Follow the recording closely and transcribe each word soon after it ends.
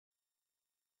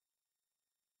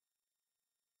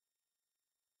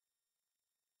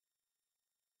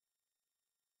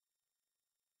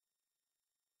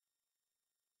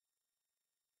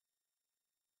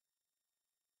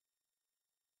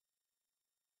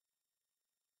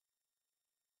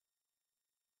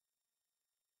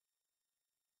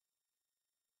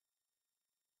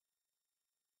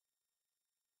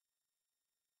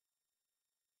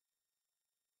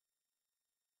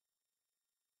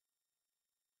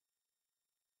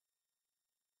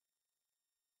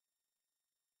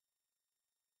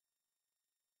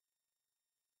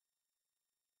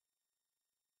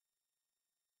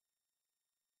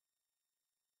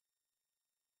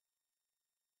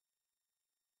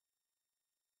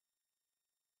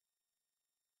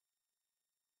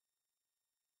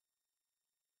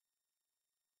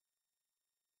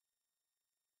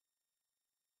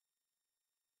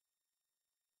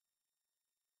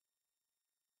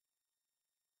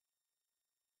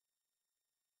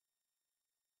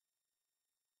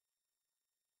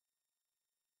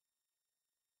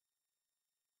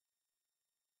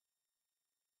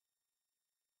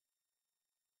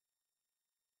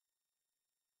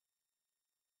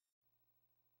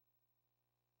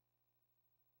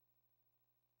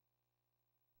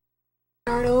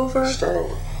Start over. Start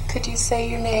over. Could you say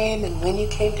your name and when you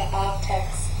came to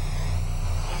Avtex?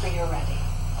 Whenever you're ready.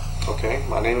 Okay,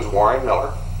 my name is Warren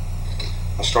Miller.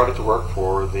 I started to work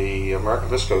for the American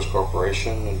Viscose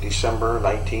Corporation in December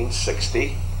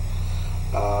 1960.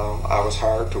 I was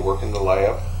hired to work in the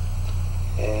lab,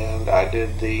 and I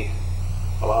did a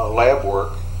lot of lab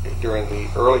work during the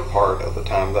early part of the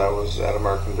time that I was at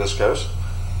American Viscose.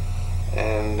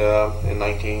 And in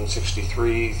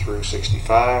 1963 through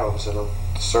 65, I was in the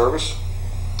service.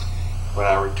 When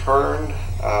I returned,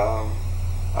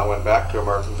 I went back to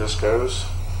American Viscose,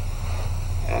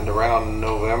 and around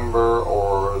November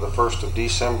or the 1st of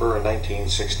December in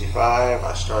 1965,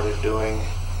 I started doing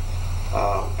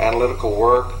analytical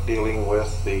work dealing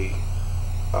with the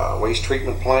waste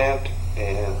treatment plant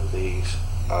and the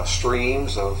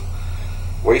streams of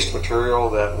waste material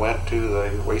that went to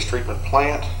the waste treatment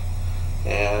plant.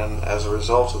 And as a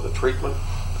result of the treatment,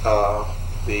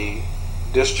 the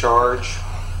discharge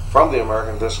from the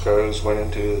American Viscose went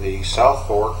into the South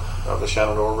Fork of the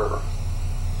Shenandoah River.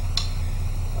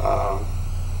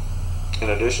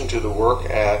 In addition to the work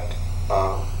at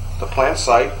the plant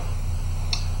site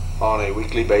on a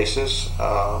weekly basis,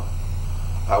 I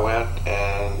went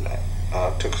and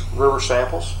took river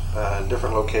samples in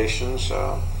different locations,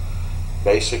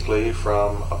 basically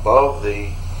from above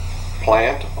the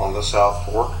plant on the South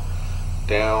Fork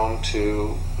down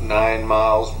to 9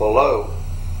 miles below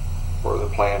where the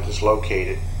plant is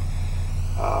located.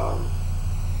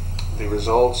 The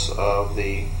results of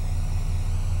the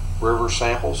river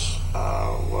samples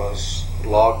was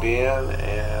logged in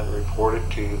and reported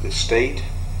to the state,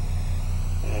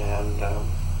 and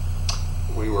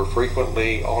we were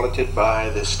frequently audited by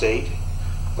the state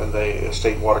when the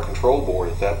State Water Control Board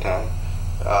at that time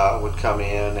would come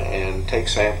in and take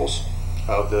samples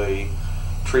of the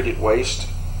treated waste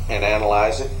and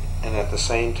analyze it, and at the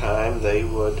same time they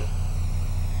would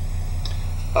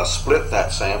split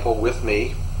that sample with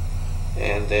me,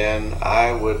 and then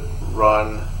I would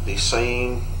run the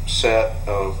same set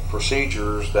of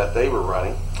procedures that they were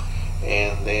running,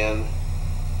 and then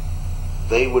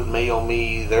they would mail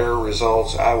me their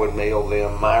results, I would mail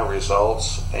them my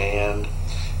results, and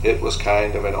it was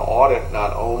kind of an audit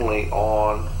not only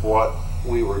on what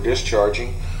we were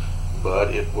discharging,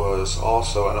 but it was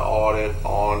also an audit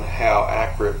on how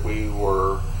accurate we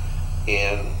were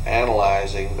in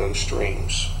analyzing those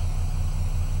streams.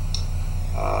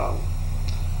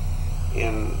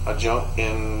 In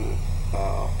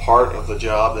part of the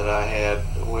job that I had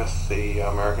with the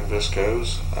American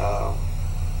Viscose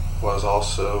was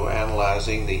also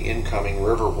analyzing the incoming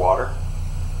river water,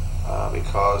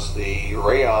 because the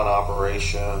rayon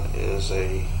operation is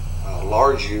a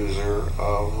large user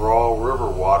of raw river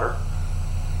water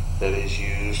that is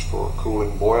used for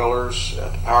cooling boilers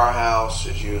at the powerhouse,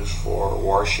 is used for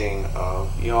washing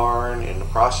of yarn in the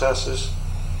processes,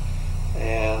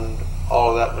 and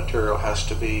all of that material has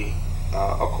to be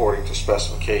according to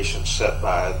specifications set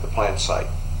by the plant site.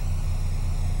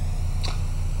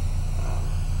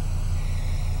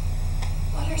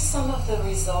 What are some of the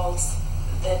results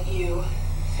that you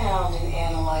found in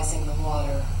analyzing the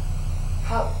water?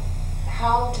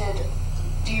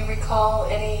 Do you recall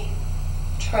any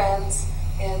trends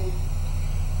in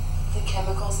the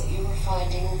chemicals that you were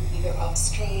finding either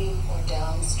upstream or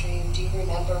downstream? Do you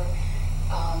remember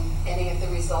any of the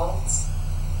results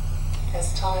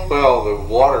as time? Well, the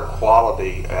water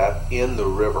quality in the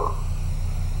river,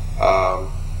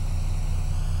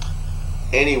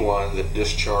 anyone that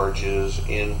discharges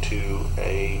into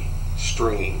a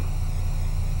stream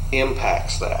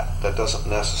impacts that. That doesn't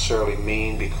necessarily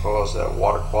mean because that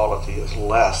water quality is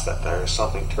less that there is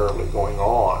something terribly going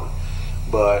on.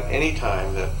 But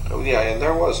anytime that, and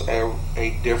there was a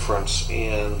difference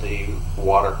in the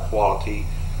water quality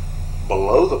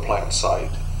below the plant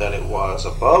site than it was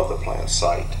above the plant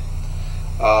site.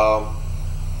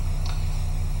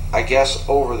 I guess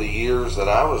over the years that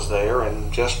I was there,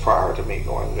 and just prior to me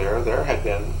going there had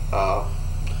been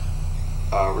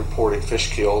reported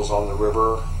fish kills on the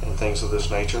river and things of this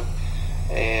nature,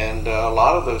 and a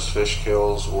lot of those fish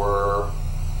kills were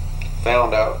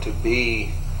found out to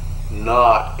be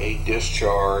not a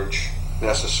discharge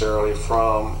necessarily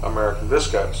from American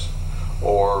Viscose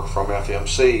or from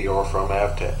FMC or from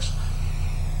Avtex,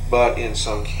 but in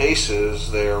some cases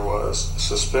there was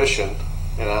suspicion,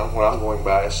 and what I'm going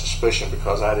by is suspicion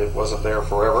because I wasn't there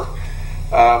forever,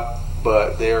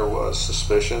 but there was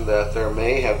suspicion that there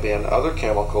may have been other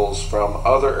chemicals from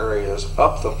other areas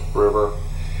up the river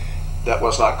that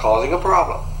was not causing a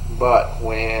problem. But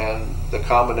when the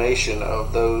combination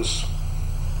of those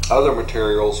other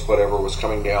materials, whatever was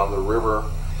coming down the river,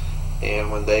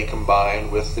 and when they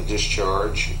combined with the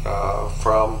discharge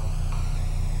from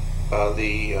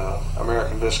the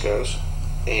American Viscose,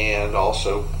 and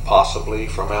also possibly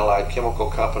from Allied Chemical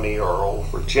Company or Old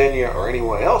Virginia or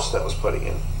anyone else that was putting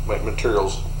in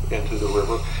materials into the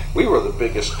river, we were the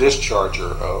biggest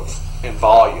discharger in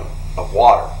volume of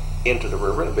water into the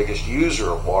river, and the biggest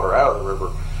user of water out of the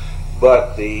river.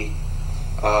 But the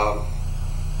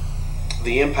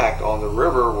impact on the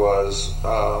river was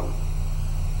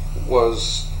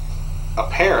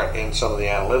apparent in some of the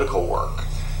analytical work.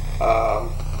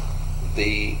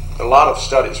 A lot of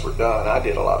studies were done. I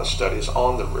did a lot of studies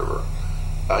on the river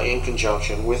in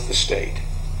conjunction with the state,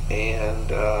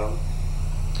 and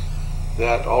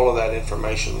that all of that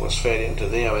information was fed into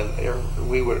them,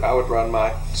 and I would run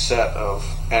my set of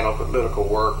analytical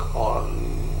work on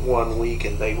one week,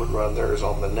 and they would run theirs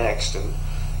on the next, and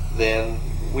then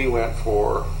we went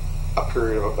for a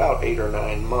period of about 8 or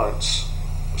 9 months,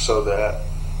 so that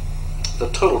the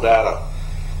total data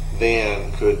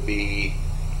then could be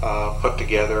put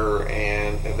together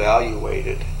and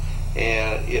evaluated,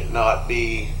 and it not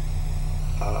be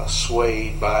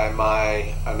swayed by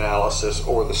my analysis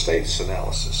or the state's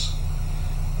analysis.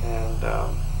 And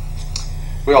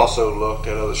we also looked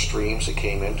at other streams that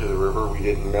came into the river. We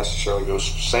didn't necessarily go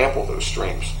sample those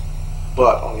streams,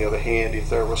 but on the other hand, if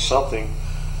there was something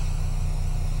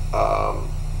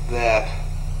that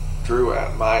drew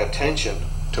my attention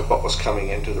to what was coming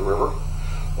into the river,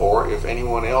 or if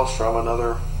anyone else from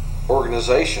another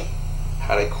organization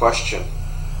had a question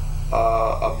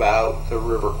about the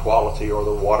river quality or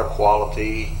the water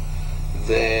quality,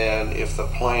 then if the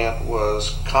plant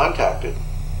was contacted,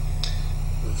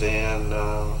 then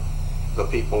the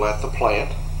people at the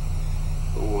plant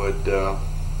would,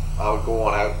 I would go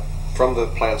on out from the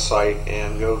plant site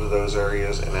and go to those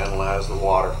areas and analyze the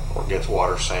water or get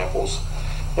water samples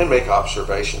and make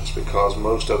observations, because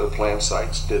most other plant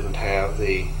sites didn't have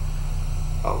the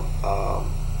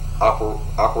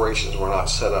operations were not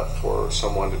set up for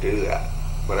someone to do that,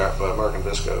 but American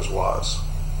Viscose was.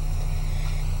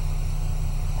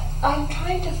 I'm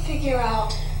trying to figure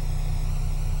out,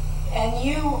 and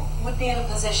you would be in a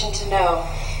position to know,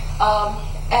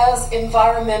 as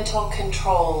environmental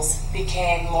controls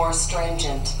became more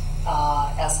stringent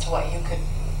as to what you could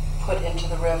put into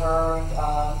the river,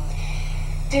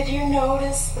 did you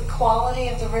notice the quality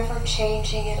of the river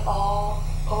changing at all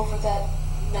over that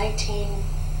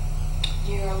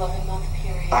 19-year, 11-month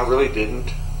period? I really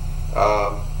didn't,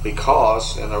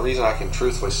 because, and the reason I can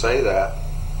truthfully say that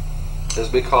is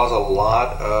because a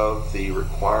lot of the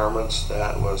requirements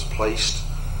that was placed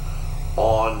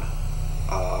on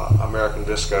American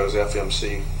Viscose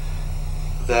FMC,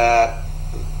 that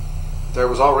there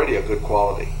was already a good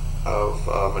quality of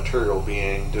material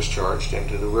being discharged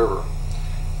into the river.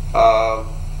 I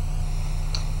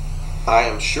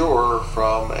am sure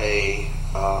from a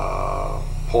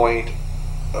point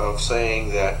of saying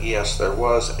that yes, there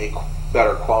was a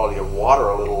better quality of water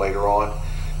a little later on,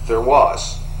 there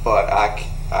was, but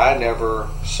I never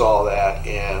saw that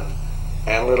in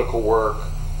analytical work,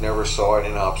 never saw it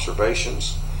in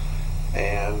observations,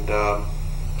 and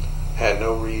had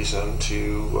no reason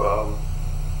to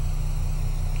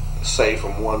say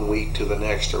from 1 week to the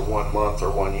next, or 1 month or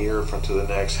 1 year to the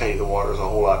next, hey, the water's a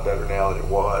whole lot better now than it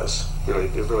was. It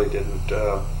really didn't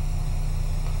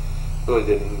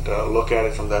look at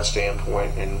it from that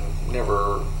standpoint, and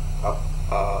never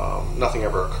nothing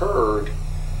ever occurred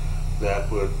that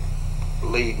would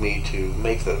lead me to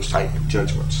make those type of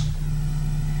judgments.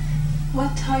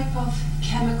 What type of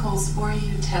chemicals were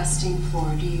you testing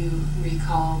for? Do you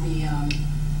recall the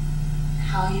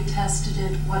how you tested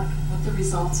it? What the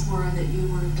results were that you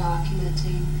were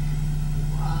documenting?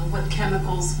 What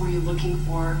chemicals were you looking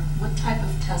for? What type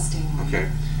of testing were you? Okay.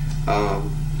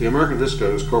 The American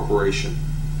Viscose Corporation,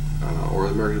 or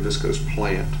the American Viscose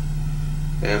plant,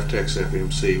 Avtex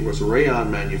FMC, was a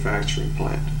rayon manufacturing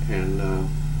plant, and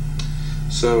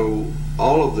so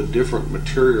all of the different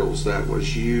materials that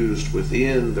was used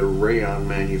within the rayon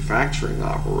manufacturing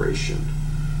operation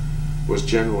was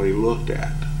generally looked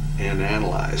at and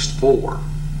analyzed for,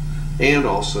 and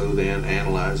also then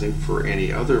analyzing for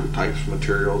any other types of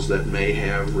materials that may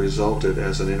have resulted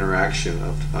as an interaction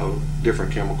of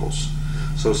different chemicals.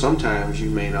 So sometimes you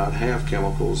may not have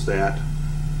chemicals that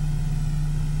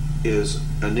is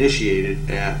initiated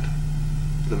at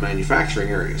the manufacturing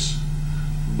areas,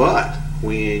 but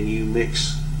when you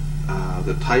mix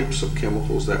the types of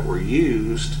chemicals that were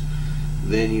used,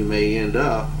 then you may end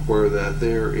up where that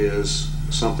there is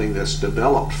something that's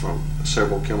developed from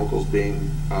several chemicals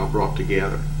being brought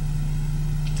together.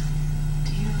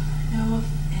 Do you know of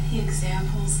any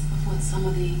examples of what some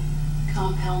of the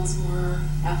compounds were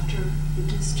after the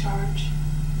discharge,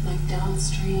 like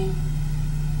downstream?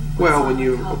 Well, What when some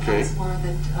you, of the okay. compounds were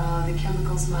that the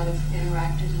chemicals might have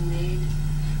interacted and made?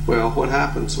 Well, what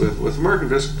happens with American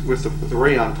with the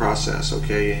rayon process?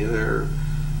 Okay,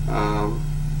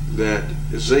 that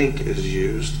zinc is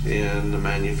used in the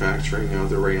manufacturing of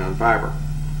the rayon fiber.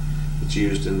 It's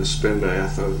used in the spin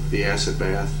bath of the acid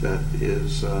bath that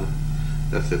is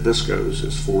that the viscose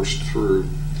is forced through.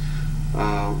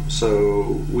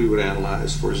 So we would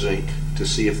analyze for zinc to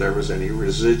see if there was any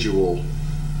residual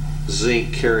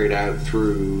zinc carried out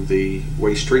through the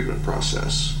waste treatment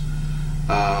process.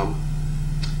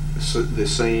 So the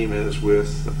same as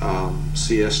with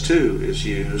CS2 is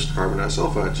used, carbon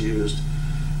disulfide is used,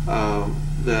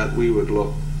 that we would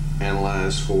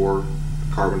analyze for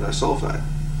carbon disulfide.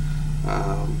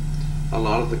 A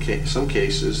lot of some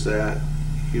cases that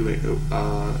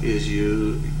is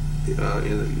used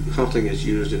something is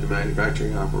used in the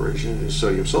manufacturing operation is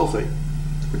sodium sulfate,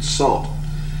 which is salt,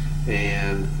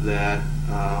 and that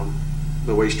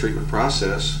the waste treatment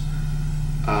process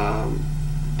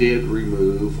did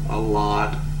remove a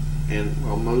lot, and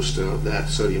well, most of that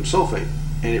sodium sulfate,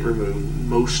 and it removed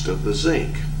most of the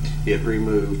zinc. It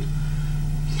removed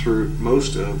through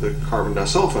most of the carbon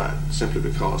disulfide, simply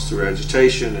because through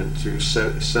agitation and through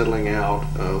settling out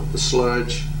of the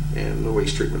sludge and the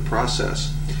waste treatment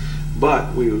process.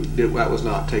 But that was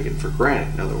not taken for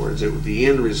granted. In other words, the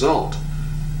end result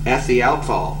at the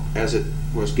outfall, as it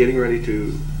was getting ready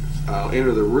to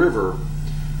enter the river,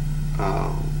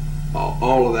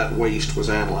 all of that waste was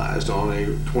analyzed on a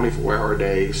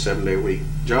 24-hour-a-day, 7-day-a-week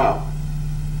job,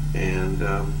 and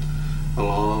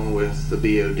along with the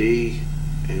BOD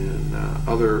and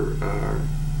other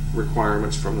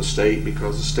requirements from the state,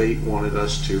 because the state wanted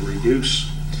us to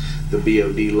reduce the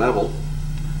BOD level,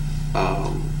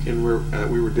 and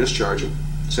we were discharging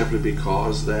simply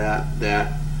because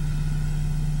that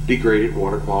degraded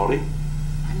water quality.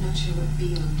 I'm not sure what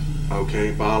BOD.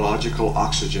 Okay, biological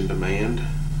oxygen demand,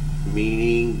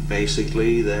 meaning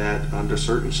basically that under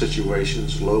certain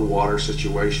situations, low water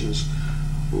situations,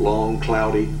 long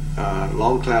cloudy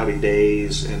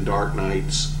days and dark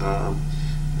nights,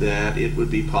 that it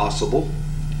would be possible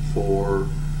for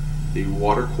the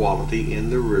water quality in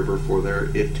the river for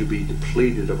it to be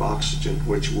depleted of oxygen,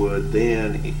 which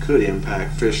could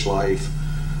impact fish life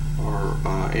or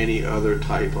any other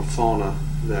type of fauna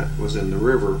that was in the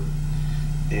river.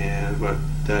 But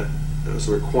that was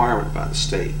a requirement by the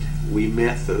state. We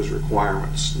met those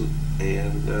requirements,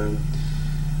 and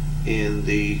in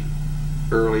the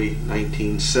early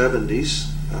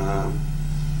 1970s,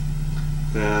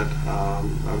 that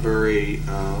a very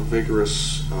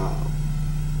vigorous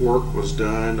work was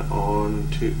done on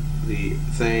the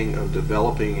thing of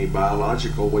developing a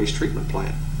biological waste treatment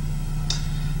plant.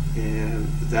 And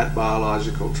that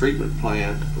biological treatment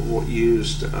plant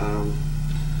used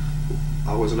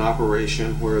was an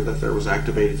operation where there was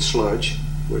activated sludge,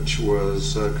 which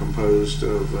was composed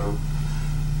of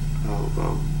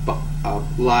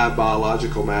live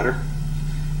biological matter,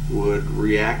 would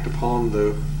react upon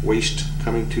the waste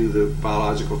coming to the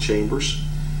biological chambers,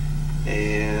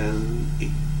 and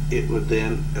it would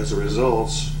then, as a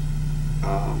result,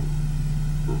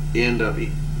 end up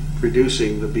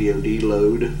reducing the BOD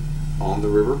load on the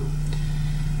river.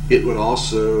 It would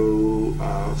also,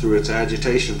 through its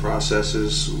agitation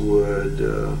processes, would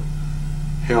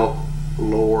help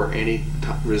lower any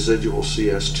residual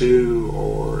CS2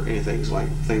 or things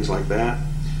like that.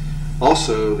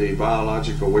 Also, the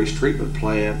biological waste treatment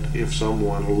plant, if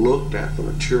someone looked at the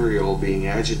material being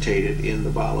agitated in the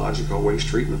biological waste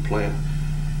treatment plant,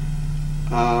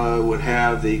 would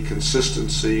have the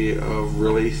consistency of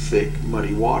really thick,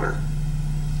 muddy water.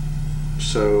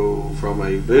 So from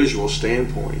a visual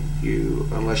standpoint,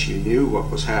 unless you knew what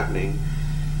was happening,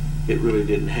 it really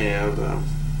didn't have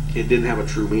a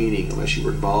true meaning unless you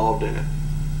were involved in it.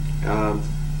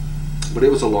 But it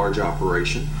was a large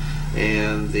operation,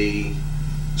 and the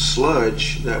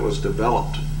sludge that was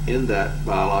developed in that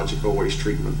biological waste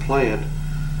treatment plant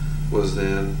was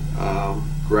then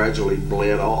gradually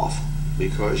bled off,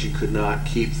 because you could not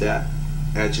keep that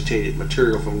agitated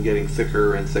material from getting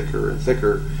thicker and thicker and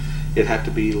thicker. It had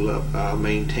to be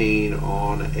maintained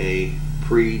on a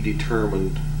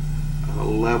predetermined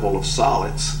level of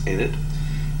solids in it,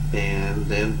 and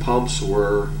then pumps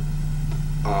were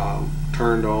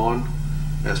turned on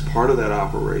as part of that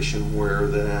operation, where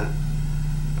that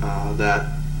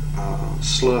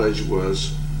sludge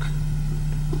was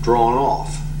drawn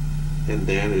off, and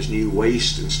then as new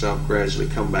waste and stuff gradually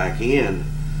come back in,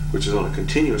 which is on a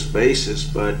continuous basis,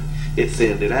 but it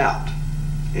thinned it out.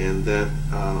 and that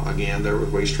again, there were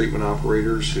waste treatment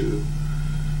operators who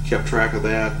kept track of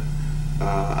that.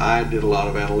 I did a lot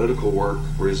of analytical work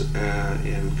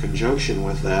in conjunction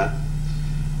with that,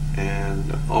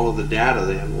 and all of the data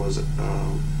then was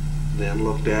then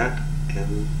looked at,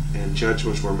 and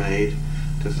judgments were made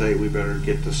to say we better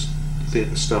get this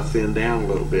stuff thinned down a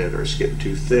little bit, or it's getting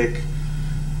too thick,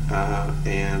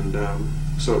 and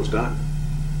so it was done.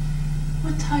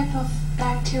 What type of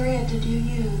bacteria did you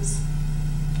use?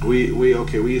 We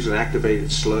used an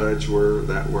activated sludge were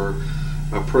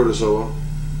a protozoa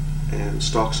and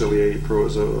stalk ciliated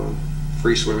protozoa,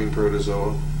 free swimming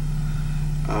protozoa,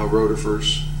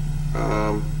 rotifers,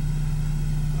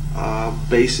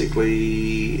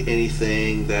 basically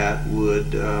anything that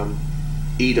would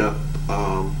eat up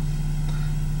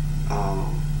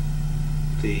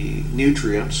the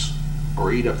nutrients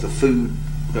or eat up the food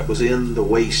that was in the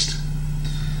waste.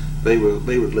 They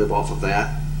would live off of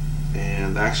that,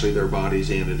 and actually their bodies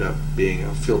ended up being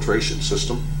a filtration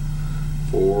system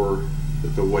for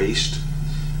the waste,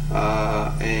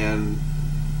 and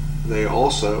they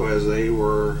also, as they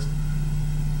were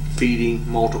feeding,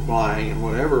 multiplying, and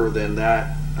whatever, then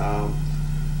that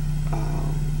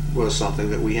was something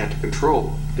that we had to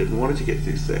control. Didn't want it to get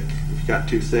too thick. If it got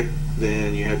too thick,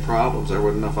 then you had problems. There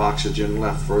wasn't enough oxygen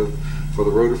left for the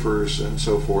rotifers and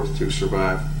so forth to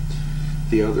survive.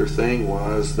 The other thing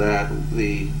was that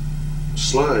the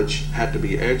sludge had to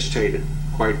be agitated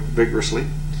quite vigorously,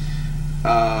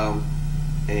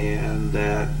 and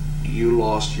that you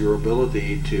lost your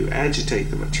ability to agitate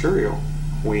the material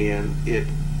when it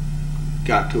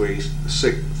got to a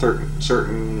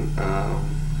certain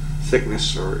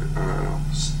thickness or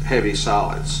heavy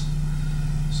solids.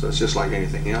 So it's just like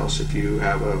anything else. If you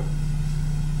have a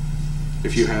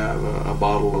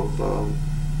bottle of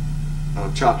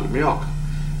chocolate milk,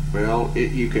 well,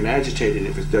 you can agitate it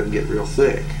if it doesn't get real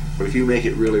thick. But if you make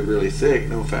it really, really thick,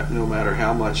 no matter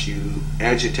how much you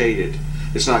agitate it,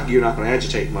 you're not going to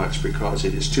agitate much because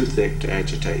it is too thick to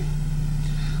agitate.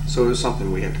 So it's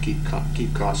something we have to keep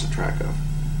constant track of.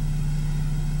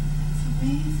 It's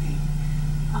amazing.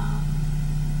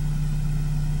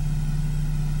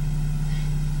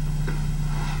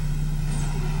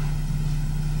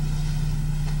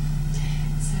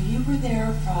 So you were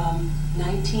there from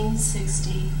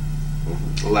 1960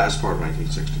 the last part of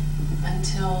 1960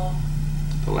 until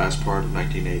the last part of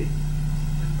 1980.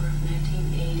 November of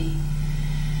 1980.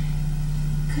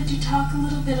 Could you talk a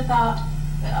little bit about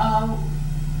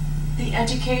the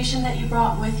education that you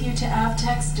brought with you to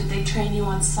Avtex? Did they train you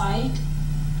on site?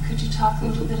 Could you talk a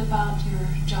little bit about your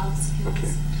job skills?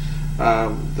 Okay.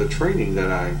 The training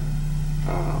that I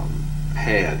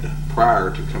had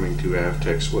prior to coming to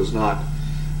Avtex was not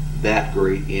that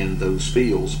great in those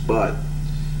fields, but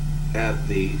at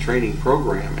the training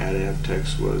program at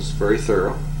Avtex was very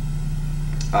thorough.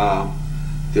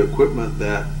 The equipment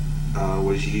that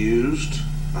was used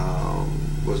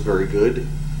was very good.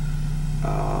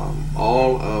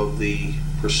 All of the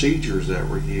procedures that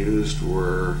were used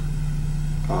were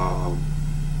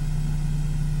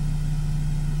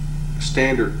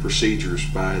standard procedures.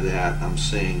 By that I'm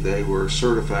saying they were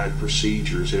certified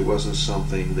procedures. It wasn't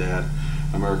something that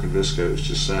American Viscose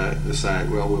just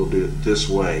decide, well, we'll do it this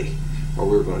way or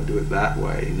we're going to do it that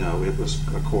way. No, it was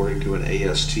according to an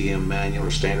ASTM manual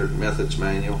or standard methods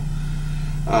manual.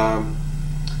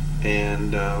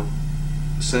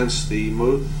 Since the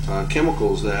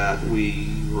chemicals that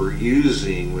we were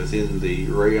using within the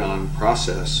rayon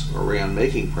process or rayon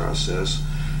making process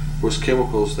was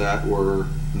chemicals that were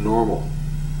normal.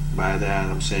 By that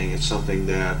I'm saying it's something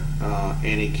that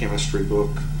any chemistry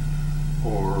book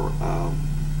or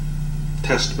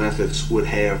test methods would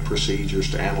have procedures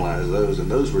to analyze those, and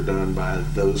those were done by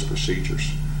those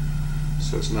procedures.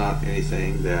 So it's not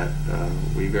anything that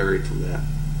we varied from that.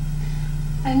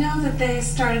 I know that they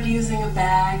started using a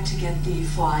bag to get the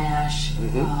fly ash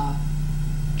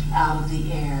out of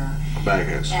the air. A bag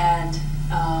house. And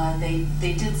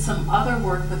they did some other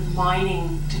work with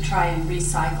mining to try and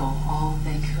recycle all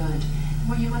they could.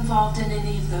 Were you involved in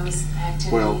any of those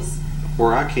activities? Well,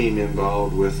 where I came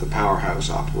involved with the powerhouse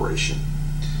operation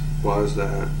was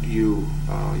that you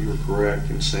were correct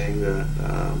in saying that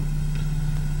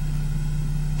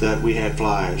that we had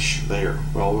fly ash there.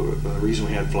 Well, the reason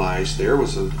we had fly ash there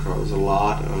was because a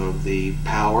lot of the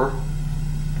power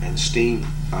and steam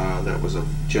that was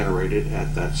generated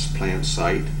at that plant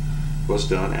site was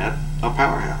done at a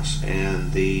powerhouse,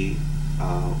 and the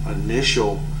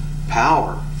initial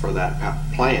power for that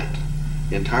plant,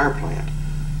 the entire plant,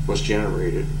 was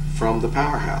generated from the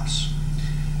powerhouse.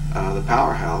 The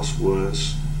powerhouse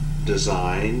was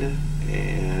designed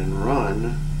and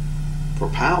run for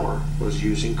power was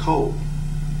using coal.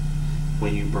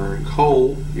 When you burn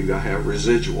coal, you got to have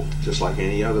residual, just like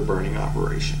any other burning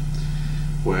operation.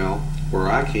 Well, where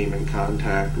I came in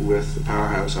contact with the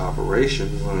powerhouse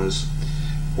operation was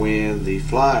when the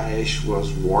fly ash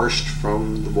was washed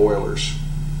from the boilers.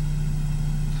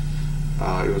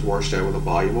 It was washed out with a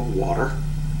volume of water.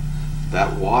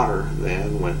 That water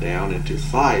then went down into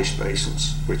fly ash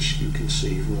basins, which you can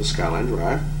see from the Skyline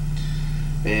Drive.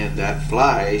 And that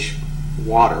fly ash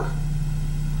water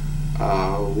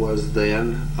was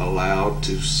then allowed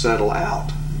to settle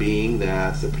out, being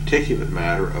that the particulate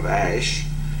matter of ash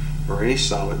or any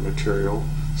solid material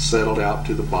settled out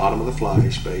to the bottom of the fly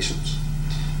ash basins.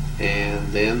 And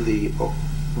then the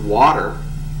water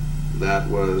that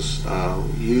was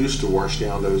used to wash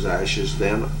down those ashes,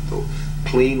 then the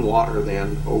clean water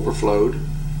then overflowed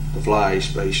the fly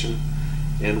ash basin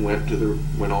and went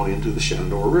on into the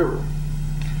Shenandoah River.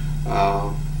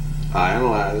 I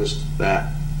analyzed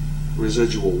that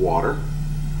residual water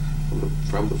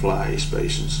from the fly ash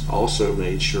basins. Also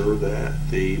made sure that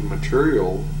the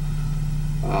material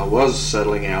was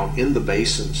settling out in the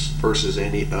basins versus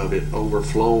any of it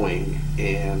overflowing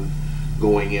and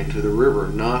going into the river.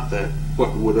 Not that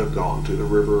what would have gone to the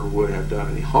river would have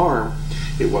done any harm.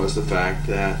 It was the fact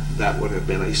that that would have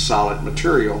been a solid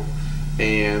material,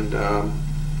 and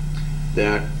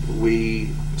that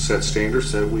we set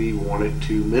standards that we wanted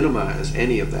to minimize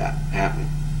any of that happening.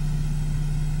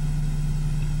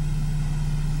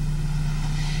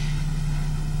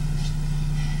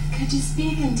 Could you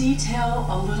speak in detail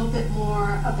a little bit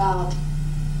more about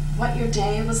what your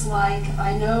day was like?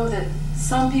 I know that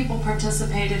some people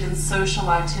participated in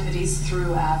social activities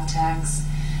through Avtex.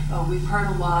 We've heard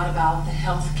a lot about the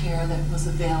health care that was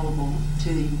available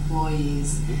to the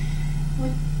employees.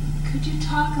 Could you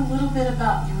talk a little bit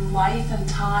about your life and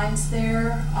times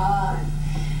there?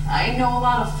 I know a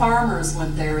lot of farmers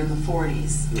went there in the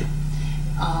 40s. Yeah.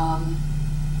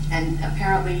 And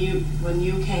apparently when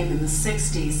you came in the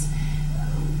 60s,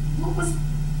 what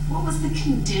was the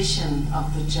condition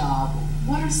of the job?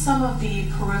 What are some of the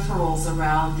peripherals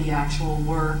around the actual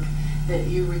work that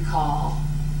you recall?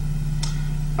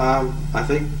 I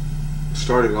think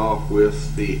starting off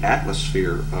with the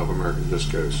atmosphere of American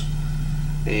Viscose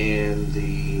and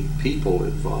the people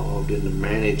involved in the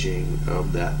managing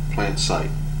of that plant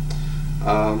site.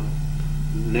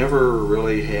 Never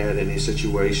really had any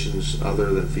situations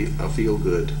other than a feel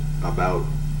good about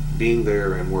being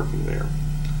there and working there.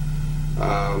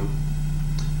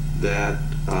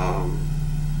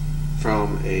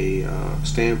 From a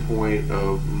standpoint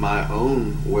of my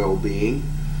own well-being,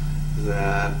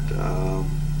 that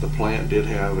the plant did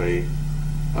have a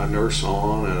nurse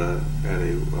on at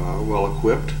a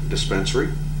well-equipped dispensary.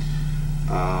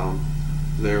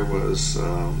 There was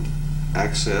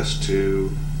access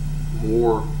to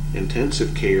more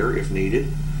intensive care if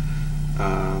needed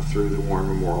through the Warren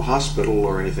Memorial Hospital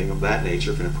or anything of that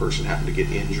nature if a person happened to get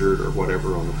injured or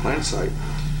whatever on the plant site.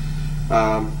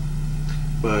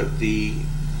 But the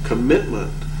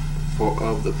commitment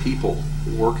of the people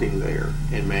working there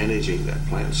and managing that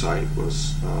plant site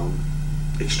was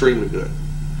extremely good.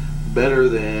 Better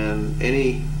than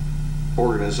any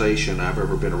organization I've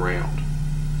ever been around.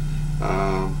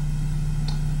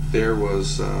 There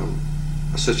was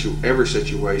every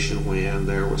situation when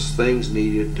there was things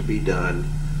needed to be done,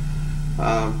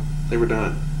 they were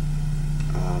done.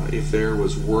 If there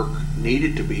was work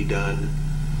needed to be done,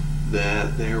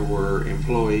 that there were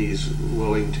employees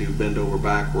willing to bend over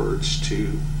backwards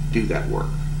to do that work.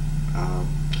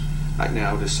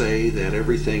 Now, to say that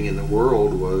everything in the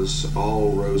world was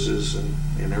all roses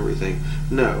and everything,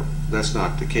 no, that's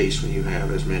not the case when you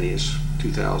have as many as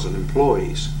 2,000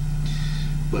 employees.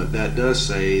 But that does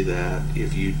say that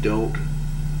if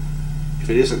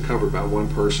it isn't covered by one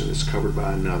person, it's covered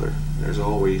by another. There's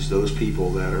always those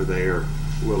people that are there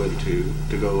willing to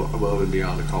go above and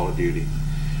beyond the call of duty.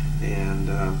 And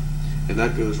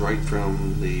that goes right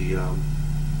from the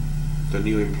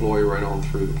new employee right on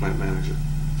through the plant manager.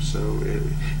 So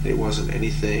it wasn't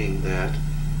anything that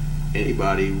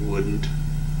anybody wouldn't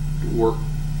work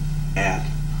at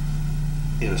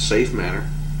in a safe manner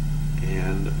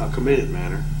and a committed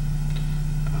manner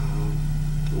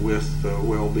with the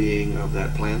well-being of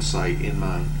that plant site in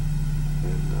mind.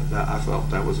 And I felt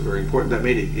that was very important. That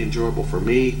made it enjoyable for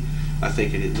me. I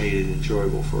think it made it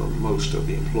enjoyable for most of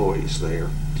the employees there.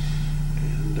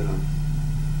 And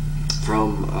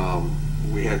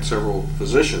we had several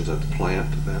physicians at the plant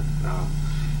that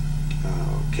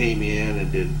came in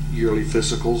and did yearly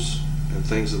physicals and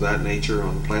things of that nature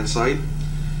on the plant site,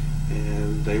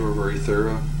 and they were very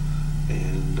thorough.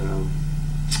 And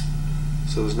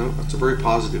So it's a very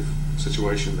positive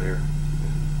situation there.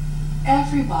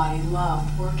 Everybody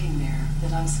loved working there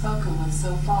that I've spoken with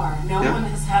so far. No Yeah. one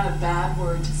has had a bad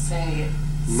word to say. It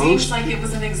Most seems like it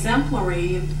was an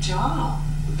exemplary job.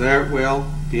 Well,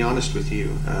 be honest with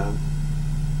you,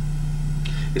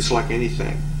 it's like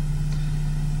anything.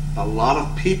 A lot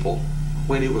of people,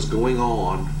 when it was going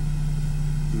on,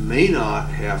 may not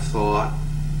have thought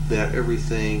that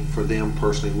everything for them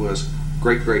personally was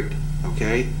great,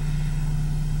 okay?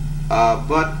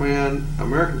 But when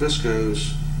American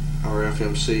Viscose, or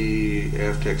FMC,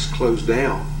 Avtex closed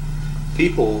down,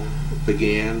 people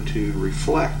began to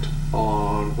reflect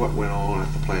on what went on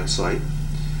at the plant site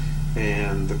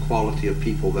and the quality of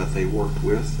people that they worked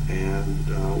with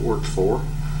and worked for.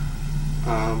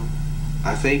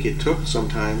 I think it took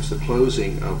sometimes the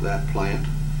closing of that plant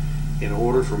in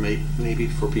order for maybe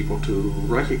for people to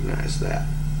recognize that.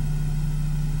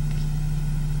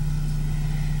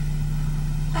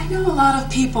 I know a lot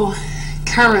of people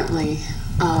currently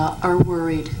are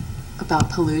worried about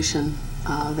pollution.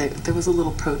 There was a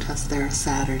little protest there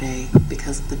Saturday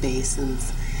because of the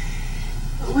basins.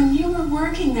 When you were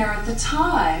working there at the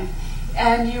time,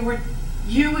 and you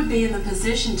would be in the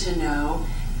position to know,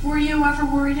 were you ever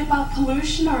worried about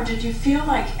pollution, or did you feel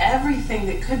like everything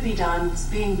that could be done was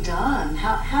being done?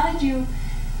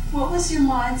 What was your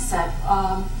mindset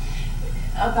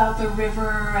about the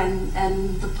river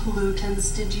and the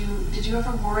pollutants? Did you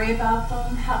ever worry about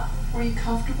them? Were you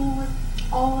comfortable with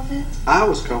all of it? I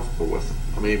was comfortable with them.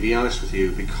 I mean, to be honest with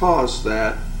you, because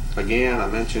that, again, I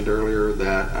mentioned earlier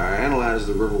that I analyzed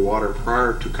the river water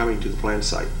prior to coming to the plant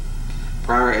site,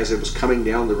 prior as it was coming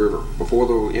down the river, before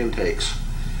the intakes.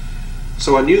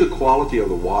 So I knew the quality of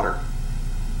the water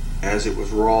as it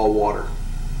was raw water.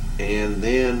 And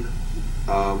then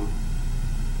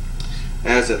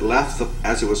as it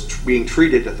was being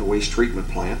treated at the waste treatment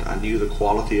plant, I knew the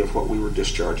quality of what we were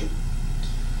discharging.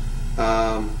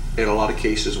 In a lot of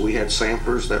cases, we had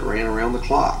samplers that ran around the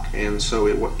clock, and so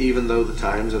even though the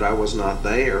times that I was not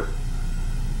there,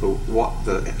 the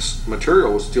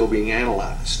material was still being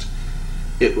analyzed.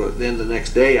 Then the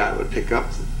next day I would pick up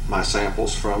my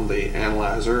samples from the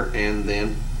analyzer and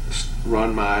then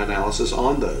run my analysis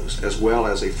on those, as well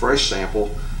as a fresh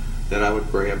sample that I would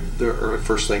grab the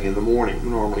first thing in the morning,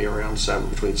 normally around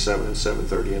between 7 and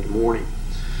 7:30 in the morning.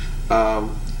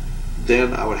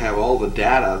 Then I would have all the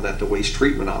data that the waste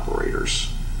treatment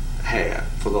operators had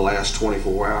for the last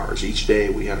 24 hours. Each day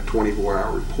we had a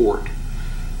 24-hour report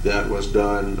that was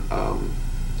done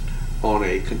on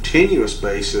a continuous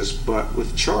basis, but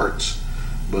with charts.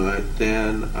 But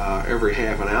then every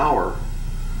half an hour,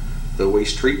 the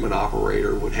waste treatment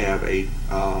operator would have a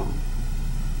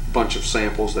bunch of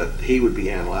samples that he would be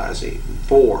analyzing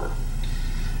for.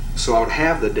 So I would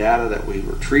have the data that we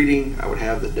were treating, I would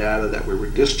have the data that we were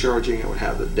discharging, I would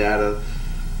have the data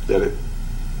that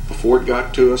before it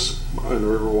got to us in the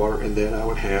river water, and then I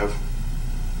would have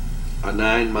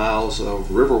 9 miles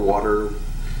of river water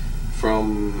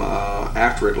from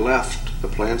after it left the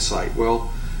plant site.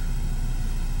 Well,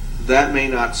 that may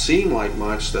not seem like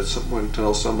much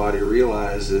until somebody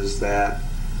realizes that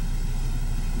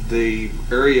the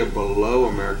area below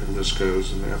American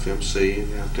Viscose and FMC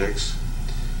and Avtex,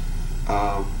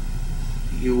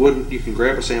 you can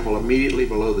grab a sample immediately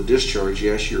below the discharge.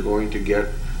 Yes, you're going to get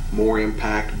more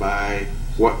impact by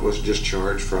what was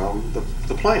discharged from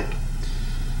the plant.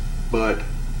 But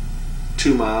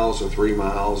 2 miles or 3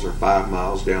 miles or 5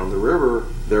 miles down the river,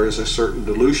 there is a certain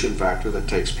dilution factor that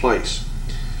takes place.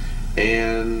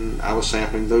 And I was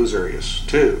sampling those areas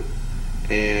too.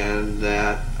 And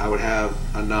that I would have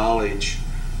a knowledge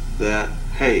that,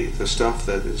 hey, the stuff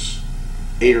that is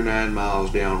 8 or 9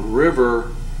 miles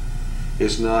downriver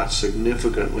is not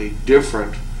significantly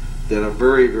different than a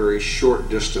very, very short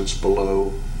distance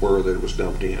below where it was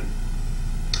dumped in.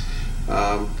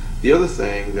 The other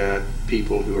thing that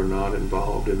people who are not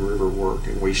involved in river work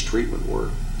and waste treatment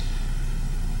work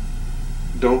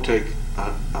don't take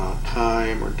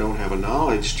time or don't have a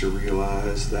knowledge to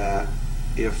realize that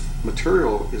if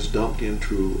material is dumped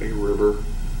into a river,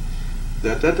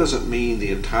 that doesn't mean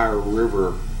the entire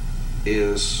river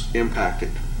is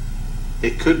impacted.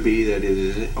 It could be that it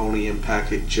is only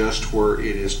impacted just where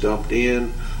it is dumped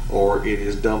in, or it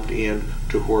is dumped in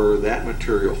to where that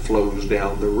material flows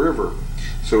down the river.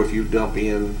 So if you dump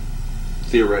in,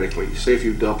 theoretically, say if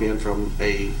you dump in from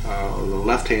the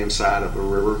left-hand side of the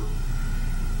river,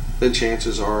 then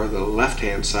chances are the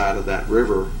left-hand side of that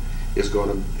river is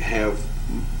going to have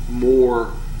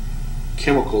more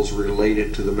chemicals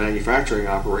related to the manufacturing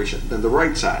operation than the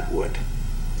right side would.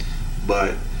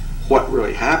 But what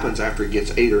really happens after it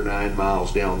gets 8 or 9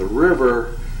 miles down the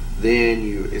river,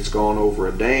 then it's gone over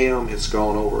a dam, it's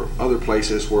gone over other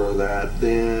places where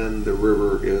then the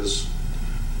river is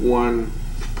one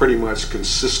pretty much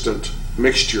consistent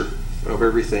mixture of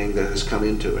everything that has come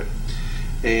into it.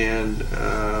 And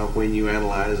when you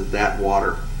analyze that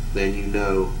water, then you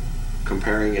know,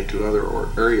 comparing it to other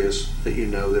areas, that you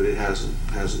know that it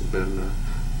hasn't been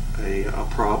a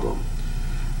problem.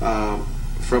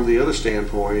 From the other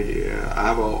standpoint,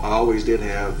 I always did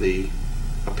have the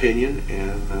opinion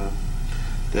and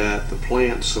that the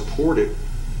plant supported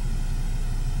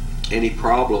any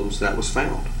problems that was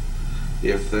found.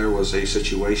 If there was a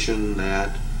situation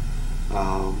that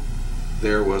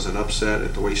there was an upset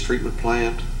at the waste treatment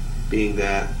plant, being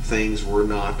that things were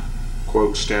not,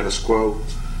 quote, status quo,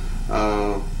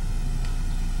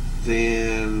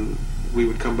 then we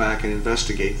would come back and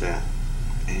investigate that.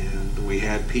 And we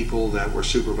had people that were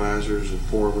supervisors and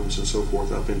foremen and so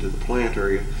forth up into the plant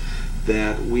area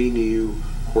that we knew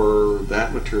where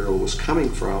that material was coming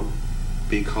from,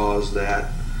 because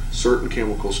that certain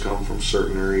chemicals come from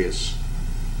certain areas.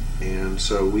 And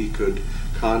so we could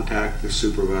contact the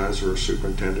supervisor or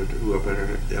superintendent who up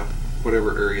in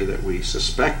whatever area that we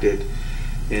suspected,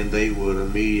 and they would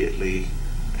immediately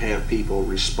have people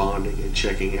responding and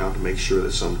checking out to make sure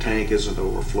that some tank isn't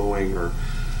overflowing or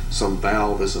some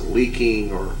valve isn't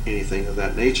leaking or anything of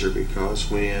that nature. Because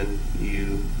when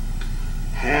you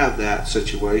have that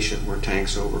situation where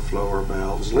tanks overflow or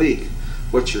valves leak,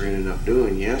 what you're ending up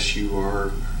doing, yes, you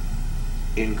are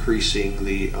increasing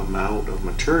the amount of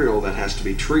material that has to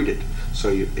be treated. So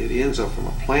it ends up, from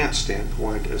a plant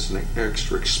standpoint, as an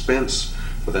extra expense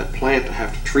for that plant to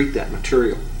have to treat that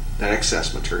material, that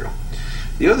excess material.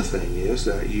 The other thing is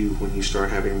that when you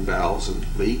start having valves and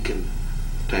leak and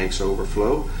tanks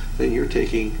overflow, then you're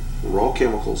taking raw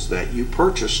chemicals that you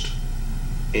purchased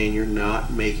and you're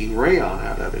not making rayon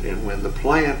out of it. And when the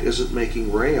plant isn't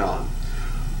making rayon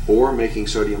or making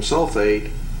sodium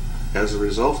sulfate as a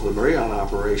result of the rayon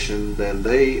operation, then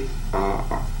it's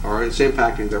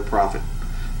impacting their profit,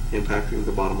 impacting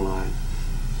the bottom line.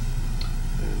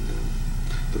 And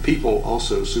the people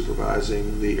also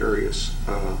supervising the areas,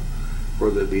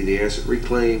 whether it be the asset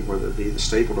reclaim, whether it be the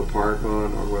staple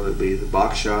department, or whether it be the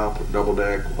box shop or double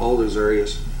deck, all those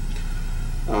areas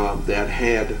that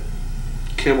had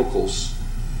chemicals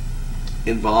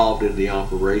involved in the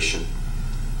operation,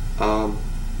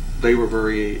 they were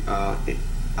very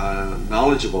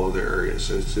knowledgeable of their areas.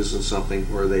 It isn't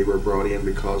something where they were brought in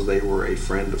because they were a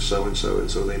friend of so-and-so and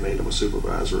so they made them a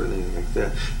supervisor or anything like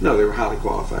that. No, they were highly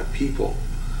qualified people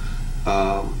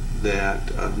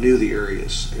that knew the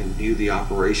areas and knew the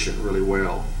operation really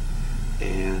well,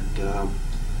 and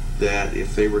that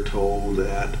if they were told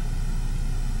that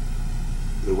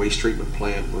the waste treatment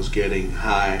plant was getting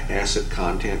high acid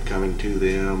content coming to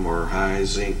them or high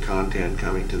zinc content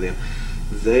coming to them,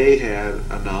 they had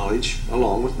a knowledge,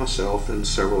 along with myself and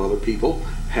several other people,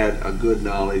 had a good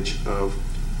knowledge of,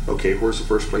 okay, where's the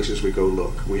first places we go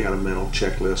look. We had a mental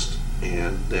checklist,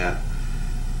 and that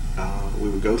we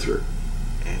would go through.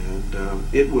 And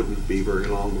it wouldn't be very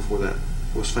long before that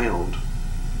was found.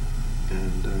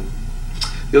 And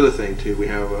the other thing too, we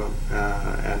have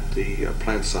at the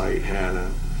plant site had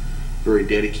a very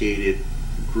dedicated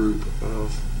group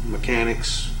of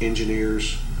mechanics,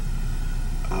 engineers,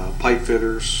 pipe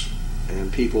fitters,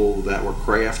 and people that were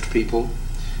craft people,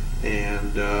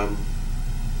 and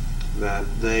that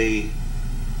they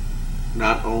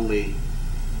not only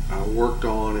worked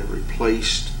on and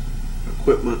replaced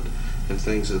equipment and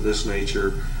things of this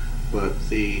nature, but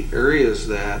the areas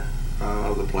that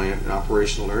of the plant,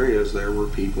 operational areas, there were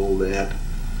people that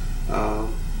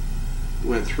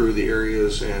went through the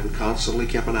areas and constantly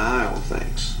kept an eye on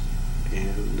things,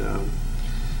 and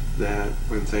that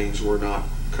when things were not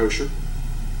kosher,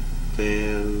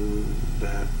 then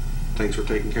that things were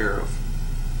taken care of.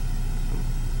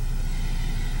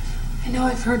 I know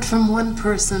I've heard from one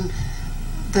person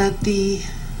that the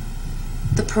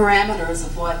parameters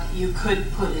of what you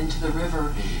could put into the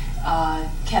river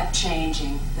kept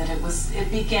changing, that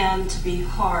it began to be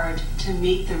hard to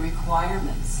meet the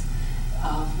requirements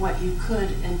of what you could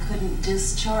and couldn't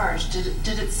discharge.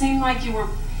 Did it seem like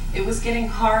it was getting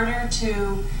harder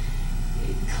to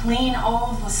clean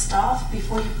all of the stuff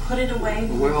before you put it away?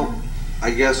 Well, I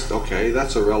guess, okay,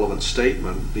 that's a relevant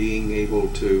statement, being able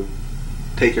to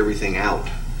take everything out.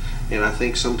 And I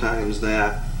think sometimes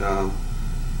that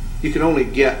you can only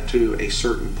get to a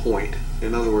certain point.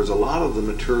 In other words, a lot of the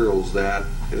materials that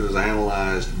is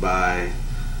analyzed by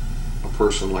a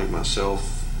person like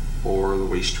myself or the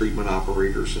waste treatment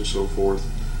operators and so forth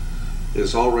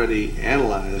is already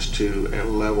analyzed to a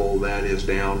level that is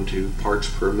down to parts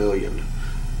per million.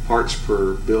 parts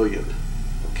per billion.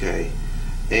 Okay,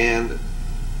 and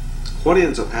what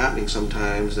ends up happening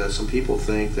sometimes that some people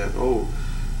think that, oh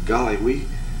golly,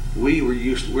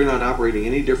 we're not operating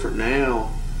any different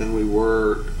now than we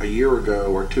were a year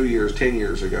ago or 2 years, 10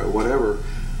 years ago, whatever.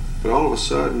 But all of a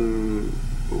sudden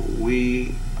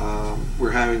we're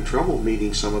having trouble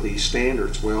meeting some of these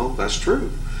standards. Well, that's true.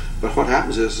 But what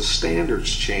happens is the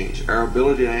standards change. Our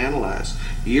ability to analyze.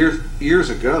 Years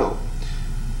ago,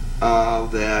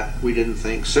 that we didn't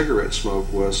think cigarette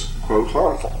smoke was, quote,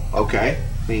 harmful. Okay?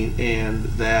 I mean, and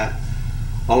that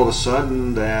all of a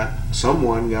sudden that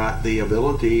someone got the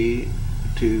ability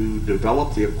to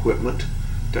develop the equipment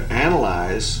to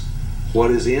analyze what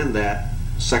is in that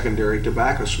secondary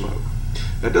tobacco smoke.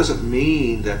 That doesn't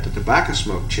mean that the tobacco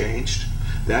smoke changed.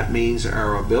 That means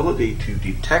our ability to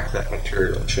detect that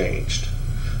material changed.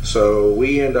 So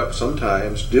we end up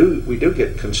sometimes, we do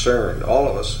get concerned, all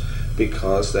of us,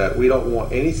 because that we don't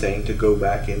want anything to go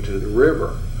back into the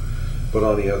river. But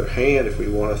on the other hand, if we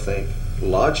want to think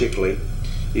logically,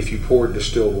 if you poured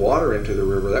distilled water into the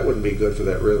river, that wouldn't be good for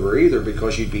that river either,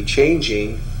 because you'd be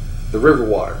changing the river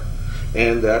water,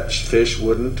 and that fish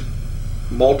wouldn't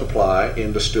multiply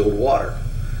in distilled water.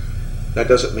 That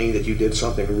doesn't mean that you did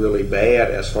something really bad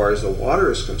as far as the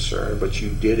water is concerned, but you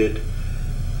did it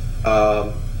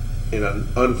in an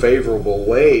unfavorable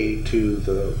way to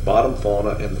the bottom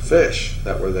fauna and the fish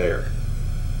that were there.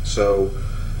 So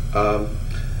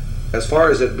as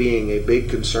far as it being a big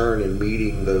concern in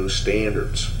meeting those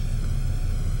standards,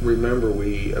 remember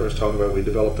I was talking about we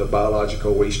developed a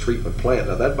biological waste treatment plant.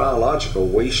 Now that biological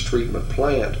waste treatment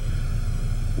plant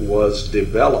was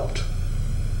developed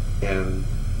and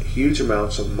huge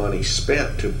amounts of money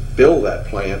spent to build that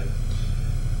plant,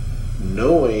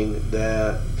 knowing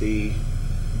that the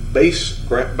base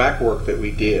backwork that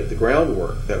we did, the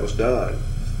groundwork that was done,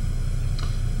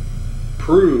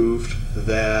 proved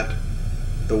that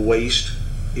the waste,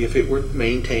 if it were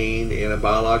maintained in a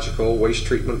biological waste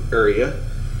treatment area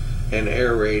and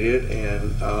aerated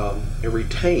and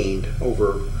retained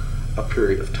over a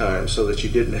period of time, so that you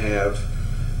didn't have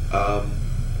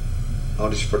I'll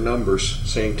just for numbers,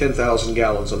 saying 10,000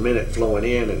 gallons a minute flowing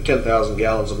in and 10,000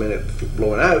 gallons a minute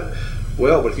blowing out.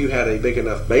 Well, but if you had a big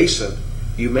enough basin,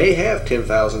 you may have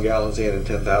 10,000 gallons in and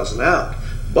 10,000 out.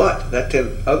 But that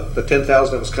the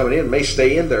 10,000 that was coming in may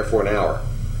stay in there for an hour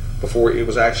before it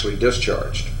was actually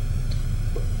discharged.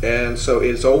 And so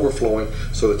it's overflowing.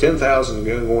 So the 10,000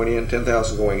 going in,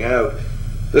 10,000 going out,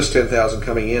 this 10,000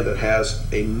 coming in that has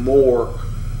a more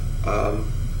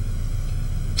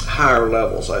higher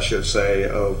levels, I should say,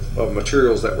 of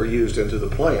materials that were used into the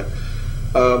plant.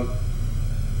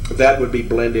 That would be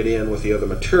blended in with the other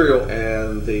material,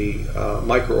 and the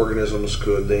microorganisms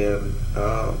could then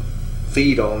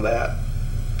feed on that.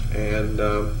 And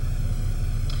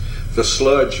the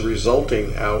sludge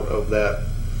resulting out of that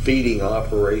feeding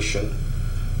operation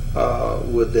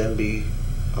would then be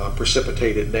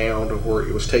precipitated down to where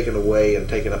it was taken away and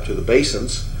taken up to the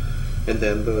basins, and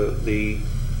then the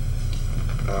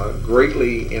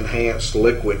greatly enhanced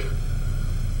liquid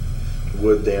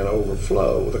would then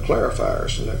overflow the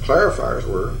clarifiers. And the clarifiers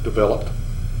were developed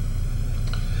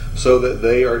so that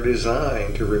they are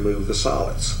designed to remove the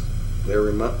solids.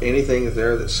 Anything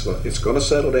there it's going to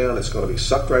settle down, it's going to be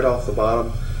sucked right off the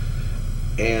bottom,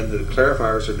 and the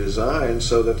clarifiers are designed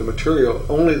so that the material,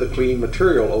 only the clean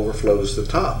material, overflows the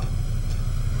top.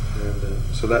 And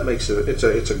so that makes it, it's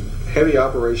a heavy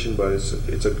operation, but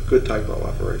it's a good type of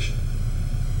operation.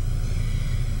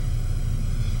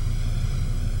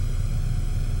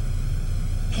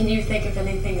 Can you think of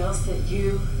anything else that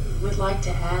you would like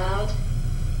to add,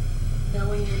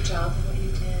 knowing your job and what you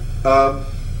did?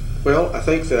 Well, I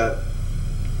think that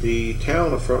the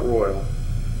town of Front Royal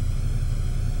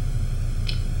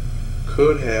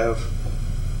could have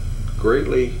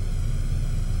greatly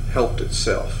helped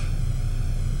itself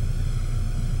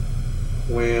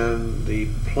when the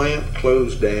plant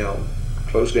closed down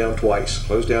twice,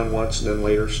 closed down once and then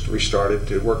later restarted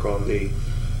to work on the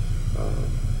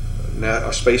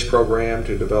a space program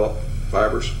to develop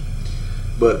fibers.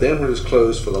 But then when it was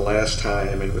closed for the last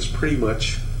time, it was pretty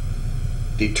much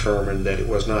determined that it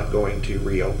was not going to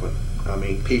reopen. I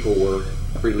mean, people were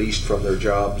released from their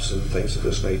jobs and things of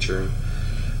this nature.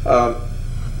 I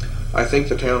think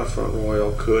the town of Front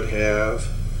Royal could have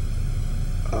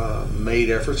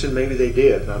made efforts, and maybe they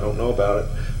did, and I don't know about it,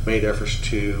 made efforts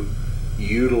to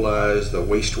utilize the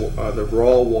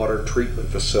raw water treatment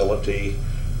facility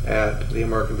at the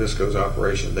American Visco's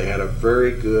operation. They had a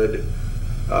very good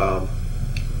raw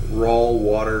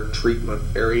water treatment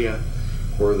area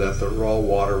where the raw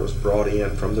water was brought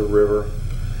in from the river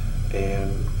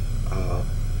and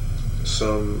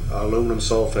some aluminum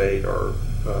sulfate or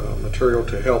material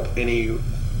to help any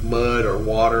mud or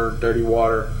water, dirty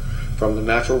water from the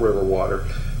natural river water,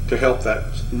 to help that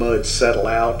mud settle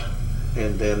out,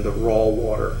 and then the raw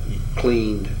water,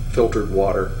 cleaned, filtered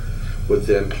water, would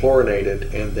then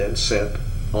chlorinated and then sent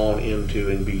on into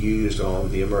and be used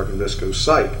on the American Visco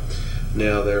site.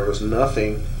 Now, there was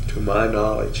nothing, to my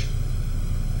knowledge,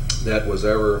 that was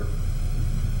ever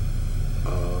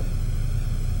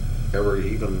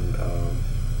even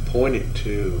pointed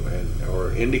to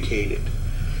or indicated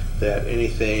that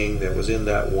anything that was in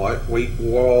that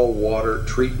raw water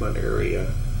treatment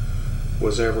area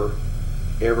was ever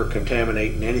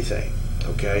contaminating anything.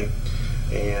 Okay,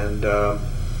 and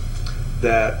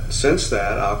that since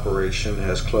that operation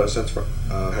has closed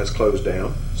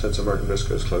down, since American Visco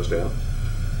has closed down,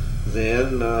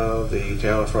 then the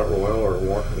town of Front Royal,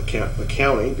 or the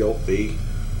county, built the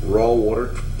raw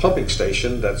water pumping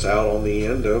station that's out on the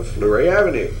end of Luray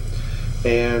Avenue.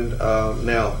 And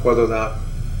now, whether or not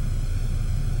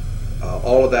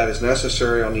all of that is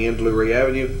necessary on the end of Luray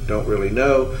Avenue, don't really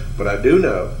know, but I do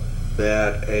know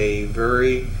that a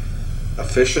very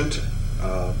efficient,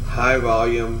 high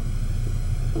volume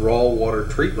raw water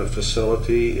treatment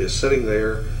facility is sitting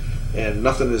there, and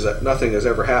nothing has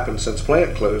ever happened since the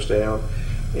plant closed down,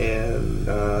 and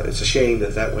it's a shame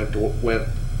that went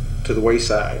to the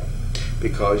wayside,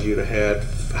 because you'd have had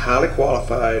highly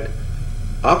qualified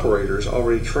operators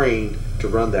already trained to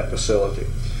run that facility.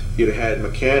 You'd have had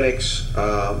mechanics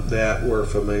that were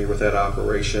familiar with that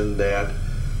operation, that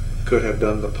could have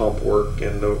done the pump work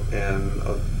and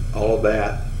all of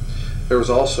that. There was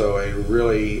also a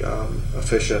really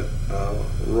efficient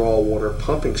raw water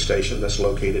pumping station that's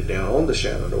located down on the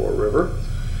Shenandoah River.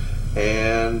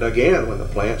 And again, when the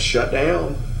plant shut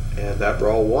down and that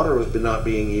raw water was not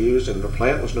being used, and the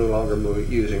plant was no longer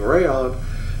using rayon,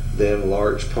 then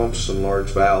large pumps and large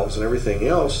valves and everything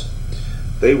else,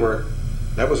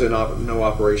 that was in no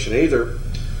operation either.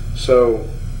 So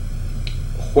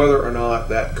whether or not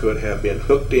that could have been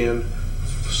hooked in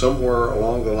somewhere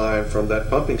along the line from that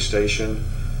pumping station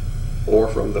or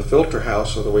from the filter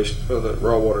house of the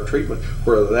raw water treatment,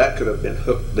 whether that could have been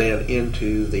hooked then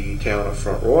into the town of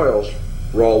Front Royal's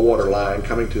raw water line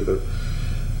coming to the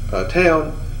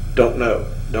town, don't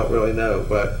really know.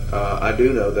 But I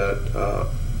do know that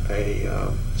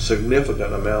a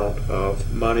significant amount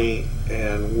of money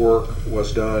and work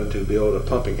was done to build a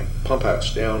pump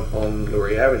house down on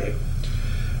Luray Avenue.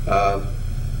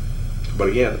 But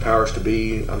again, the powers to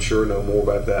be, I'm sure, know more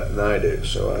about that than I do.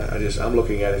 So I'm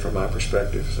looking at it from my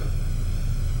perspective. So.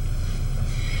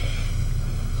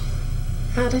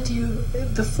 How did you,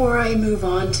 before I move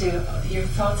on to your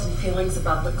thoughts and feelings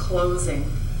about the closing,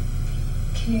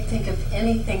 can you think of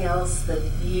anything else that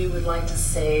you would like to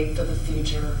save for the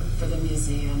future, for the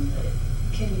museum?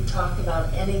 Can you talk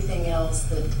about anything else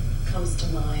that comes to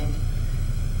mind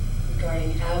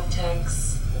regarding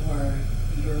Avtex or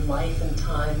your life and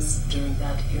times during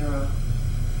that era?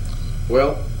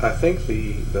 Well, I think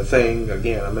the thing,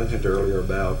 again, I mentioned earlier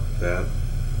about that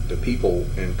the people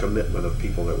and commitment of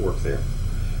people that work there.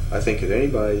 I think that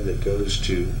anybody that goes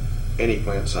to any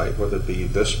plant site, whether it be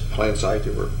this plant site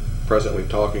that we're presently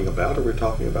talking about, or we're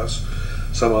talking about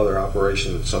some other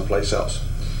operation someplace else,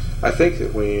 I think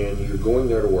that when you're going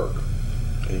there to work,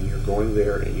 and you're going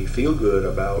there and you feel good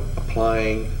about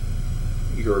applying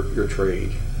your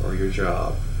trade or your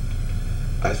job,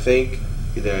 I think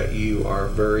that you are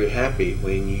very happy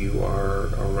when you are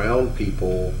around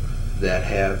people that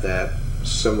have that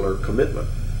similar commitment.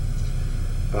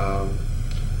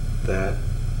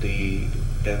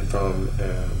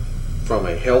 From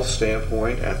a health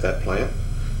standpoint at that plant,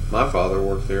 my father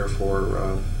worked there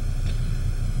for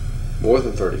more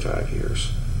than 35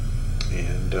 years,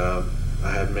 and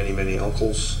I have many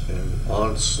uncles and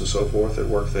aunts and so forth that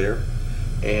worked there,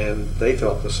 and they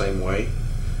felt the same way.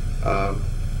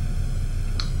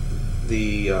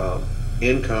 The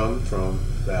income from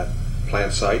that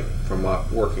plant site, from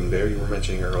working there, you were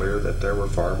mentioning earlier that there were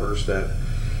farmers that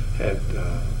had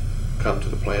come to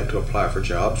the plant to apply for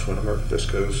jobs when American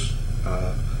Visco's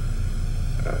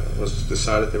was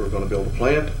decided they were going to build a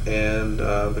plant, and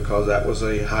because that was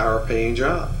a higher paying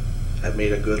job, that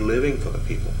made a good living for the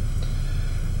people.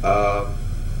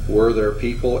 Were there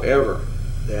people ever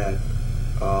that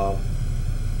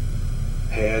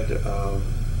had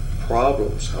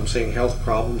problems, I'm saying health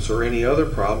problems or any other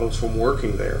problems from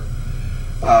working there?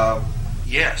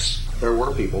 Yes, there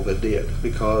were people that did,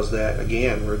 because that,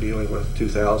 again, we're dealing with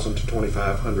 2,000 to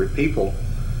 2,500 people,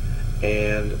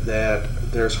 and that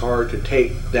there's hard to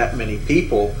take that many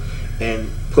people and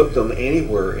put them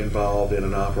anywhere involved in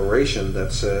an operation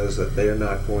that says that they're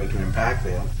not going to impact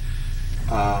them.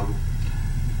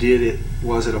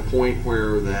 Was it a point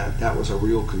where that was a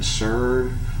real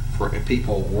concern for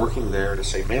people working there to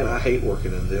say, man, I hate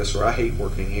working in this, or I hate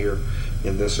working here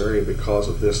in this area because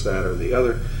of this, that, or the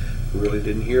other? Really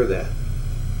didn't hear that.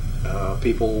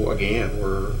 People, again,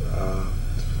 were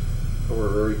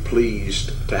very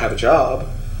pleased to have a job,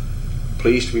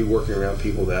 pleased to be working around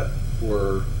people that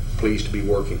were pleased to be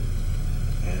working.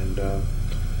 And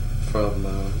from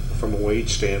a wage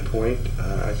standpoint,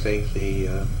 I think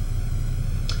the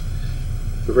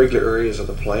regular areas of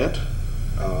the plant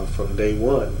from day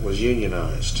one was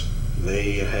unionized.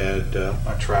 They had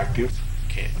attractive,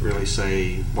 can't really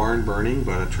say barn burning,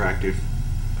 but attractive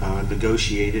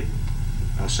negotiated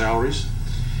salaries.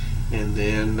 And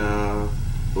then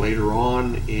later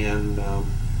on in,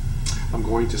 I'm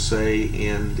going to say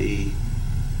in the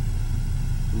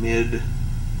mid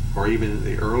or even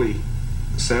the early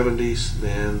 70s,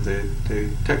 then the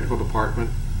technical department,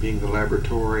 being the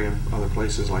laboratory and other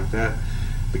places like that,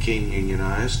 became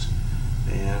unionized,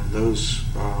 and those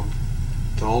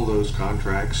all those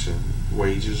contracts and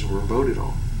wages were voted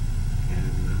on,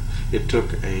 and it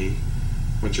took a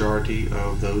majority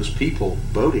of those people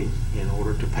voting in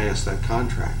order to pass that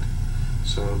contract.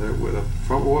 So there, with a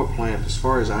front oil plant, as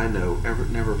far as I know,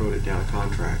 never voted down a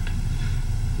contract.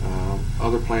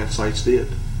 Other plant sites did,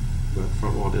 but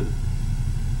front oil didn't.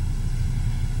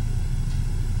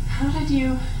 How did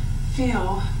you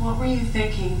feel? What were you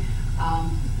thinking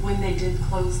when they did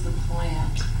close the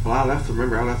plant? Well, I left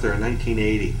there in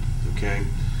 1980. Okay,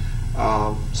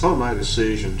 some of my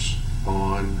decisions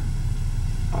on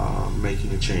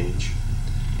making a change.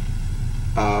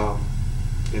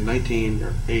 In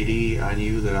 1980, I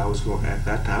knew that at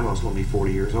that time I was going to be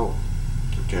 40 years old.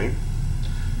 Okay,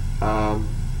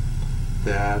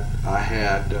 that I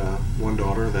had one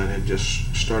daughter that had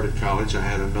just started college. I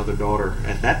had another daughter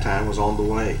at that time was on the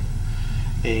way,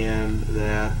 and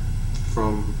that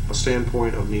from a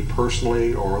standpoint of me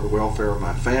personally, or the welfare of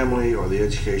my family, or the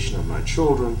education of my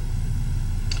children,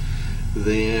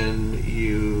 then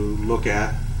you look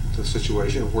at the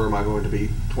situation of where am I going to be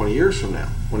 20 years from now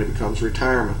when it becomes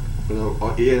retirement.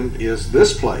 Is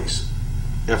this place,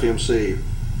 FMC,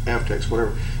 Avtex,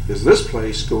 whatever, is this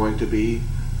place going to be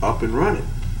up and running?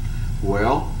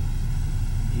 Well,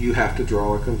 you have to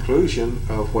draw a conclusion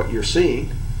of what you're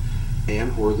seeing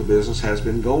and where the business has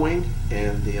been going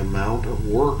and the amount of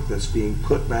work that's being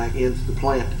put back into the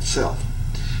plant itself.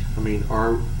 I mean,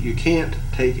 you can't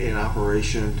take an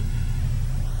operation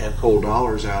and pull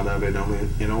dollars out of it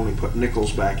and only put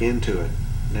nickels back into it.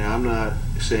 Now, I'm not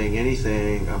saying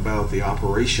anything about the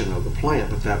operation of the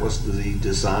plant, but that was the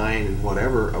design and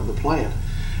whatever of the plant.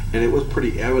 And it was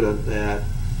pretty evident that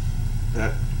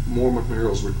more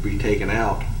materials would be taken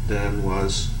out than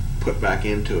was put back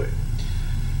into it.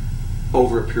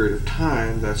 Over a period of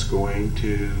time, that's going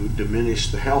to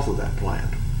diminish the health of that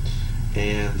plant.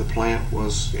 And the plant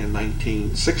was in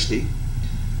 1980,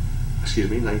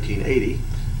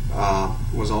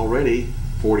 was already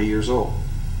 40 years old.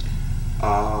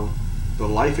 The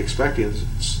life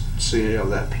expectancy of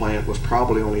that plant was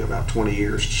probably only about 20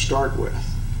 years to start with.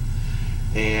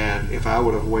 And if I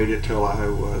would have waited till I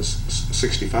was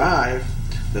 65,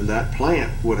 then that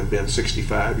plant would have been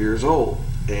 65 years old.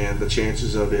 And the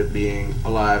chances of it being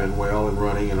alive and well and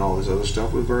running and all this other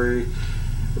stuff was very,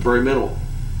 very minimal.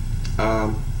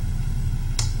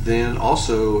 Then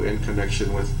also in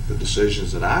connection with the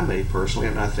decisions that I made personally,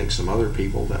 and I think some other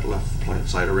people that left the plant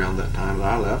site around that time that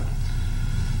I left,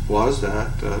 was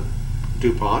that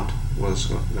DuPont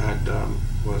was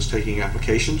taking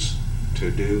applications to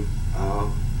do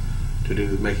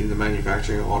making the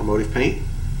manufacturing of automotive paint.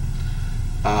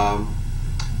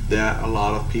 That a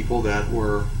lot of people that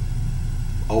were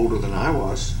older than I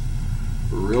was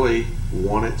really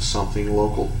wanted something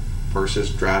local versus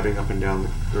driving up and down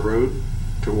the road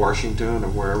to Washington or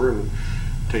wherever and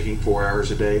taking 4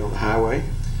 hours a day on the highway.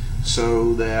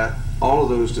 So that all of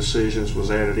those decisions was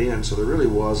added in, so there really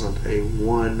wasn't a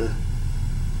one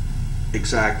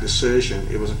exact decision.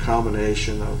 It was a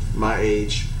combination of my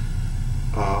age,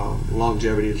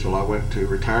 longevity until I went to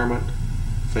retirement,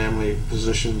 family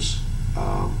positions,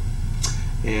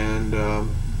 and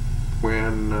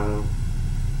when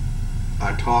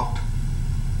I talked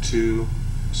to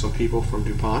some people from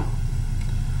DuPont,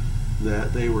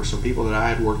 that they were some people that I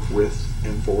had worked with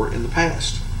and for in the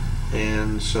past,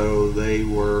 and so they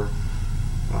were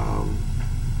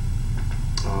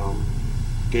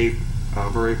gave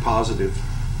very positive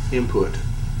input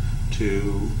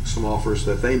to some offers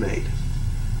that they made.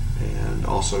 And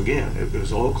also, again, it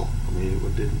was local. I mean,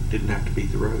 didn't have to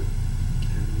beat the road.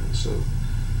 And so,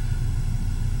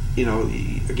 you know,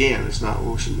 again, it's not.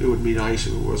 It would be nice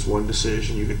if it was one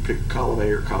decision. You could pick column A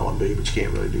or column B, but you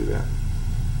can't really do that.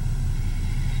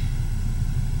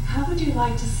 How would you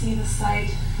like to see the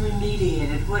site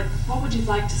remediated? What would you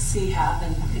like to see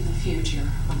happen in the future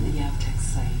on the Avtex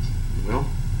site? Well,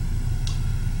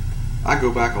 I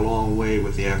go back a long way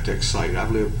with the Avtex site.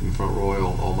 I've lived in Front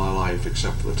Royal all my life,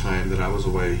 except for the time that I was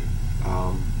away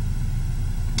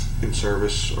in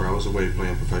service, or I was away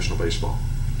playing professional baseball.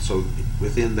 So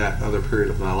within that other period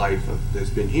of my life, it's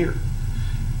been here.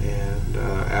 And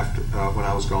after when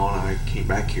I was gone, I came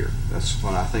back here. That's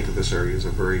what I think of this area as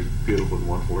a very beautiful and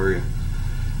wonderful area.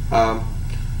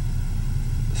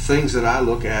 Things that I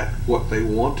look at, what they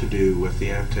want to do with the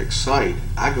Avtex site,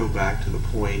 I go back to the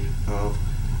point of,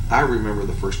 I remember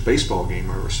the first baseball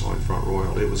game I ever saw in Front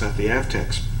Royal. It was at the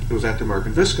Avtex. It was at the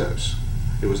American Viscos.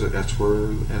 That's where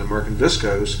an American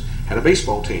Viscos had a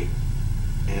baseball team,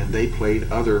 and they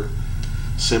played other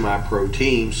semi-pro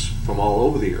teams from all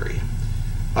over the area.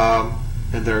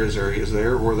 And there is areas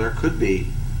there where there could be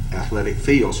athletic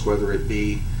fields, whether it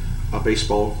be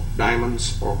baseball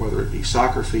diamonds or whether it be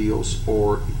soccer fields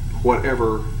or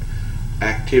whatever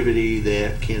activity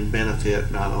that can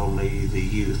benefit not only the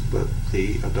youth but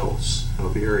the adults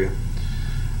of the area.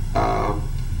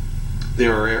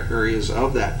 There are areas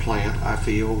of that plant, I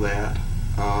feel, that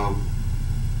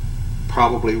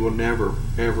probably will never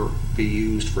ever be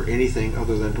used for anything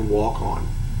other than to walk on.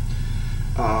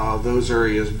 Those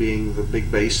areas being the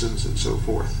big basins and so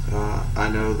forth. I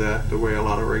know that the way a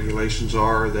lot of regulations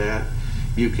are, that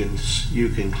you can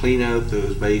clean out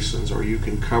those basins, or you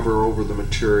can cover over the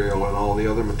material and all the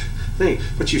other things,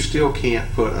 but you still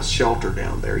can't put a shelter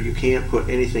down there. You can't put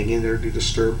anything in there to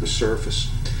disturb the surface.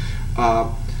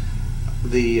 And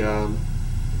the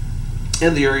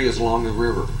areas along the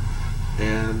river,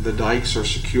 and the dikes are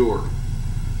secure.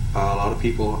 A lot of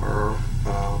people are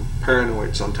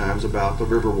paranoid sometimes about the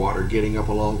river water getting up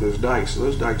along those dikes. So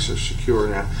those dikes are secure.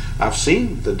 Now, I've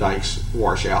seen the dikes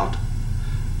wash out,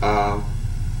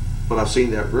 but I've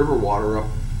seen that river water up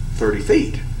 30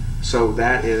 feet. So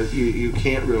that is, you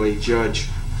can't really judge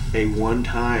a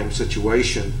one-time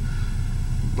situation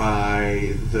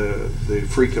by the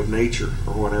freak of nature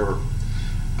or whatever.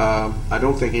 I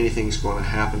don't think anything's going to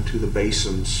happen to the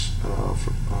basins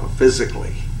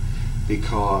physically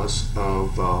because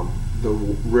of the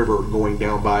river going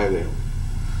down by them.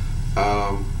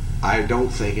 I don't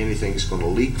think anything's going to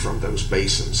leak from those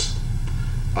basins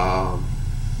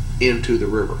into the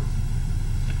river.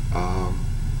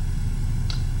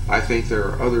 I think there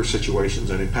are other situations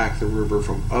that impact the river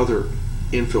from other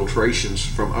infiltrations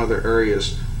from other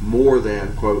areas more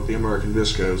than, quote, the American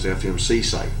Viscos FMC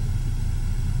site.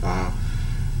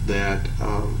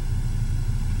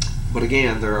 But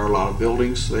again, there are a lot of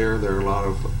buildings there. There are a lot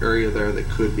of area there that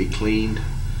could be cleaned,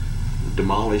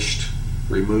 demolished,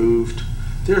 removed.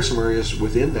 There are some areas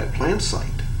within that plant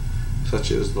site,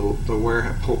 such as the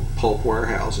pulp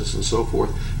warehouses and so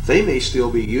forth. They may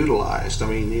still be utilized. I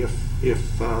mean,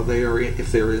 if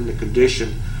they're in the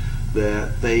condition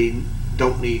that they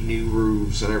don't need new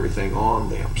roofs and everything on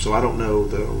them. So I don't know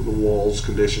the walls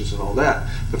conditions and all that,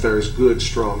 but there's good,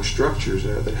 strong structures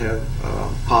there that have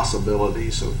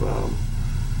possibilities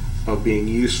of being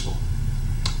useful.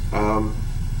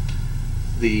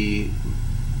 The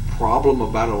problem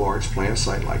about a large plant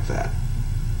site like that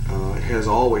has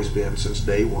always been, since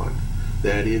day one,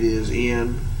 that it is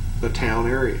in the town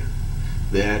area,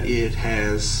 that it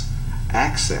has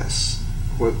access,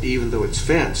 even though it's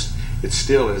fenced. It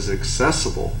still is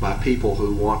accessible by people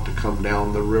who want to come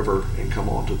down the river and come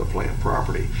onto the plant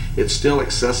property. It's still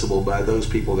accessible by those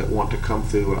people that want to come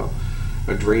through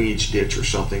a drainage ditch or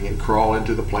something and crawl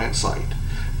into the plant site.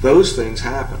 Those things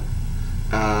happen.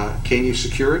 Can you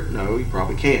secure it? No, you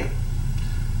probably can't.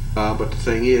 But the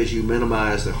thing is, you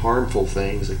minimize the harmful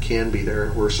things that can be there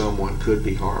where someone could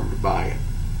be harmed by it.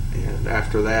 And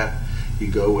after that, you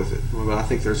go with it. But I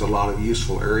think there's a lot of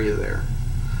useful area there.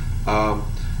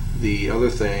 The other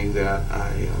thing that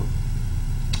I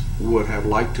would have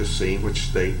liked to see,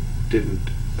 which they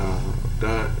didn't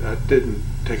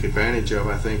take advantage of,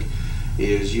 I think,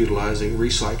 is utilizing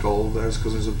recycle. That's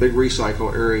because there's a big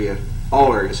recycle area.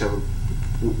 All areas have a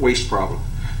waste problem,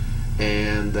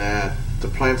 and that the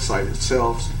plant site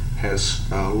itself has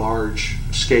large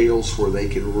scales where they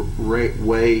can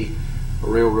weigh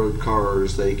railroad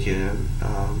cars. They can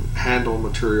handle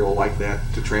material like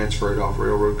that to transfer it off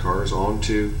railroad cars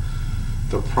onto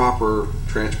the proper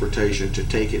transportation to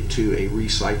take it to a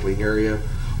recycling area,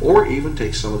 or even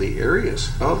take some of the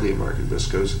areas of the American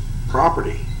Viscos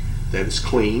property that is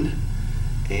clean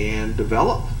and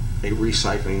develop a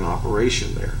recycling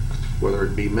operation there, whether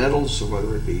it be metals or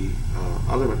whether it be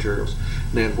other materials.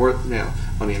 Now,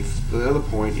 I mean, the other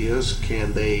point is,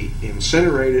 can they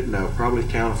incinerate it? No, probably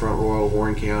Town Front Royal,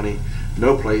 Warren County,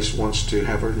 no place wants to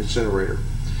have an incinerator.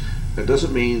 That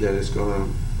doesn't mean that it's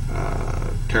going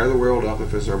to tear the world up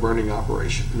if it's a burning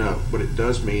operation. No, but it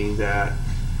does mean that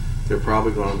they're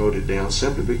probably going to vote it down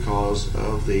simply because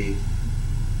of the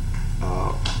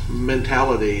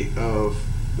mentality of,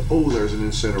 oh, there's an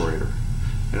incinerator.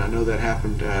 And I know that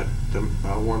happened at the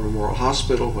Warren Memorial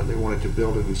Hospital when they wanted to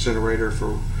build an incinerator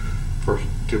to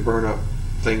burn up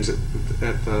things at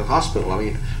the hospital. I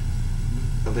mean,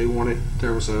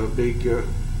 there was a big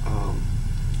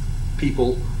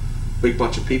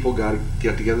bunch of people got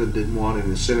together that didn't want an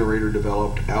incinerator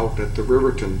developed out at the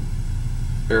Riverton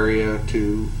area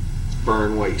to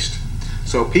burn waste.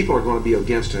 So people are going to be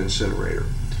against an incinerator.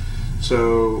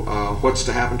 So what's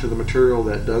to happen to the material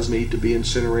that does need to be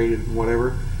incinerated and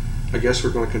whatever? I guess we're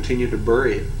going to continue to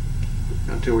bury it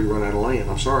until we run out of land.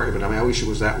 I'm sorry, but I mean, I wish it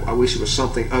was that. I wish it was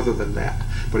something other than that.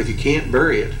 But if you can't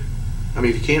bury it, I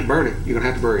mean, if you can't burn it, you're going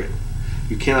to have to bury it.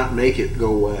 You cannot make it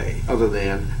go away other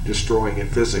than destroying it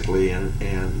physically,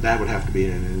 and that would have to be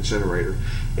in an incinerator.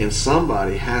 And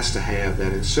somebody has to have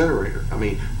that incinerator. I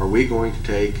mean, are we going to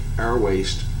take our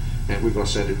waste and we're going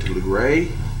to send it to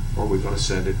LaGray, or are we going to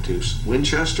send it to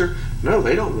Winchester? No,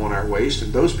 they don't want our waste,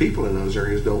 and those people in those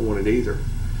areas don't want it either.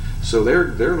 So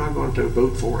they're not going to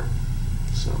vote for it.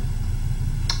 So,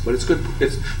 but it's good.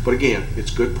 But again,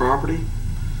 it's good property.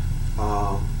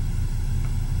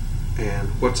 And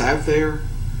what's out there,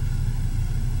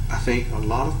 I think a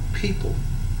lot of people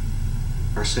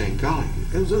are saying, golly,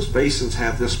 those basins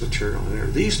have this material in there.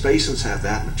 These basins have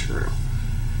that material.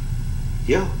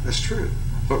 Yeah, that's true.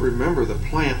 But remember the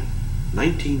plant,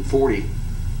 1940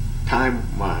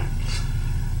 timeline,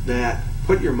 that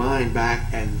put your mind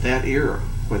back at that era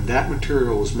when that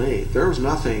material was made. There was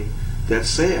nothing that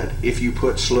said if you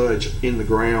put sludge in the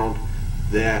ground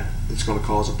that it's going to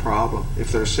cause a problem.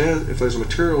 If there's a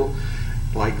material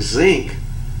like zinc,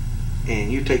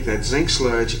 and you take that zinc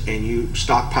sludge and you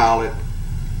stockpile it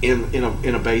in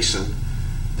a basin,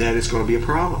 that it's going to be a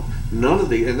problem. And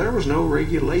there was no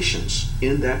regulations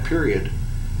in that period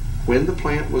when the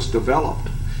plant was developed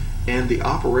and the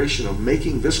operation of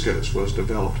making viscose was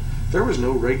developed. There was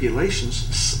no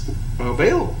regulations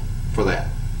available for that.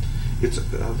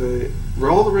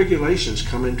 All the regulations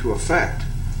come into effect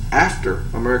after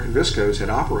American Viscose had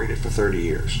operated for 30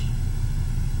 years.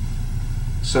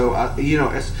 So you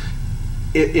know,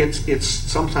 it's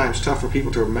sometimes tough for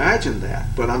people to imagine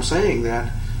that, but I'm saying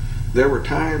that there were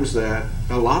times that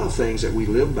a lot of things that we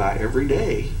live by every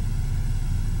day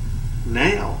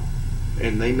now,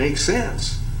 and they make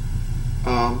sense.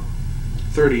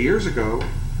 30 years ago,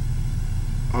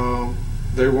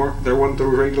 there weren't the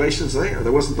regulations there.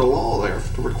 There wasn't the law there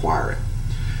to require it.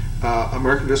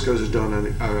 American Viscose has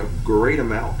done a great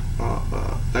amount.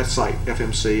 That site,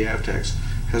 FMC Avtex,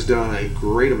 has done a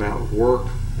great amount of work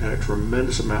at a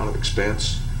tremendous amount of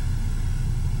expense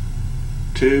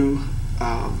to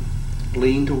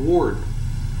lean toward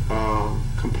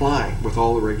complying with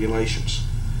all the regulations.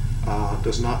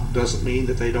 Doesn't mean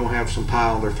that they don't have some pie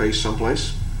on their face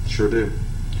someplace. Sure do.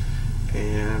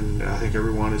 And I think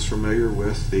everyone is familiar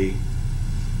with the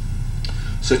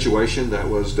situation that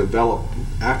was developed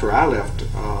after I left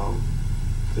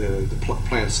the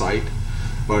plant site,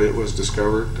 but it was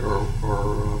discovered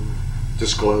or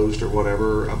disclosed or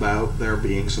whatever about there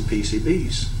being some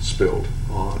PCBs spilled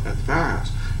at the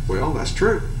powerhouse. Well, that's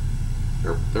true.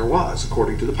 There was,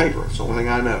 according to the paper. It's the only thing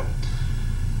I know.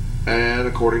 And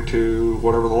according to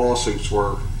whatever the lawsuits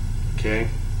were. Okay.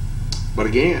 But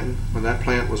again, when that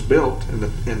plant was built and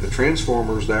the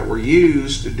transformers that were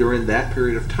used during that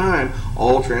period of time,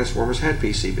 all transformers had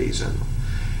PCBs in them.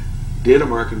 Did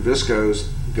American Viscose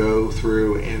go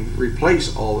through and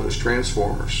replace all those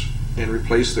transformers and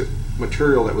replace the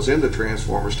material that was in the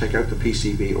transformers, take out the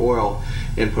PCB oil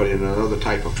and put in another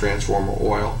type of transformer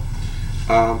oil?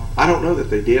 I don't know that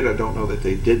they did. I don't know that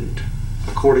they didn't.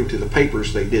 According to the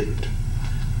papers, they didn't.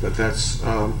 But that's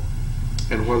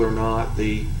and whether or not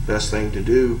the best thing to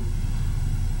do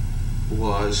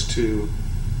was to,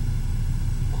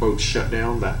 quote, shut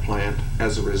down that plant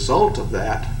as a result of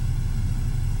that,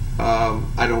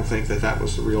 I don't think that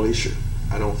was the real issue.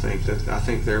 I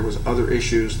think there was other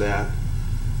issues that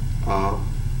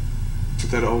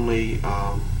only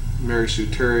Mary Sue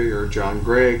Terry or John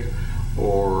Gregg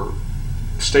or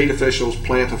state officials,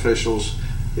 plant officials,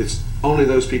 it's only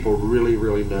those people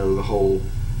really know the whole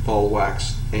ball of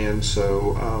wax. And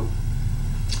so,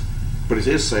 but it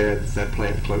is sad that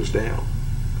plant closed down.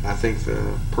 I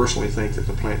personally think that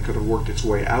the plant could have worked its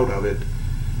way out of it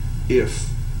if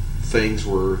things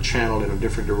were channeled in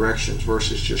different directions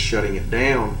versus just shutting it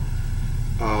down,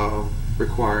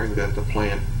 requiring that the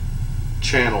plant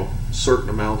channel certain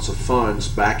amounts of funds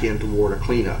back in toward a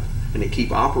cleanup and to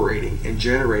keep operating and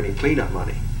generating cleanup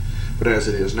money. But as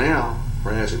it is now,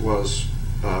 or as it was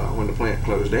when the plant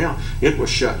closed down, it was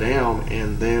shut down,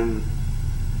 and then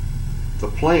the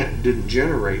plant didn't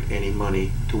generate any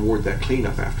money toward that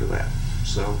cleanup after that.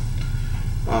 So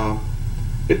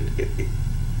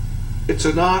it's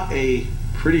not a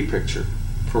pretty picture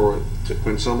for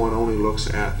when someone only looks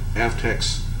at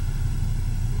Avtex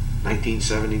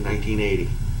 1970, 1980.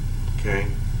 Okay,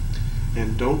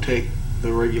 and don't take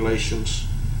the regulations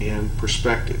in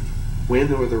perspective.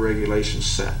 When were the regulations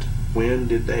set? When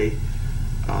did they,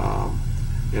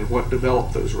 and what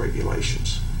developed those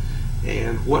regulations?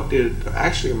 And what did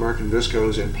actually American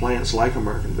Viscos and plants like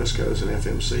American Viscos and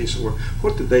FMC, so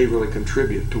what did they really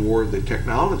contribute toward the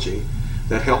technology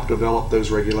that helped develop those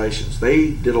regulations?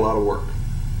 They did a lot of work,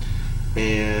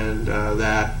 and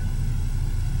that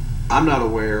I'm not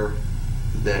aware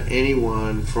that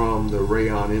anyone from the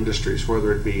rayon industries,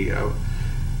 whether it be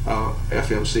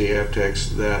FMC,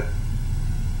 Avtex, that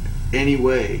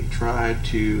anyway tried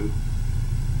to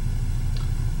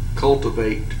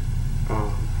cultivate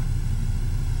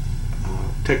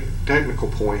technical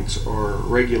points or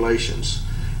regulations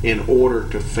in order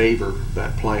to favor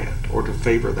that plant or to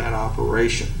favor that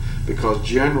operation, because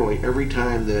generally every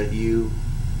time that you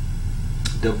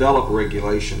develop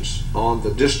regulations on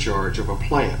the discharge of a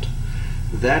plant,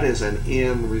 that is an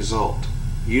end result.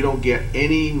 You don't get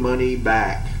any money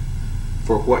back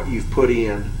for what you've put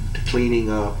in to cleaning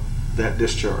up that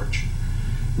discharge.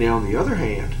 Now, on the other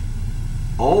hand,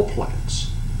 all plants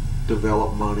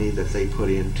develop money that they put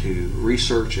into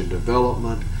research and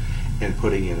development and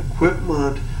putting in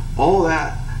equipment, all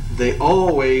that. They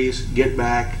always get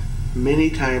back many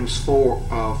fold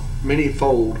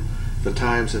the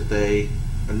times that they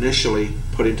initially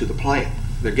put into the plant.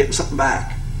 They're getting something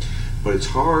back. But it's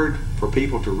hard for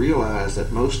people to realize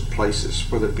that most places,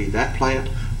 whether it be that plant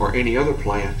or any other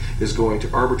plant, is going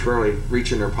to arbitrarily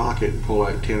reach in their pocket and pull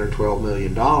out $10 or $12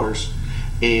 million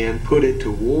and put it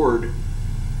toward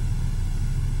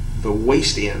the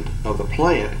waste end of the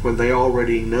plant when they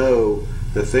already know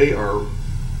that they are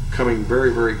coming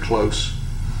very, very close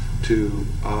to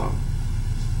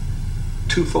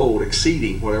twofold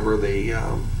exceeding whatever the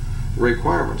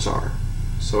requirements are.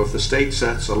 So if the state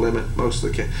sets a limit,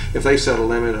 if they set a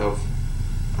limit of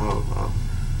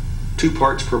 2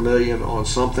 parts per million on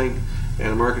something,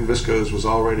 and American Viscos was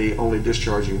already only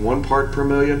discharging 1 part per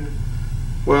million,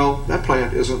 well, that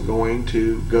plant isn't going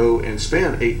to go and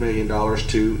spend $8 million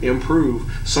to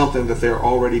improve something that they're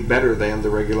already better than the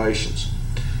regulations.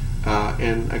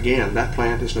 And again, that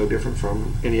plant is no different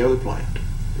from any other plant.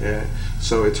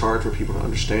 So it's hard for people to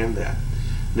understand that.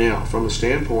 Now, from the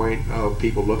standpoint of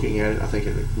people looking at it, I think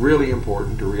it's really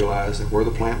important to realize that where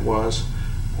the plant was,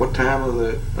 what time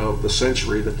of the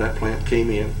century that plant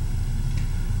came in,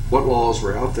 what laws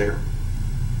were out there,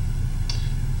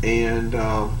 and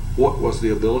what was the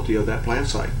ability of that plant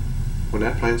site. When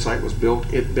that plant site was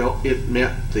built, it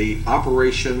met the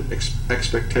operation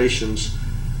expectations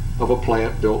of a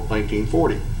plant built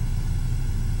 1940.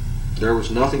 There was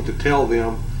nothing to tell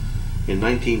them in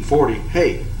 1940,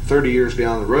 hey, 30 years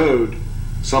down the road,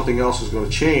 something else is going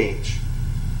to change.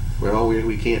 Well,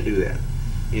 we can't do that.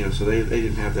 So they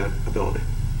didn't have that ability.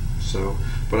 So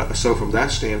from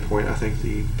that standpoint, I think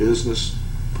the business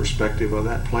perspective of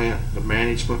that plant, the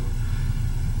management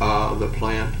of the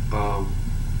plant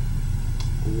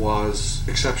was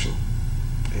exceptional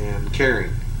and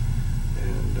caring.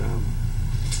 And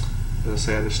the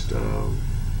saddest,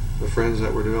 the friends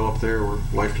that were developed there were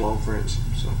lifelong friends.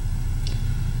 So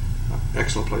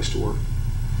excellent place to work.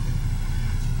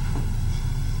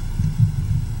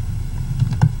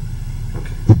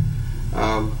 Okay.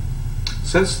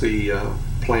 Since the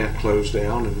plant closed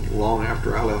down, and long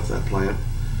after I left that plant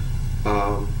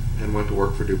and went to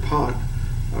work for DuPont,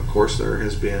 of course there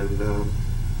has been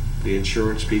the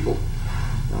insurance people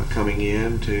coming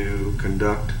in to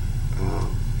conduct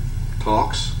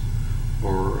talks,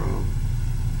 or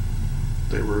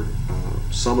they were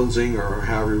summonsing, or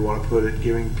however you want to put it,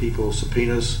 giving people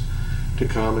subpoenas to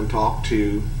come and talk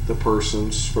to the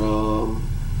persons from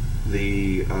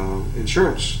the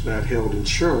insurance that held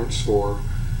insurance for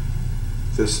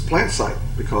this plant site,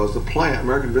 because the plant,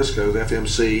 American Viscos,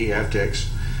 FMC, Avtex,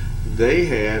 they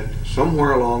had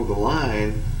somewhere along the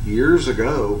line years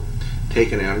ago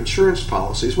taken out insurance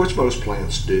policies, which most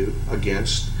plants do,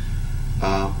 against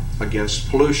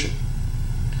pollution.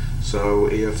 So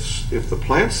if the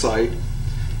plant site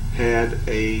had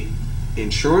a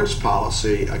insurance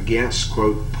policy against,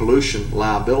 quote, pollution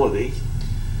liability,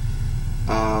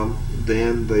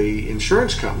 then the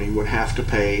insurance company would have to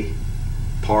pay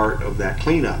part of that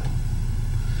cleanup.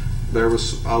 There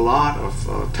was a lot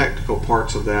of technical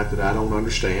parts of that I don't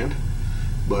understand,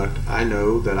 but I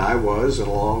know that I was,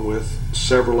 along with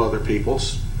several other people,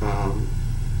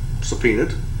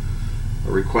 subpoenaed,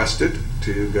 requested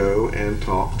to go and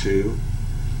talk to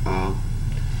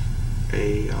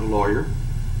a lawyer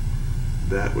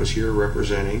that was here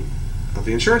representing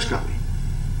the insurance company.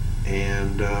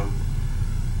 And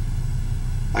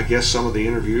I guess some of the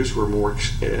interviews were more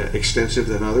extensive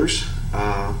than others,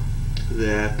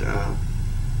 that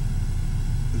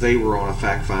they were on a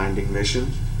fact-finding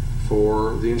mission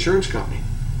for the insurance company.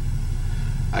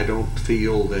 I don't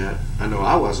feel that, I know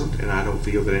I wasn't, and I don't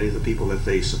feel that any of the people that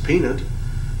they subpoenaed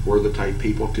were the type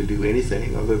people to do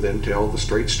anything other than tell the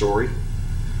straight story.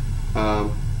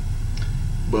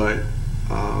 But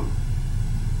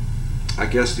I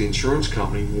guess the insurance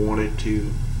company wanted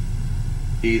to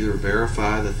either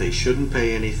verify that they shouldn't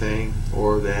pay anything,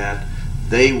 or that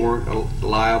they weren't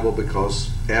liable because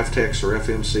Avtex or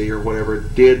FMC or whatever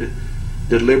did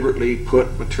deliberately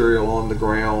put material on the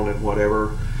ground and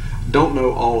whatever. Don't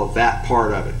know all of that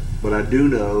part of it, but I do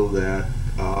know that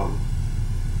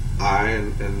I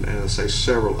and I say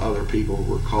several other people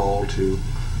were called to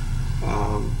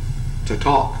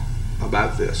talk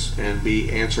about this and be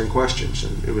answering questions.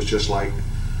 And it was just like,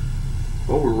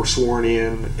 well, we were sworn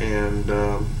in and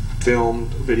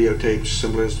filmed videotapes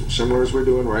similar as we're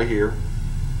doing right here,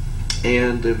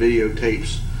 and the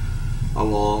videotapes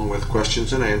along with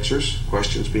questions and answers,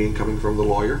 questions being coming from the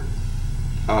lawyer,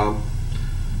 and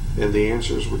the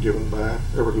answers were given by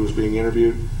whoever who was being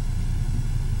interviewed.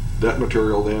 That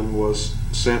material then was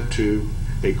sent to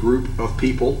a group of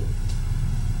people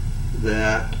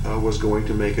that was going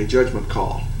to make a judgment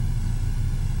call,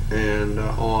 and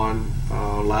on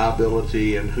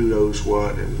liability and who knows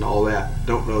what and all that.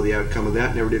 Don't know the outcome of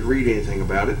that. Never did read anything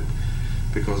about it,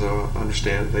 because I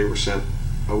understand they were sent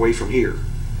away from here.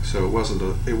 So it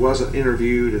wasn't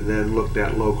interviewed and then looked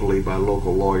at locally by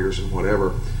local lawyers and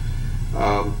whatever.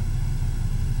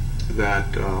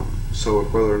 So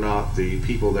whether or not the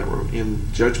people that were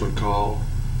in judgment call,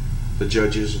 the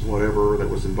judges and whatever that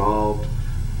was involved,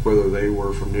 whether they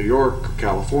were from New York or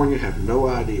California, have no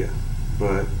idea.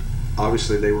 But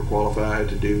obviously they were qualified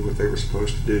to do what they were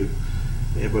supposed to do.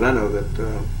 But I know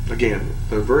that, again,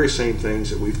 the very same things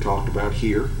that we've talked about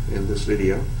here in this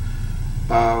video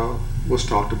was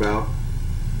talked about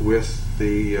with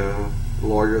the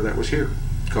lawyer that was here,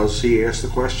 because he asked the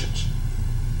questions.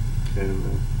 And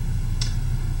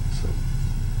so.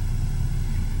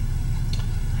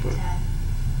 But,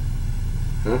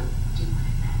 huh? Do you want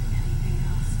to add anything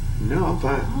else? No, I'm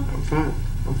fine. I'm fine.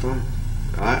 I'm fine.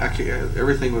 I can't,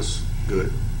 everything was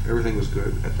good. Everything was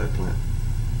good at that plant.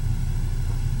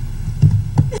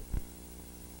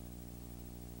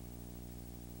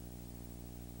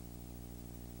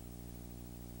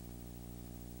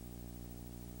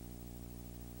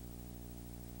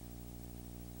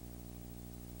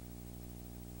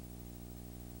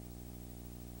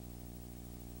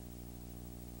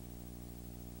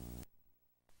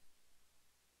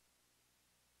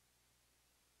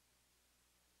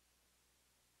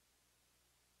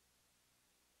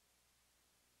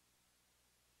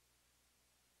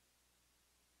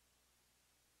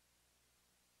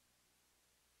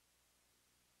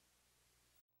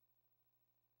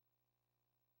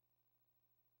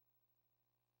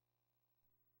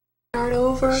 Start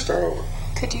over. Start over.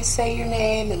 Could you say your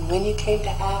name and when you came to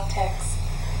Avtex?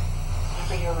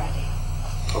 Whenever you're ready.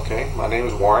 Okay, my name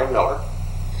is Warren Miller.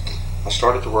 I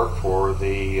started to work for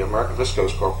the American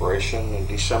Viscose Corporation in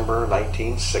December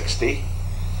 1960.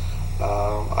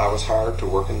 I was hired to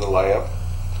work in the lab,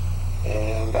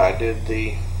 and I did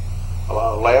a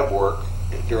lot of lab work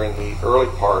during the early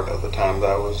part of the time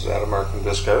that I was at American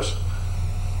Viscose.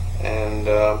 And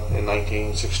in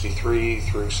 1963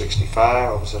 through 65,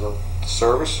 I was in the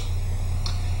service.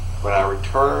 When I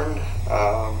returned,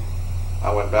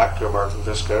 I went back to American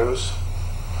Viscose,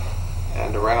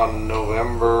 and around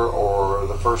November or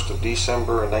the 1st of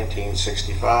December in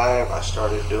 1965, I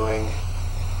started doing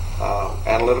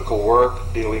analytical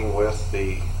work dealing with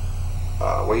the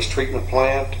waste treatment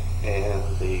plant and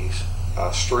the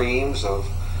streams of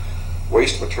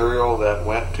waste material that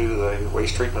went to the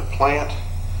waste treatment plant.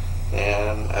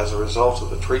 And as a result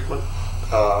of the treatment,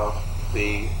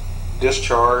 the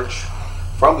discharge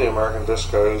from the American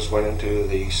Viscose went into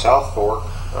the South Fork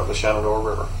of the Shenandoah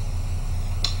River.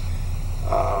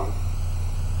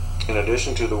 in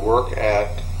addition to the work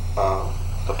at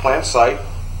the plant site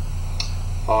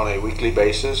on a weekly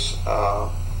basis,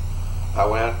 I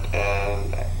went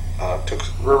and took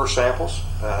river samples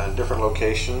in different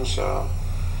locations,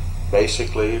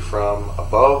 basically from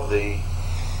above the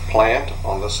plant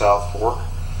on the South Fork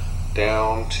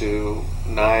down to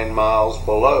 9 miles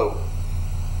below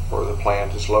where the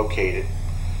plant is located.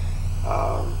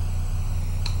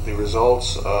 The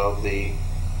results of the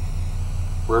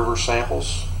river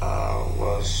samples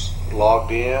was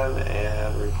logged in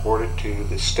and reported to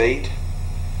the state,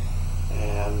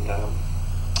 and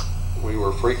we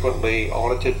were frequently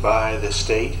audited by the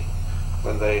state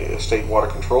when the State Water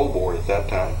Control Board at that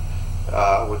time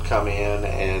would come in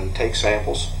and take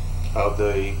samples of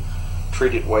the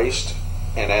treated waste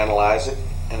and analyze it,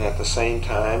 and at the same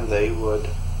time they would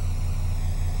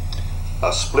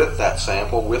split that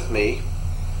sample with me,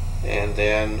 and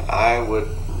then I would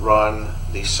run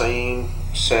the same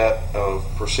set of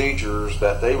procedures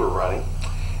that they were running,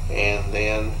 and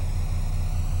then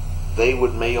they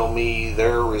would mail me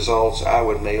their results, I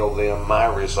would mail them my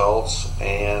results,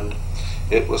 and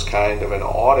it was kind of an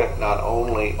audit not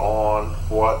only on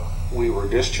what we were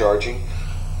discharging,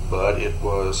 but it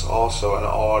was also an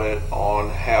audit on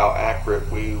how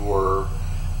accurate we were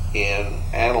in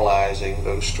analyzing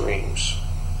those streams.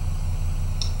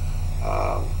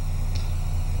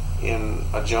 In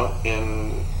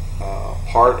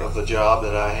part of the job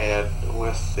that I had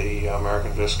with the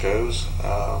American Viscos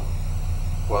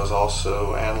was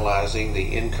also analyzing the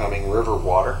incoming river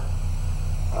water,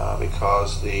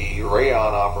 because the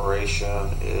rayon operation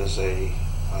is a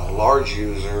large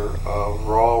user of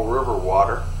raw river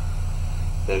water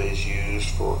that is used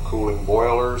for cooling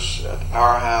boilers at the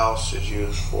powerhouse, is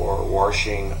used for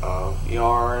washing of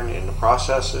yarn in the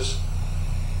processes,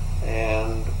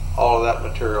 and all of that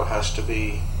material has to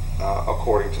be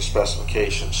according to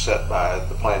specifications set by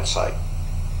the plant site.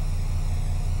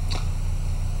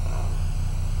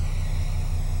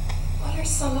 What are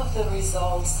some of the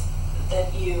results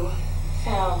that you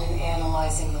found in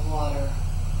analyzing the water?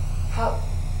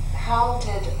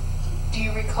 Do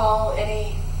you recall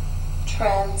any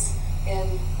trends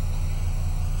in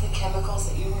the chemicals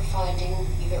that you were finding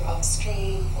either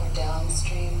upstream or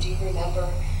downstream? Do you remember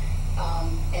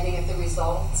any of the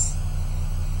results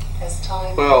as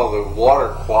time? Well, the water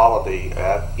quality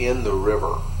in the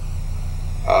river,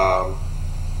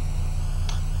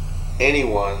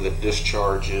 anyone that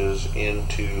discharges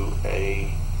into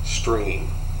a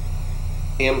stream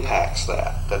impacts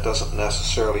that. That doesn't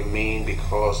necessarily mean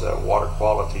because that water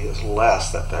quality is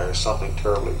less that there is something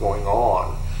terribly going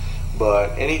on.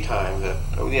 But anytime that,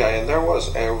 and there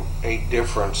was a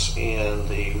difference in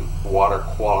the water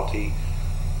quality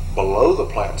below the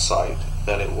plant site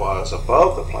than it was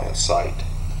above the plant site.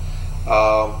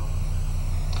 I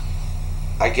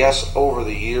guess over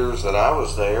the years that I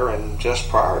was there, and just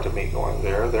prior to me going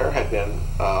there had been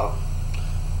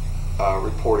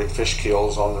reported fish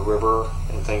kills on the river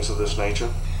and things of this nature,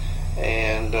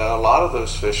 and a lot of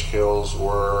those fish kills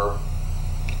were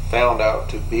found out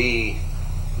to be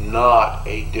not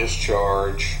a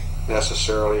discharge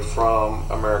necessarily from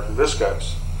American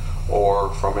Viscose or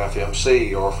from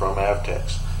FMC or from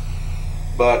Avtex,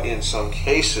 but in some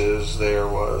cases there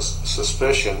was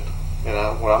suspicion,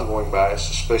 and what I'm going by is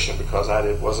suspicion because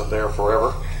I wasn't there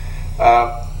forever,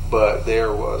 but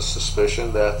there was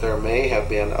suspicion that there may have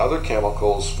been other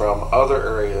chemicals from other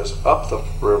areas up the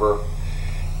river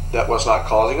that was not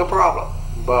causing a problem.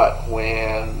 But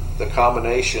when the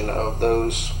combination of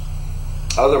those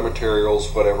other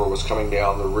materials, whatever was coming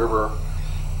down the river,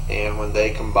 and when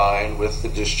they combined with the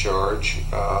discharge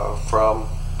from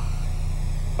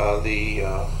the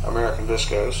American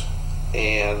Viscose,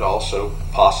 and also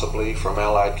possibly from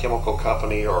Allied Chemical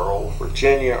Company or Old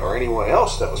Virginia or anyone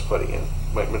else that was putting in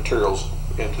materials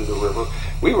into the river,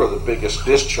 we were the biggest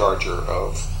discharger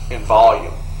in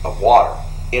volume of water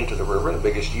into the river, the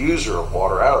biggest user of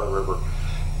water out of the river.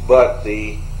 But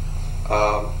the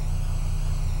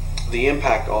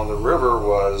impact on the river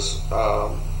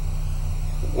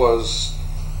was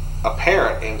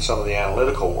apparent in some of the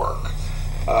analytical work.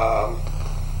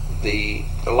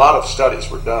 A lot of studies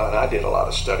were done. I did a lot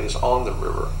of studies on the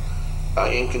river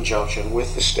in conjunction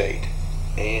with the state,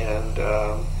 and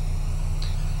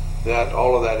that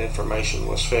all of that information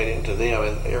was fed into them,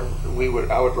 and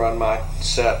I would run my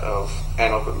set of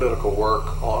analytical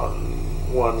work on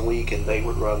one week, and they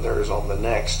would run theirs on the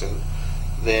next, and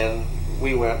then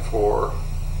we went for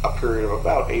a period of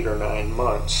about 8 or 9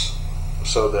 months,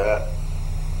 so that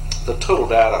the total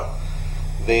data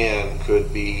then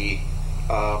could be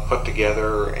put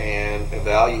together and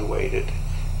evaluated,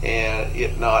 and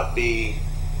it not be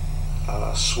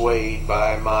swayed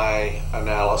by my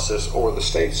analysis or the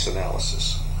state's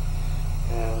analysis.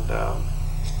 And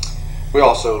we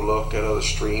also looked at other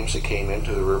streams that came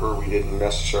into the river. We didn't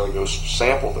necessarily go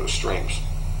sample those streams.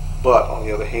 But on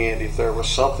the other hand, if there was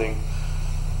something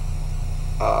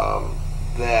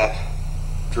that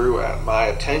drew my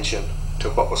attention to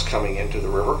what was coming into the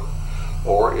river,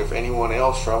 or if anyone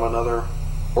else from another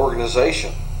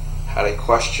organization had a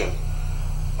question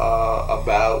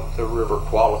about the river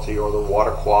quality or the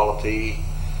water quality,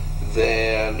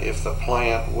 then if the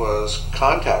plant was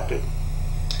contacted,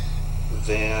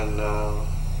 then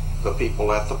the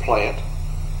people at the plant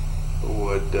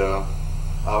would,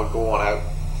 I would go on out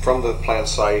from the plant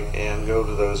site and go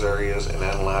to those areas and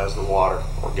analyze the water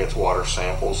or get water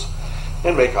samples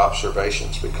and make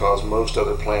observations, because most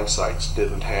other plant sites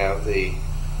didn't have the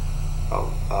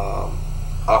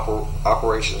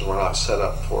operations were not set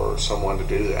up for someone to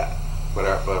do that, but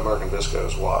American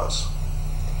Viscose was.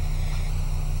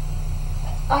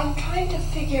 I'm trying to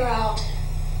figure out,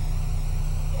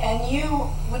 and you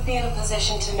would be in a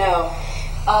position to know,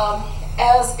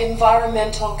 as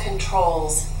environmental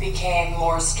controls became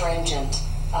more stringent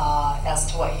as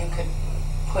to what you could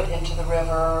put into the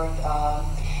river,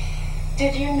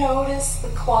 did you notice the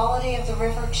quality of the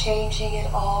river changing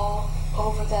at all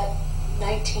over that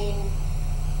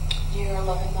 19-year,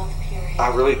 11-month period? I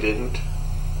really didn't,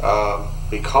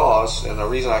 because, and the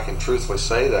reason I can truthfully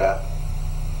say that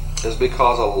is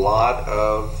because a lot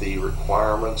of the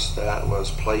requirements that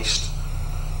was placed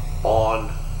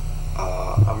on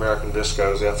American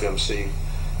Viscose FMC,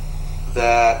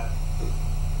 that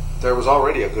there was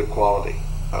already a good quality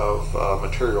of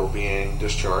material being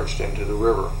discharged into the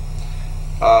river.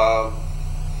 I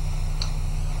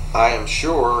am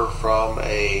sure from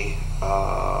a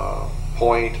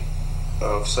point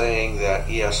of saying that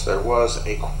yes, there was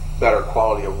a better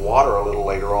quality of water a little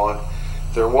later on,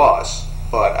 there was,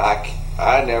 but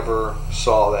I never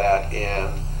saw that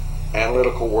in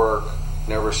analytical work,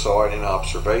 never saw it in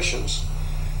observations,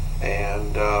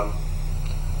 and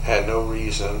had no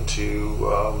reason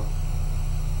to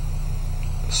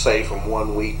say from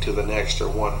 1 week to the next, or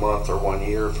 1 month or 1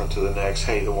 year from to the next,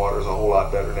 hey, the water is a whole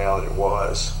lot better now than it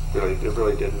was. It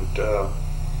really didn't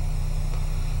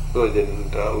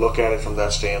look at it from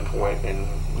that standpoint, and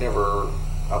never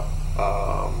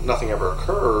nothing ever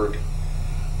occurred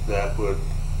that would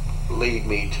lead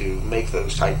me to make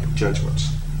those type of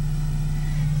judgments.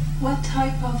 What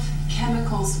type of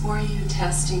chemicals were you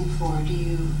testing for? Do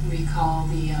you recall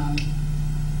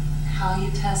how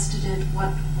you tested it?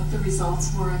 What the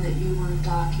results were that you were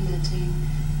documenting?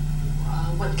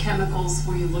 What chemicals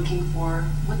were you looking for?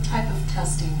 What type of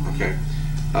testing were you? Okay.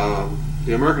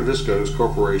 The American Viscose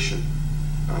Corporation,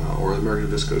 or the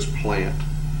American Viscose plant,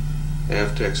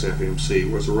 Avtex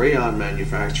FMC, was a rayon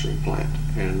manufacturing plant,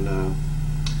 and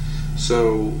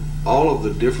so all of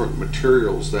the different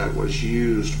materials that was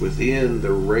used within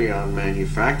the rayon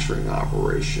manufacturing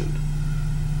operation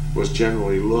was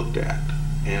generally looked at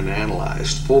and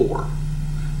analyzed for,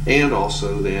 and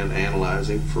also then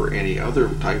analyzing for any other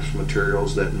types of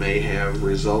materials that may have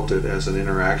resulted as an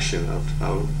interaction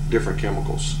of different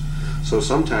chemicals. So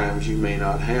sometimes you may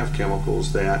not have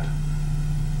chemicals that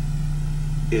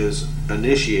is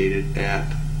initiated at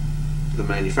the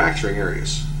manufacturing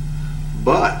areas,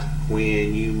 but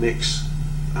when you mix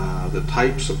the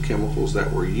types of chemicals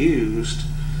that were used,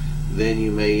 then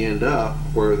you may end up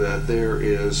where that there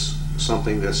is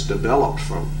something that's developed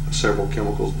from several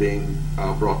chemicals being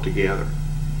brought together.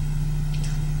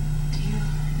 Do you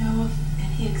know of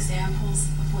any examples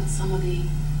of what some of the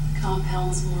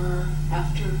compounds were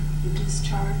after the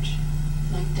discharge,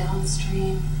 like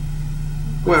downstream?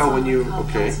 Well, when you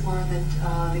compounds were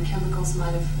that the chemicals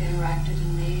might have interacted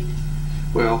and made?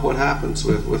 Well, what happens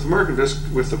with American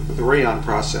with the rayon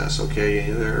process?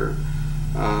 Okay,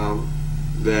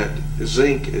 that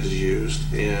zinc is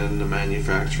used in the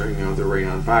manufacturing of the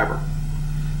rayon fiber.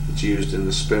 It's used in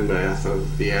the spin bath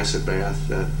of the acid bath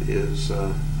that is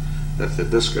that the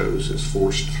viscose is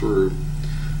forced through.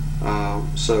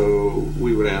 So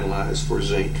we would analyze for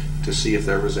zinc to see if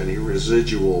there was any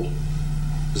residual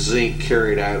zinc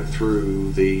carried out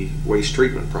through the waste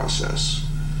treatment process.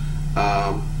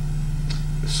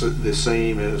 So the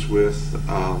same as with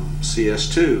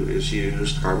CS2 is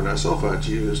used, carbon disulfide is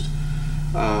used,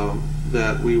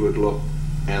 that we would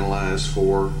analyze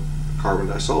for carbon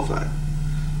disulfide.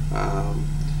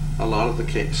 A lot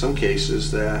of some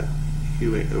cases that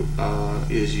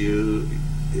is used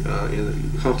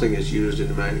something is used in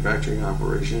the manufacturing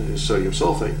operation is sodium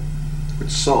sulfate, which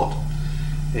is salt,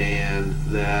 and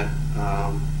that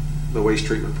the waste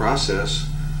treatment process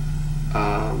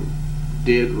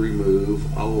did remove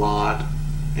a lot,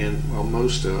 and well,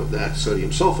 most of that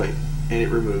sodium sulfate, and it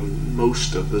removed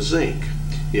most of the zinc.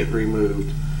 It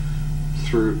removed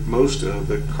through most of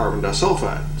the carbon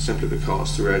disulfide, simply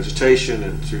because through agitation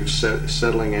and through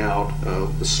settling out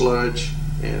of the sludge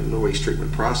and the waste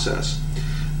treatment process.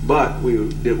 But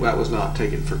that was not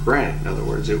taken for granted. In other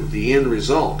words, the end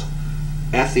result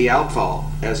at the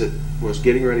outfall, as it was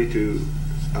getting ready to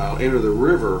enter the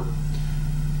river,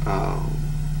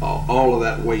 all of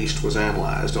that waste was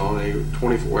analyzed on a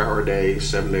 24-hour-a-day,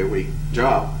 7-day-a-week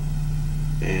job,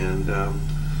 and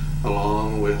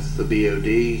along with the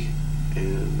BOD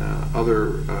and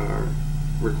other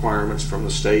requirements from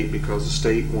the state, because the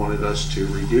state wanted us to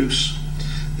reduce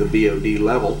the BOD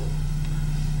level,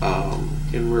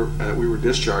 and we were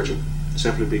discharging,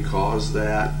 simply because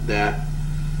that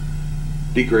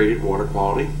degraded water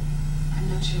quality. I'm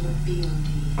not sure what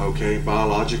BOD. Okay,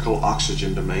 biological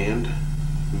oxygen demand,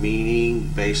 meaning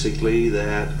basically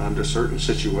that under certain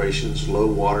situations, low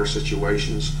water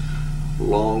situations,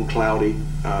 long cloudy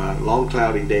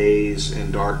days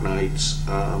and dark nights,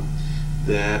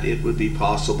 that it would be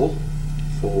possible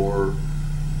for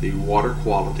the water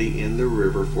quality in the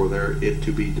river for it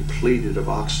to be depleted of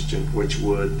oxygen, which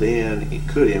would then, it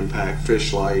could impact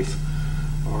fish life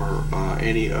or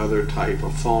any other type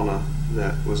of fauna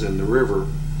that was in the river.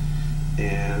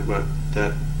 But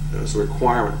that was a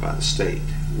requirement by the state.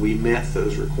 We met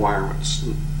those requirements,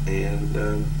 and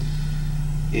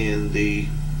in the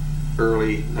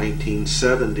early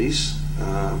 1970s,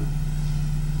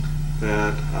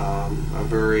 that a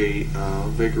very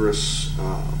vigorous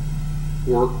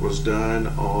work was done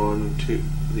on to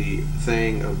the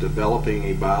thing of developing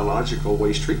a biological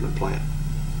waste treatment plant.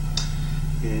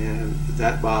 And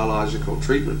that biological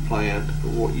treatment plant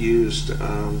used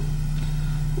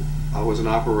was an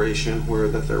operation where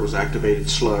there was activated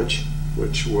sludge,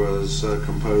 which was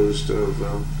composed of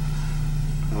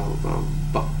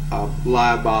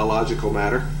live biological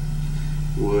matter,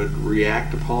 would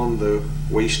react upon the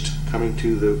waste coming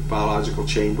to the biological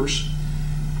chambers,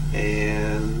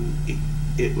 and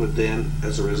it would then,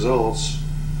 as a result,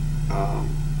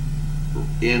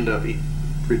 end up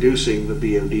reducing the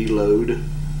BOD load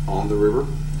on the river.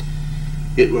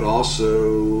 It would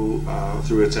also,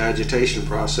 through its agitation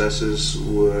processes,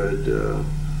 would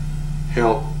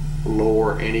help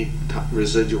lower any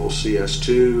residual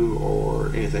CS2 or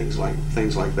things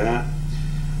like that.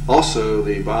 Also,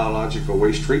 the biological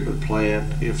waste treatment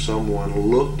plant, if someone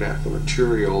looked at the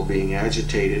material being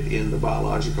agitated in the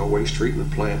biological waste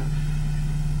treatment plant,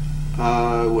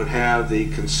 would have the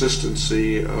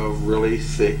consistency of really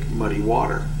thick, muddy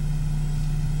water.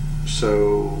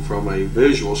 So from a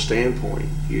visual standpoint,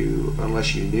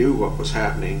 unless you knew what was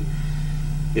happening,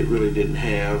 it really didn't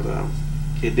have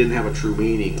a true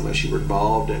meaning unless you were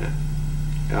involved in it.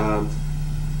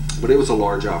 But it was a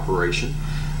large operation,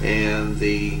 and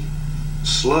the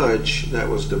sludge that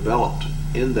was developed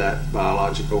in that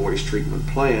biological waste treatment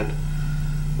plant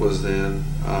was then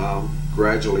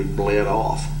gradually bled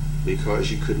off,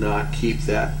 because you could not keep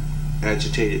that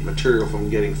agitated material from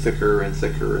getting thicker and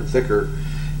thicker and thicker.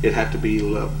 It had to be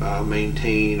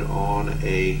maintained on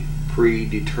a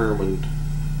predetermined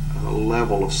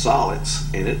level of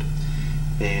solids in it,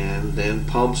 and then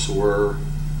pumps were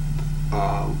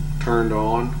turned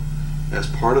on as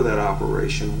part of that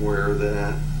operation, where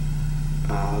that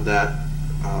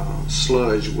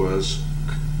sludge was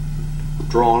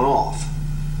drawn off,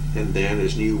 and then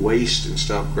as new waste and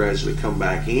stuff gradually come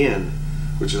back in,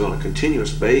 which is on a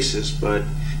continuous basis, but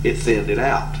it thinned it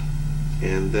out.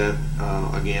 And that,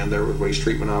 again, there were waste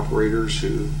treatment operators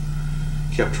who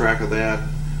kept track of that.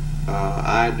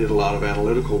 I did a lot of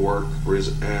analytical work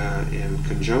in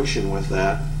conjunction with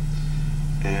that,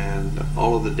 and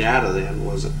all of the data then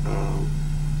was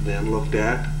then looked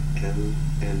at, and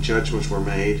judgments were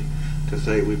made to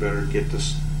say we better get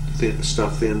this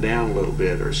stuff thinned down a little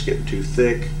bit, or it's getting too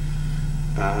thick,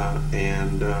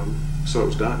 and so it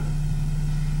was done.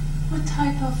 What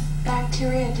type of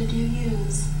bacteria did you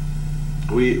use?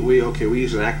 We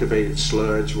used an activated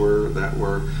sludge that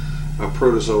were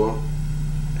protozoa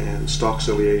and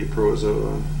stalk-ciliated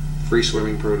protozoa,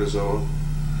 free-swimming protozoa,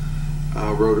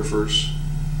 rotifers,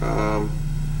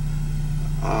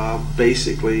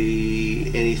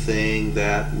 basically anything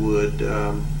that would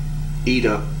eat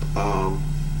up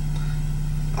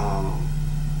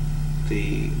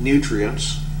the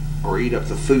nutrients or eat up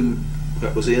the food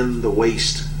that was in the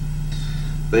waste.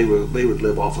 They would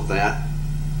live off of that.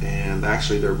 And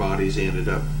actually their bodies ended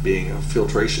up being a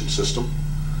filtration system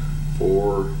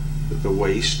for the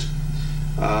waste.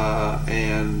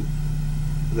 And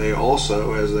they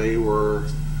also, as they were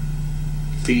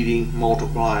feeding,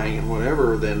 multiplying, and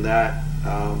whatever, then that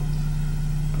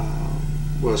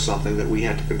was something that we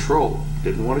had to control.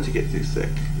 Didn't want it to get too thick.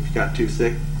 If it got too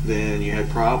thick, then you had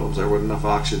problems. There wasn't enough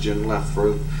oxygen left for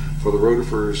the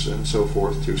rotifers and so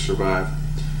forth to survive.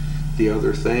 The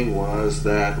other thing was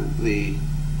that the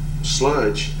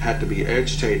sludge had to be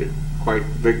agitated quite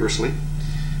vigorously,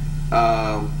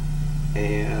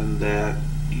 and that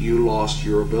you lost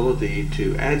your ability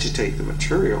to agitate the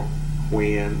material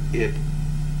when it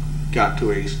got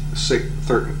to a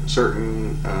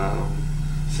certain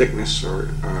thickness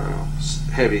or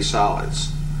heavy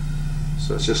solids.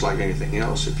 So it's just like anything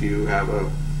else. If you have a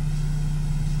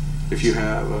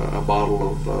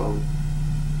bottle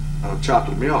of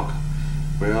chocolate milk,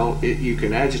 well, you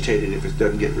can agitate it if it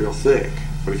doesn't get real thick.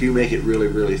 But if you make it really,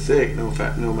 really thick, no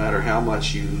matter how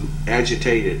much you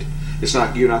agitate it,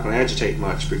 you're not going to agitate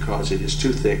much because it is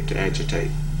too thick to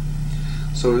agitate.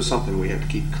 So it's something we have to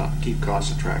keep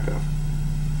constant track of.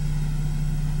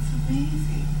 It's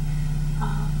amazing.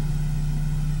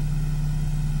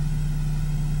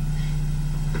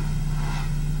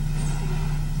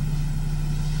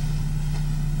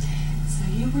 So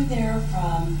you were there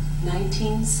from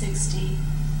 1960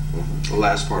 The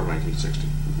last part of 1960.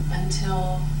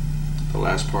 until The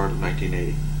last part of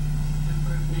 1980.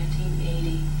 November of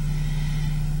 1980.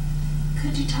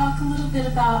 Could you talk a little bit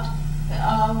about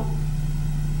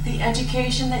the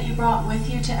education that you brought with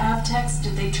you to Avtex?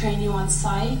 Did they train you on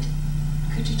site?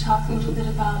 Could you talk a little bit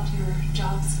about your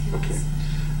job skills? Okay.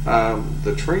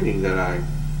 The training that I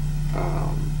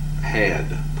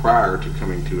had prior to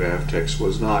coming to Avtex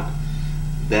was not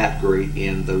that great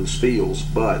in those fields,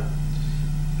 but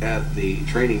at the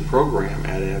training program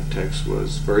at Avtex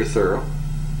was very thorough.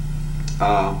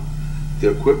 The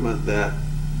equipment that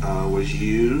was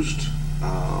used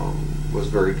was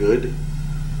very good.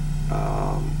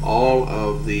 All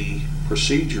of the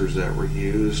procedures that were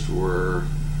used were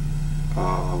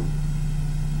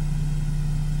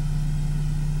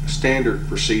standard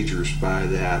procedures. By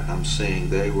that I'm saying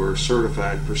they were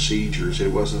certified procedures.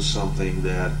 It wasn't something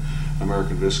that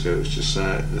American Viscose just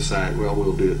decided, well,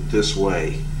 we'll do it this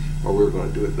way or we're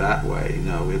going to do it that way.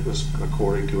 No, it was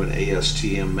according to an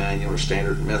ASTM manual or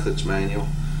standard methods manual.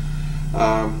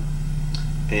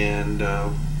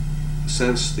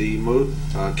 Since the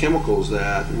chemicals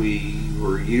that we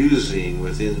were using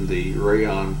within the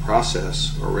rayon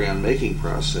process or rayon making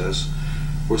process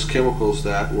was chemicals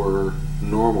that were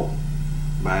normal.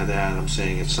 By that I'm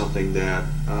saying it's something that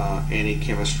any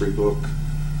chemistry book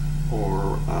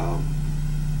or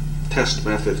test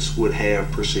methods would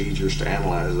have procedures to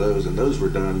analyze those, and those were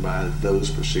done by those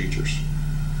procedures.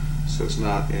 So it's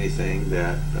not anything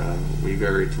that we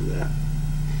varied from that.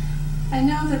 I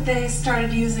know that they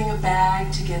started using a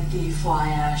bag to get the fly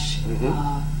ash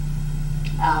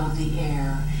out of the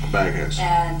air. A bag house.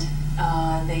 And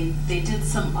they did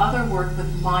some other work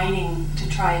with mining to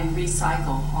try and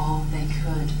recycle all they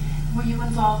could. Were you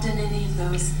involved in any of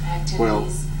those activities? Well,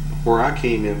 where I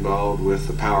came involved with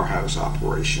the powerhouse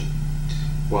operation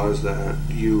was that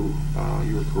you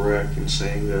were correct in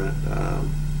saying that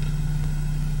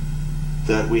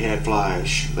that we had fly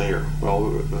ash there. Well,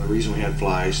 the reason we had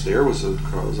fly ash there was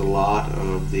because a lot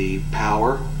of the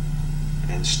power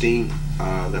and steam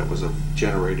that was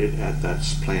generated at that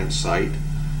plant site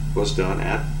was done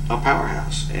at a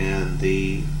powerhouse, and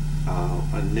the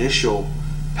initial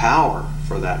power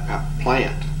for that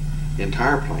plant,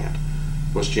 entire plant,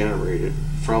 was generated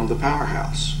from the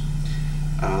powerhouse.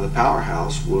 The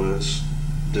powerhouse was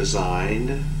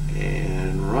designed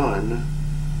and run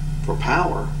for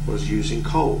power was using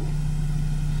coal.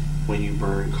 When you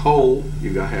burn coal,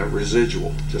 you got to have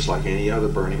residual, just like any other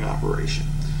burning operation.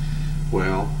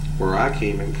 Well, where I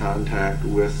came in contact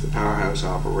with the powerhouse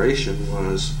operation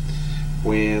was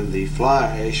when the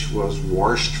fly ash was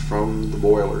washed from the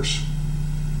boilers.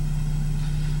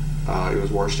 It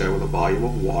was washed out with a volume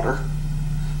of water.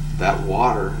 That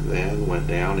water then went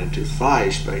down into fly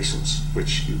ash basins,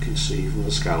 which you can see from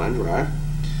the Skyline Drive.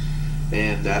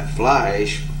 And that fly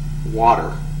ash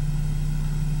water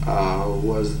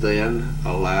was then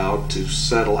allowed to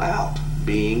settle out,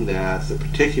 being that the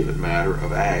particulate matter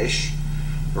of ash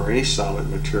or any solid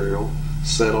material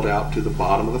settled out to the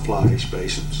bottom of the fly ash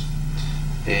basins.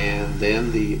 And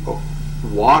then the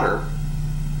water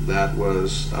that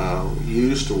was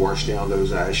used to wash down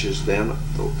those ashes, then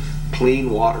the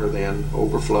clean water then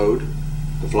overflowed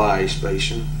the fly ash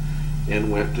basin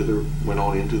and went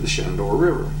on into the Shenandoah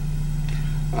River.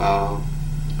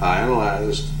 I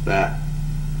analyzed that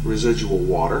residual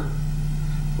water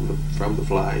from the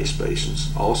fly ash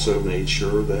basins. Also made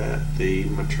sure that the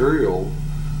material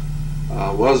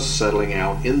was settling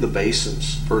out in the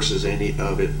basins versus any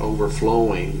of it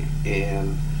overflowing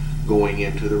and going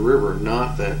into the river.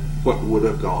 Not that what would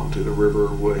have gone to the river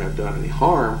would have done any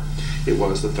harm. It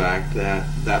was the fact that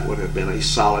that would have been a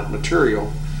solid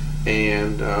material,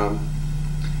 and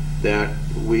that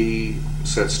we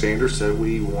set standards that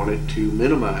we wanted to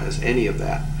minimize any of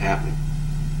that happening.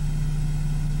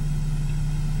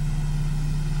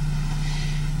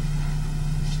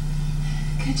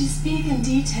 Could you speak in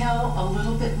detail a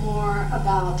little bit more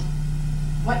about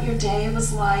what your day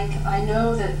was like? I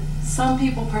know that some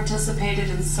people participated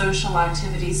in social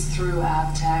activities through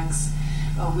Avtex.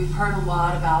 We've heard a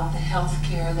lot about the health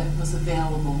care that was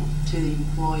available to the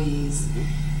employees.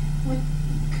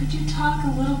 Could you talk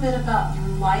a little bit about your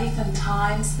life and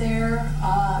times there?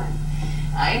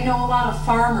 I know a lot of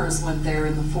farmers went there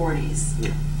in the 40s.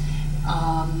 Yeah.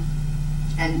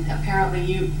 And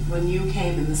apparently when you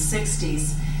came in the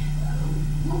 60s,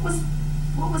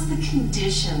 what was the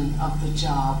condition of the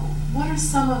job? What are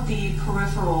some of the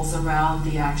peripherals around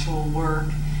the actual work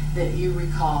that you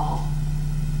recall?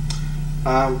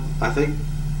 I think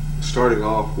starting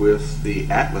off with the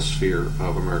atmosphere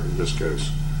of American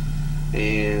Viscose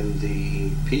and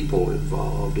the people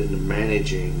involved in the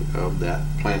managing of that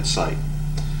plant site.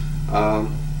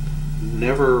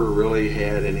 Never really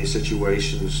had any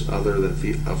situations other than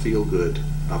a feel good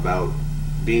about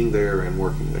being there and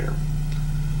working there.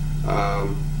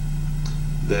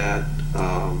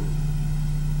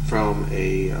 From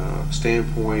a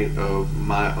standpoint of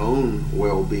my own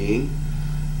well-being,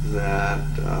 that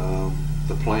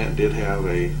the plant did have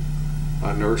a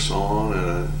nurse on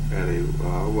at a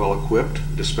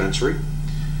well-equipped dispensary.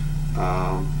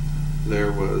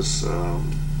 There was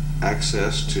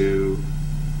access to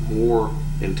more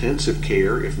intensive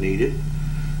care if needed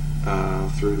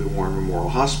through the Warren Memorial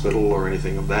Hospital or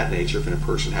anything of that nature if a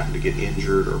person happened to get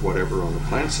injured or whatever on the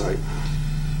plant site.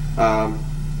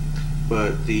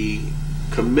 But the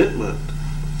commitment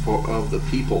of the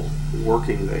people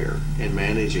working there and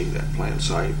managing that plant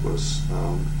site was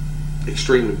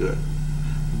extremely good.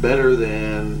 Better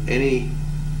than any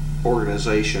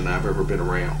organization I've ever been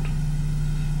around.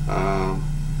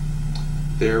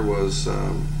 There was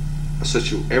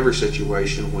every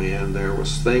situation when there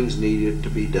was things needed to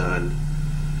be done,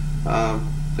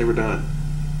 they were done.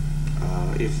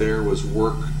 If there was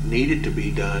work needed to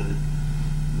be done,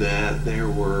 that there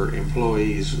were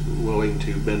employees willing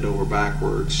to bend over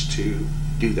backwards to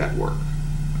do that work.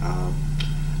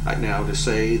 Now, to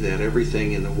say that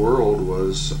everything in the world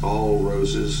was all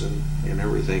roses and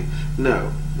everything,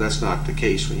 no, that's not the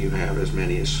case when you have as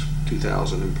many as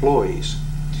 2,000 employees.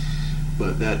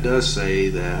 But that does say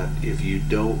that if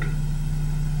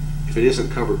it isn't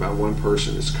covered by one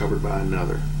person, it's covered by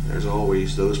another. There's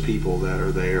always those people that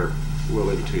are there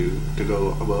willing to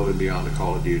go above and beyond the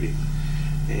call of duty.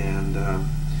 And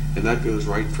that goes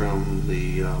right from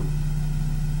the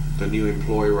new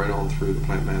employee right on through the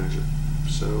plant manager.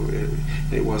 So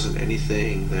it wasn't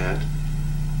anything that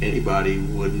anybody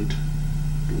wouldn't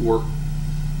work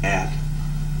at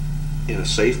in a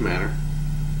safe manner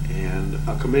and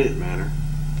a committed manner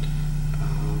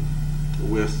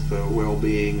with the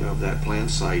well-being of that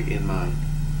plant site in mind.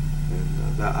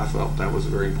 And I felt that was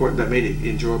very important. That made it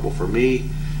enjoyable for me.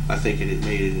 I think it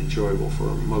made it enjoyable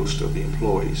for most of the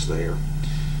employees there.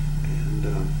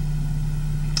 And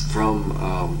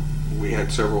we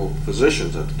had several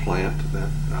physicians at the plant that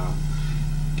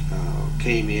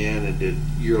came in and did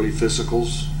yearly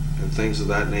physicals and things of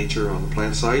that nature on the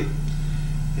plant site,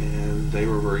 and they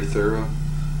were very thorough.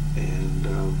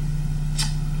 And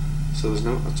so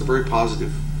it's a very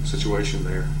positive situation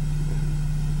there.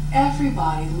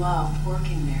 Everybody loved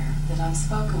working there that I've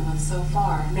spoken with so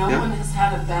far. No one has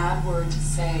had a bad word to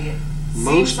say. It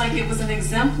seems like it was an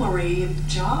exemplary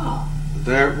job.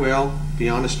 Well, be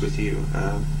honest with you,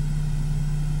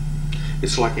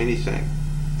 it's like anything.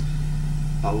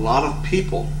 A lot of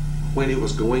people, when it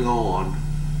was going on,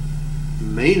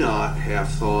 may not have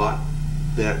thought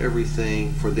that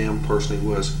everything for them personally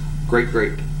was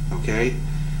great, okay?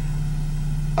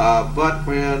 But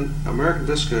when American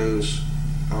Viscose,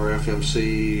 or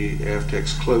FMC,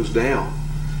 Avtex closed down,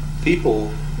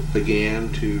 people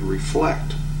began to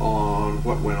reflect on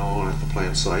what went on at the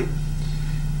plant site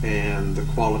and the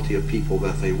quality of people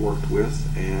that they worked with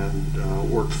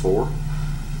and worked for.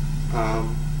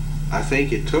 I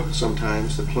think it took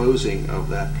sometimes the closing of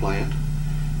that plant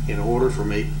in order for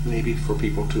maybe for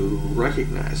people to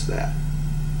recognize that.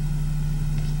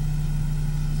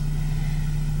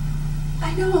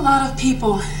 I know a lot of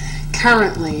people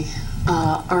currently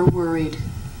are worried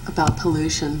about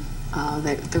pollution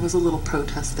There was a little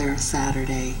protest there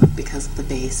Saturday because of the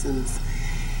basins.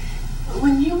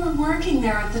 When you were working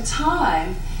there at the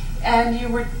time, and you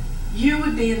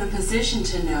would be in the position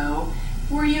to know,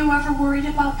 were you ever worried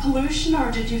about pollution,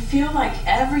 or did you feel like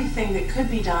everything that could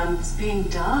be done was being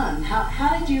done?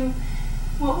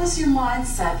 What was your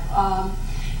mindset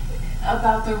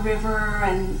about the river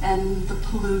and the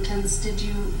pollutants? Did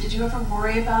you ever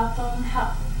worry about them?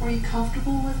 Were you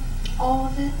comfortable with all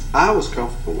of it? I was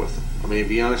comfortable with them. I mean, to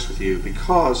be honest with you,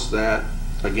 because that,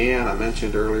 again, I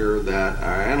mentioned earlier that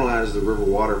I analyzed the river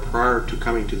water prior to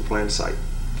coming to the plant site,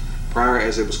 prior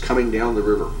as it was coming down the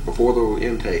river, before the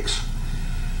intakes.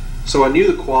 So I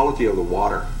knew the quality of the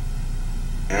water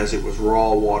as it was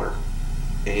raw water.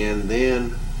 And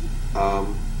then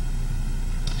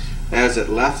as it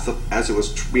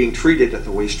was being treated at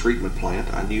the waste treatment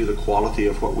plant, I knew the quality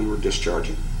of what we were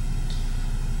discharging.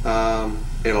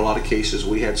 In a lot of cases,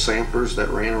 we had samplers that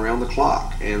ran around the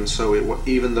clock, and so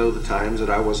even though the times that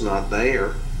I was not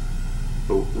there,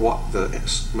 the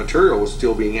material was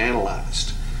still being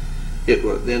analyzed.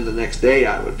 Then the next day,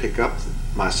 I would pick up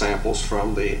my samples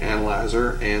from the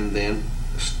analyzer and then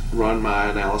run my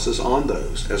analysis on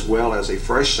those, as well as a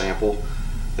fresh sample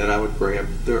that I would grab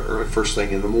the first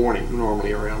thing in the morning,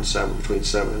 normally around between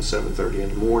 7 and 7:30 in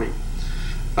the morning.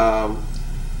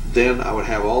 Then I would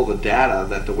have all the data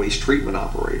that the waste treatment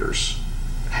operators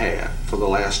had for the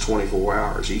last 24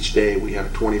 hours. Each day we had a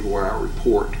 24-hour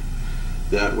report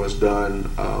that was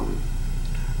done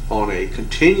on a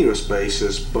continuous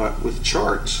basis, but with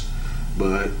charts.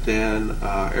 But then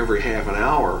every half an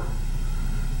hour,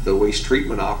 the waste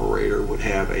treatment operator would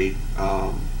have a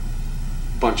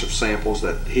bunch of samples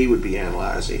that he would be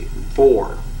analyzing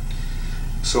for.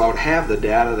 So I would have the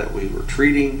data that we were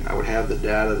treating, I would have the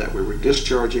data that we were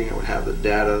discharging, I would have the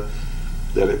data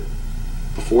that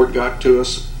before it got to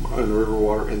us in the river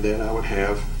water, and then I would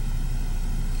have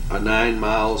 9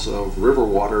 miles of river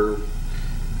water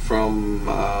from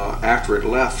after it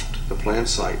left the plant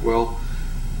site. Well,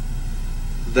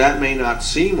 that may not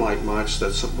seem like much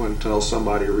until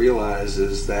somebody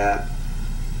realizes that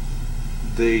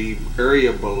the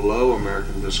area below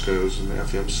American Viscose and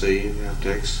FMC and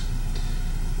Avtex,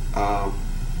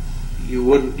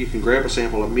 you can grab a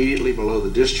sample immediately below the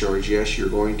discharge. Yes, you're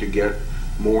going to get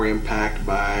more impact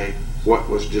by what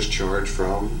was discharged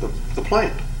from the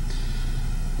plant.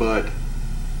 But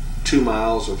 2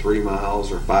 miles or 3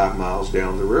 miles or 5 miles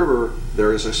down the river,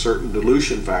 there is a certain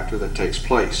dilution factor that takes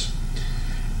place.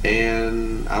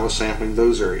 And I was sampling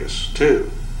those areas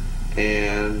too.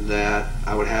 And that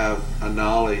I would have a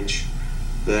knowledge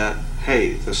that,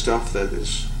 hey, the stuff that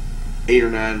is 8 or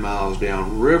 9 miles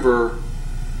downriver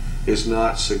is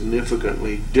not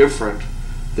significantly different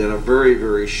than a very,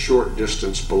 very short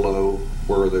distance below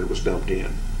where it was dumped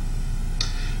in.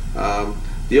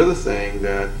 The other thing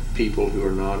that people who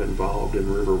are not involved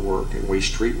in river work and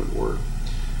waste treatment work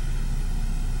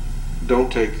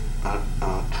don't take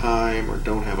time or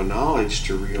don't have a knowledge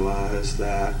to realize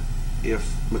that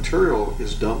if material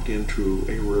is dumped into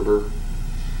a river,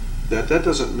 that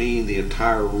doesn't mean the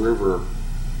entire river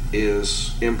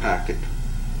is impacted.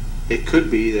 It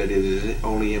could be that it is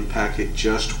only impacted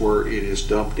just where it is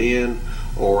dumped in,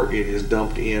 or it is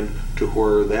dumped in to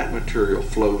where that material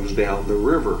flows down the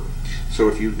river. So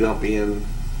if you dump in,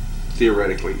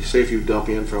 theoretically, say if you dump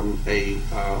in from the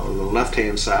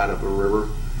left-hand side of a river,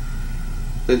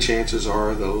 then chances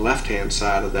are the left-hand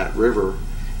side of that river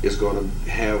is going to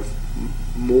have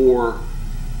more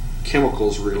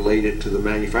chemicals related to the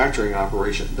manufacturing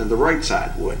operation than the right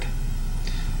side would.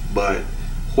 But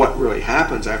what really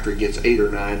happens after it gets 8 or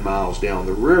 9 miles down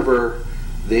the river,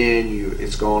 then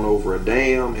it's gone over a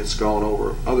dam, it's gone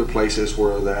over other places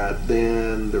where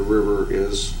then the river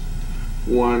is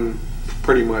one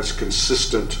pretty much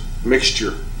consistent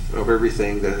mixture of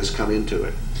everything that has come into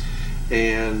it.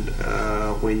 And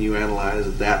when you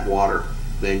analyze that water,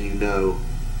 then you know,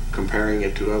 comparing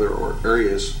it to other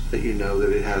areas, that you know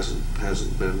that it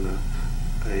hasn't been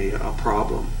a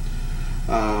problem.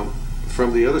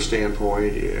 From the other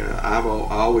standpoint, I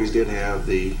always did have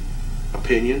the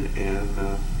opinion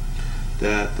and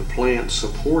that the plant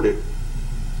supported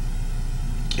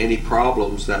any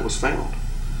problems that was found.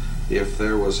 If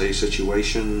there was a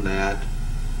situation that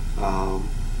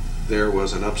there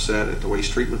was an upset at the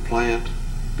waste treatment plant,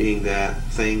 being that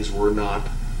things were not,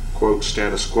 quote,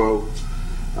 status quo,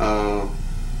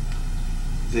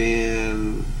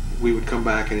 then we would come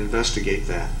back and investigate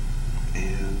that.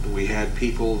 And we had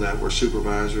people that were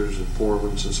supervisors and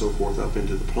foremen and so forth up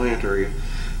into the plant area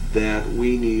that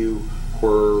we knew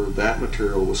where that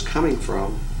material was coming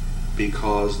from,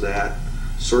 because that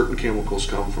certain chemicals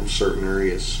come from certain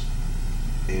areas.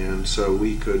 And so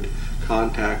we could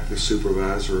contact the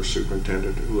supervisor or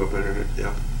superintendent who up in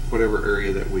whatever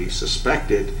area that we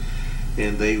suspected,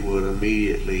 and they would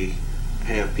immediately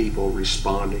have people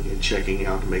responding and checking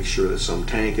out to make sure that some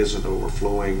tank isn't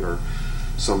overflowing or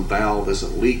some valve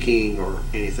isn't leaking or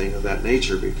anything of that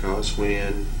nature. Because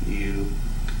when you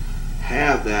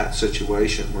have that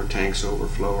situation where tanks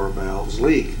overflow or valves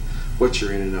leak, what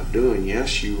you're ending up doing,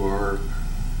 yes, you are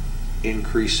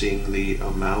increasing the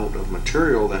amount of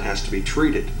material that has to be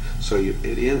treated. So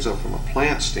it ends up from a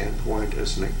plant standpoint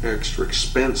as an extra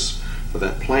expense for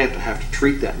that plant to have to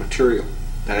treat that material,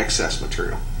 that excess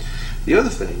material. The other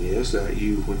thing is that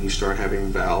when you start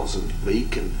having valves and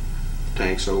leak and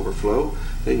tanks overflow,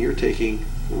 then you're taking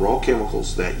raw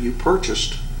chemicals that you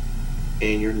purchased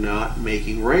and you're not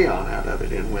making rayon out of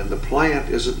it. And when the plant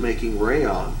isn't making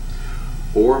rayon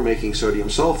or making sodium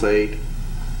sulfate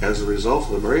as a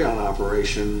result of the rayon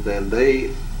operation, then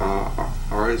it's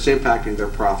impacting their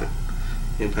profit,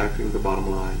 impacting the bottom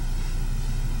line.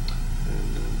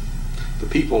 And the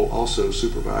people also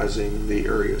supervising the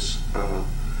areas,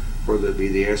 whether it be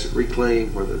the acid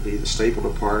reclaim, whether it be the staple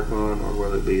department, or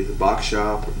whether it be the box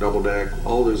shop or double deck,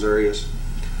 all those areas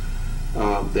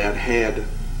that had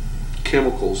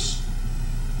chemicals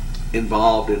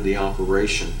involved in the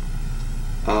operation,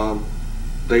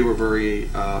 they were very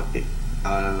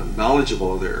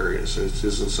knowledgeable of their areas. It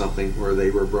isn't something where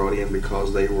they were brought in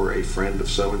because they were a friend of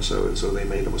so-and-so and so they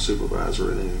made them a supervisor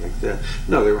or anything like that.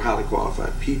 No, they were highly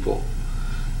qualified people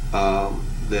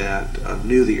that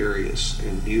knew the areas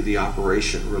and knew the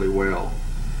operation really well,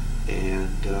 and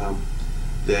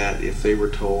that if they were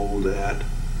told that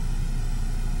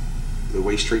the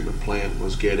waste treatment plant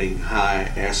was getting high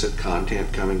acid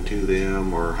content coming to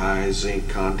them or high zinc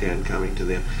content coming to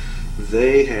them,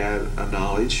 they had a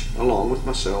knowledge, along with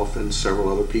myself and several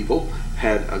other people,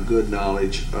 had a good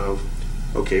knowledge of,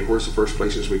 okay, where's the first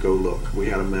places we go look? We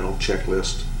had a mental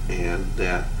checklist and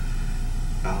that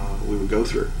we would go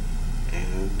through.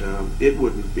 And it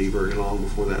wouldn't be very long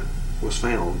before that was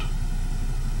found.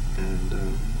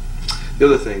 And the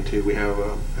other thing too, we have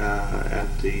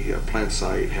at the plant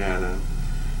site had a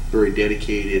very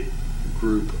dedicated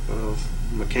group of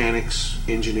mechanics,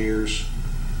 engineers,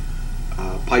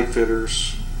 pipe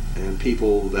fitters, and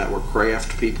people that were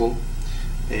craft people,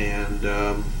 and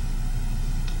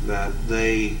that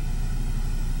they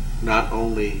not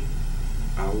only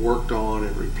worked on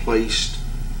and replaced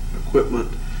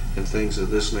equipment and things of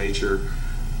this nature,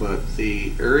 but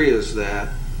the areas that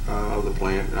of the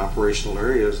plant, operational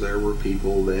areas, there were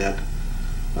people that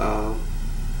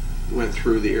went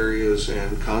through the areas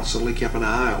and constantly kept an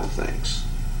eye on things,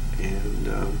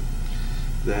 and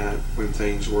that when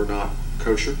things were not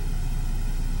kosher,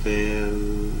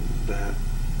 then that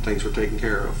things were taken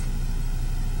care of.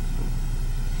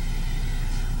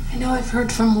 I know I've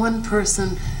heard from one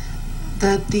person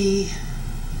that the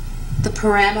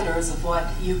parameters of what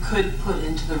you could put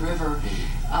into the river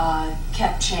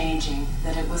kept changing,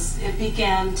 that it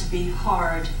began to be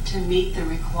hard to meet the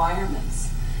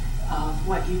requirements of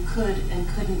what you could and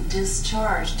couldn't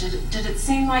discharge. Did it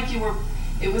seem like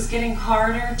it was getting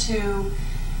harder to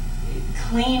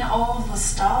clean all of the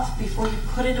stuff before you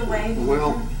put it away?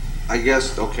 Well, I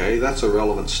guess, okay, that's a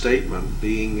relevant statement,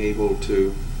 being able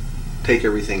to take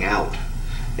everything out.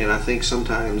 And I think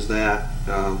sometimes that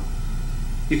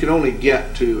you can only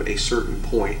get to a certain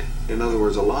point. In other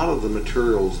words, a lot of the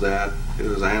materials that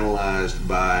is analyzed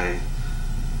by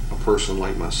a person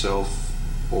like myself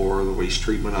or the waste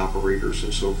treatment operators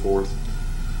and so forth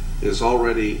is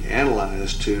already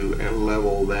analyzed to a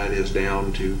level that is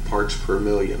down to parts per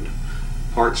million,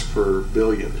 parts per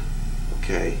billion,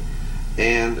 okay?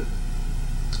 And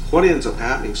what ends up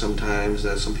happening sometimes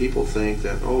that some people think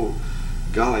that, oh,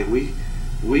 golly,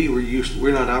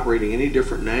 we're not operating any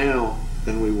different now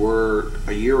than we were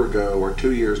a year ago or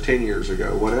 2 years, 10 years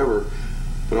ago, whatever.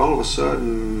 But all of a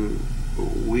sudden,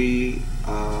 we're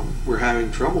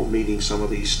having trouble meeting some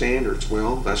of these standards.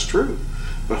 Well, that's true.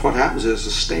 But what happens is the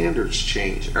standards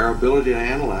change. Our ability to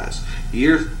analyze.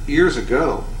 Years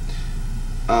ago,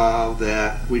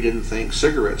 that we didn't think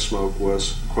cigarette smoke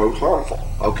was, quote, harmful.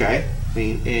 Okay?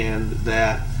 And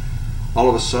that all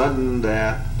of a sudden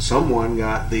that someone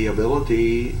got the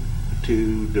ability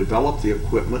to develop the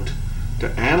equipment to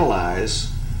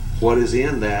analyze what is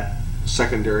in that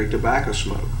secondary tobacco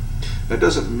smoke. That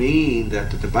doesn't mean that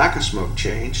the tobacco smoke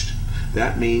changed.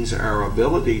 That means our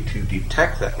ability to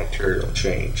detect that material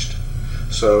changed.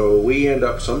 So we end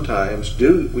up sometimes,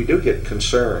 we do get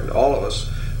concerned, all of us,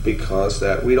 because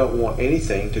that we don't want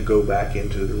anything to go back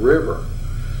into the river.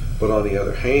 But on the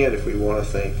other hand, if we want to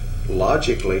think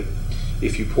logically,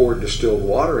 if you poured distilled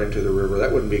water into the river,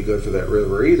 that wouldn't be good for that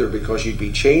river either, because you'd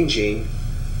be changing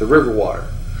the river water,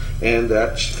 and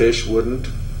that fish wouldn't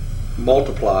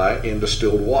multiply in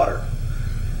distilled water.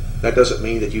 That doesn't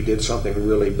mean that you did something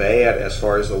really bad as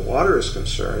far as the water is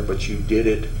concerned, but you did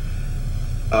it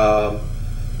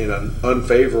in an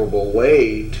unfavorable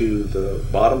way to the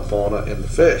bottom fauna and the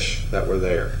fish that were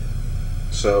there.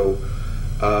 So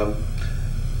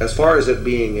as far as it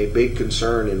being a big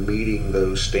concern in meeting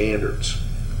those standards,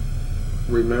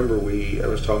 remember I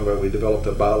was talking about we developed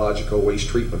a biological waste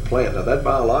treatment plant. Now that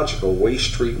biological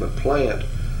waste treatment plant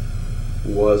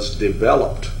was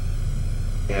developed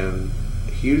and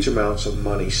huge amounts of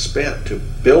money spent to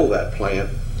build that plant,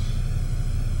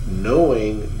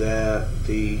 knowing that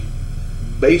the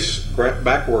base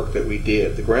back work that we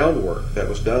did, the groundwork that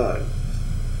was done,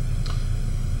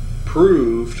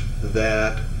 proved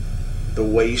that the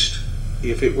waste,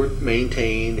 if it were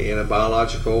maintained in a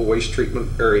biological waste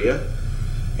treatment area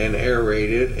and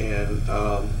aerated and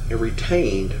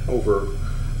retained over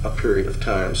a period of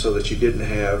time, so that you didn't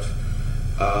have,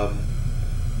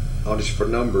 I'll just for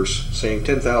numbers, saying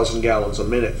 10,000 gallons a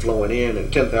minute flowing in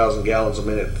and 10,000 gallons a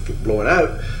minute blowing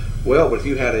out. Well, but if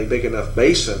you had a big enough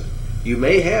basin, you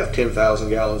may have 10,000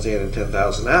 gallons in and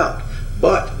 10,000 out,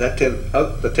 but that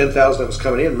the 10,000 that was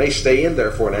coming in may stay in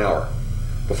there for an hour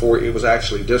before it was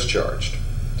actually discharged.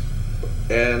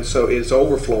 And so it's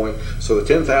overflowing. So the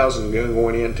 10,000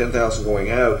 going in, 10,000 going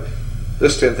out,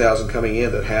 this 10,000 coming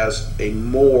in that has a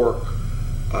more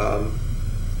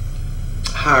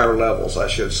higher levels, I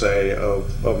should say,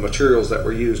 of materials that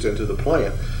were used into the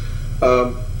plant.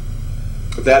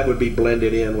 That would be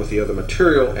blended in with the other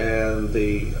material, and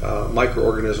the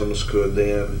microorganisms could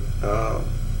then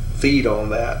feed on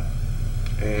that.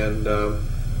 And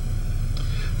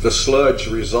the sludge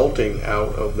resulting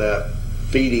out of that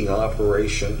feeding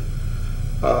operation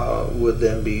would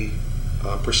then be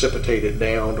precipitated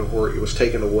down to where it was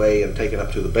taken away and taken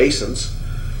up to the basins,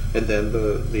 and then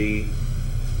the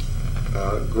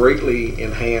greatly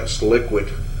enhanced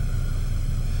liquid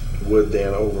would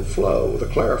then overflow the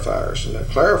clarifiers. And the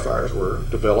clarifiers were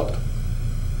developed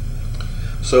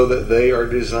so that they are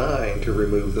designed to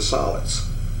remove the solids.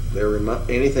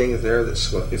 Anything there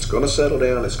it's going to settle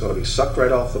down, it's going to be sucked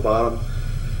right off the bottom,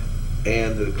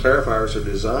 and the clarifiers are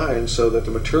designed so that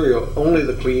the material, only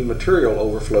the clean material,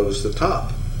 overflows the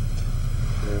top.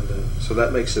 And so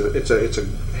that makes it, it's a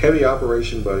heavy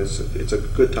operation, but it's a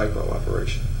good type of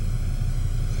operation.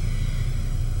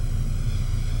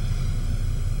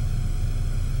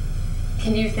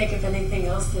 Can you think of anything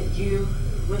else that you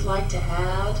would like to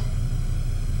add,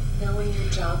 knowing your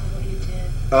job and what you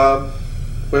did?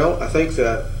 Well, I think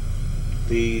that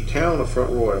the town of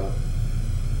Front Royal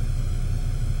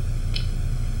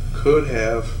could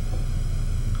have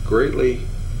greatly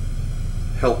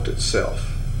helped itself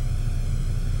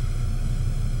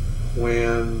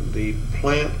when the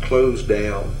plant closed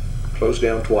down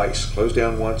twice, closed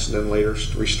down once and then later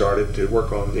restarted to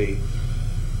work on the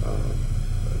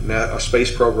a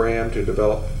space program to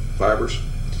develop fibers.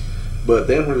 But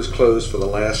then when it was closed for the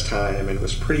last time, and it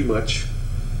was pretty much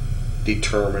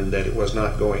determined that it was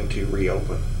not going to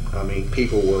reopen. I mean,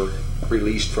 people were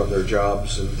released from their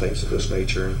jobs and things of this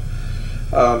nature.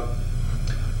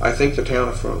 I think the town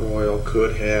of Front Royal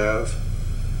could have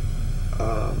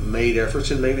made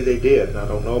efforts, and maybe they did, and I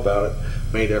don't know about it,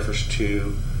 made efforts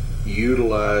to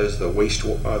utilize the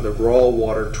the raw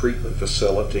water treatment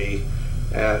facility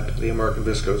at the American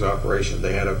Visco's operation.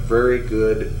 They had a very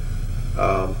good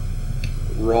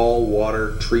raw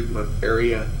water treatment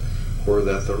area where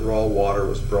the raw water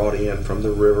was brought in from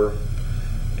the river,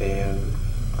 and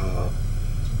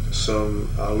some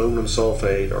aluminum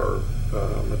sulfate or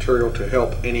material to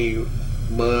help any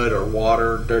mud or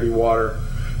water, dirty water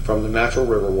from the natural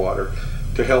river water,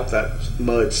 to help that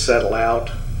mud settle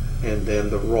out, and then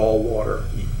the raw water,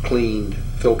 cleaned,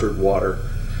 filtered water,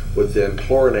 would then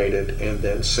chlorinated and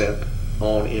then sent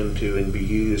on into and be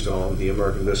used on the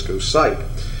American Visco site.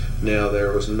 Now,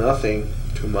 there was nothing,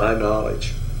 to my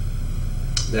knowledge,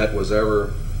 that was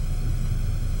ever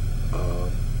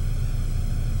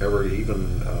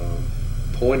even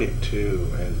pointed to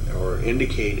or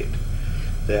indicated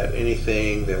that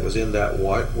anything that was in that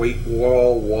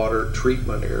raw water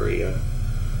treatment area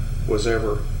was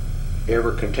ever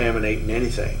contaminating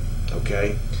anything.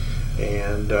 Okay,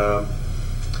 and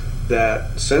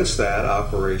that since that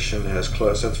operation has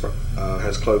closed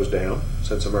down,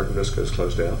 since American Visco has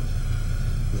closed down,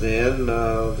 then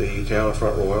the town of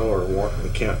Front Royal, or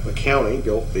the county,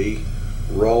 built the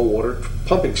raw water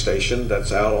pumping station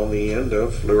that's out on the end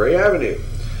of Luray Avenue.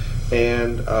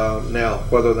 And now,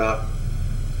 whether or not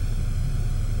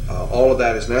all of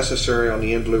that is necessary on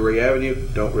the end of Lurie Avenue,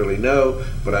 don't really know,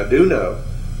 but I do know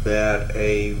that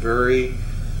a very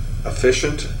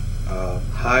efficient,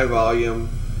 high volume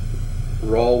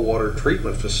raw water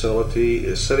treatment facility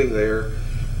is sitting there,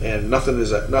 and nothing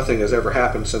has ever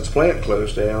happened since the plant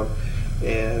closed down,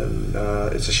 and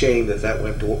it's a shame that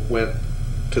went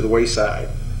to the wayside,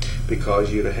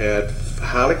 because you'd have had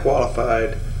highly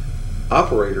qualified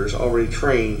operators already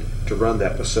trained to run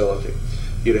that facility.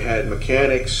 You'd have had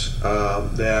mechanics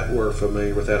that were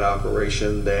familiar with that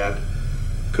operation, that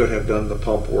could have done the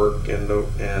pump work and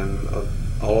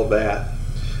all of that.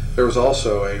 There was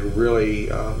also a really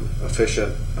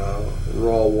efficient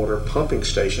raw water pumping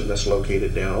station that's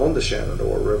located down on the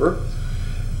Shenandoah River.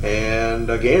 And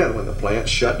again, when the plant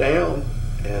shut down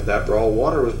and that raw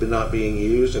water was not being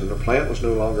used and the plant was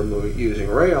no longer using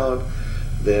rayon,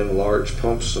 then large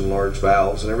pumps and large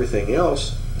valves and everything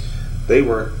else,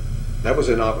 that was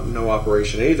in no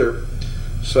operation either.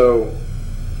 So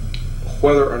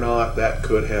whether or not that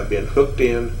could have been hooked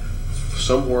in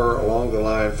somewhere along the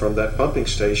line from that pumping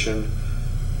station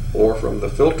or from the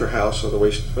filter house of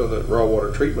the raw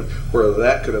water treatment, whether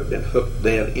that could have been hooked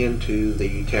then into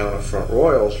the town of Front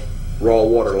Royal's raw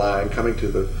water line coming to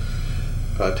the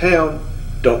town,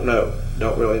 don't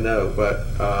really know. But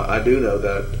I do know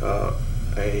that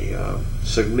a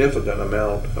significant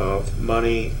amount of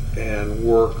money and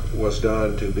work was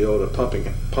done to build a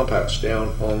pump house down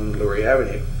on Lurie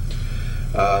Avenue.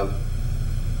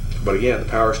 But again, the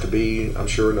powers to be, I'm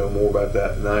sure, know more about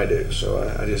that than I do. So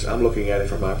I'm looking at it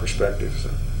from my perspective.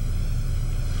 So.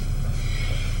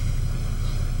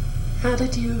 How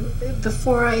did you,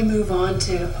 before I move on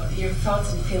to your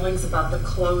thoughts and feelings about the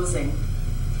closing,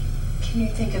 can you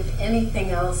think of anything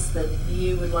else that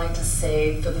you would like to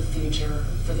say for the future,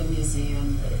 for the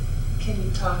museum? Can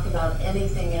you talk about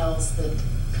anything else that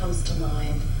comes to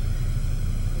mind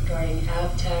regarding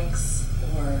Avtex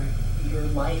or your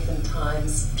life and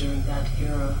times during that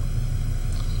era?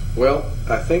 Well,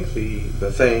 I think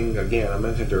the thing, again, I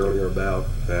mentioned earlier about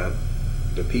that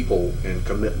the people and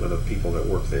commitment of people that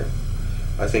work there.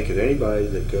 I think that anybody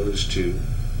that goes to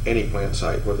any plant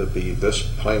site, whether it be this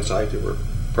plant site that we're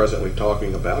presently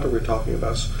talking about, or we're talking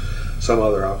about some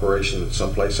other operation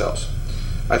someplace else,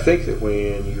 I think that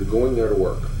when you're going there to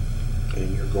work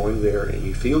and you're going there and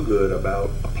you feel good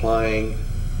about applying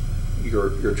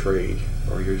your trade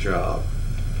or your job,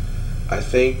 I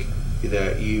think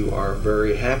that you are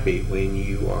very happy when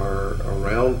you are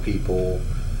around people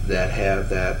that have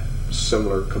that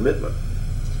similar commitment.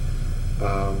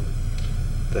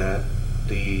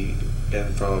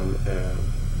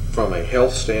 From a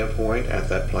health standpoint at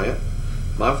that plant,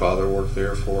 my father worked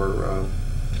there for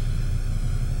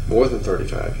more than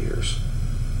 35 years,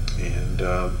 and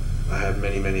I have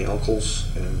many uncles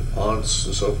and aunts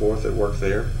and so forth that worked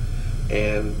there,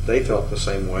 and they felt the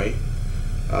same way.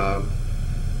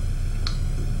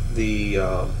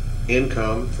 The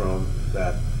income from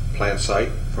that plant site,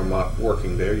 from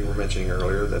working there, you were mentioning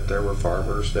earlier that there were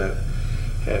farmers that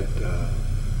had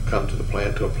come to the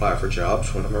plant to apply for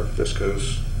jobs when American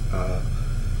Viscose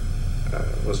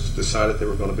was decided they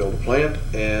were going to build a plant,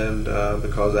 and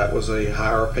because that was a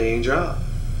higher paying job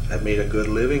that made a good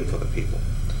living for the people.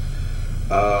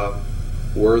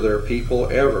 Were there people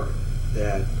ever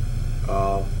that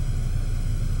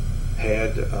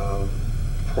had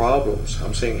problems,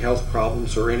 I'm saying health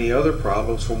problems or any other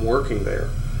problems from working there?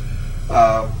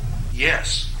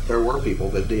 Yes, there were people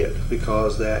that did,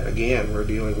 because that, again, we're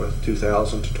dealing with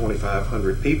 2,000 to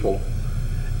 2,500 people,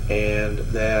 and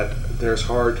that there's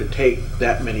hard to take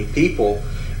that many people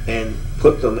and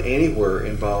put them anywhere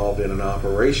involved in an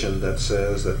operation that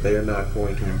says that they're not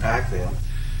going to impact them.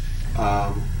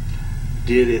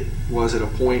 Was it a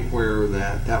point where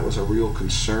that was a real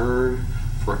concern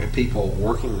for people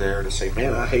working there to say,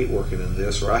 man, I hate working in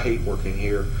this, or I hate working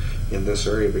here in this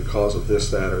area because of this,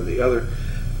 that, or the other?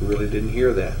 We really didn't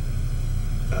hear that.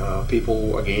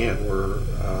 People, again, were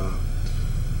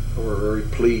very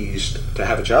pleased to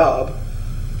have a job,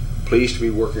 pleased to be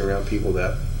working around people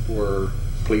that were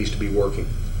pleased to be working.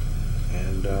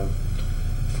 And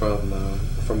from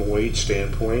a wage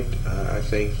standpoint, I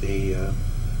think the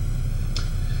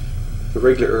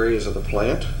regular areas of the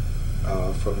plant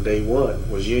from day one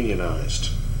was unionized.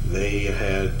 They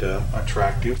had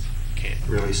attractive, can't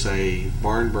really say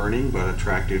barn burning, but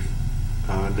attractive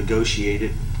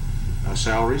negotiated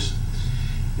salaries.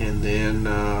 And then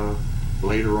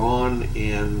later on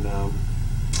in,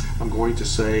 I'm going to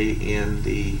say in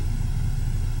the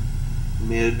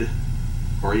mid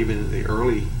or even the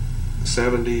early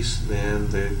 70s, then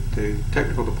the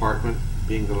technical department,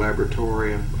 being the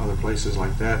laboratory and other places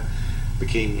like that,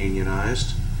 became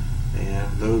unionized.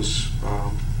 and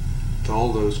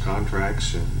all those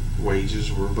contracts and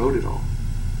wages were voted on,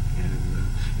 and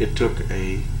it took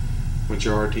a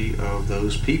majority of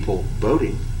those people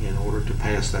voting in order to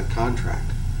pass that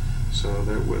contract. So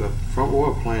with a Front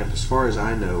Royal plant, as far as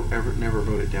I know, never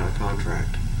voted down a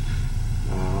contract.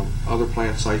 Other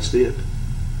plant sites did,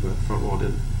 but Front Royal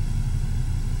didn't.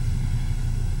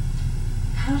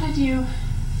 How did you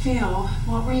feel?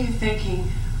 What were you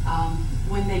thinking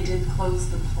when they did close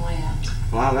the plant?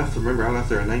 Well, I left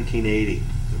there in 1980,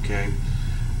 okay?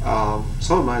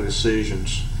 Some of my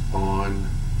decisions on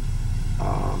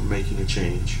making a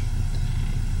change.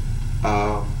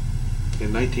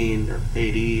 In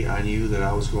 1980, I knew that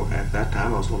at that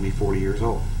time I was going to be 40 years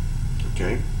old,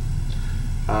 okay?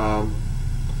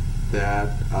 That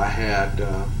I had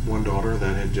one daughter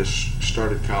that had just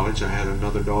started college. I had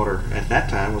another daughter at that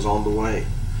time was on the way.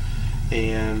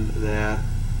 And that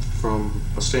from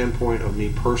a standpoint of me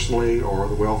personally, or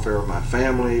the welfare of my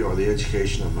family, or the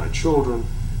education of my children,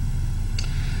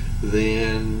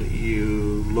 then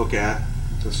you look at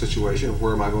the situation of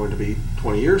where am I going to be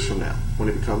 20 years from now when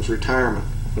it becomes retirement.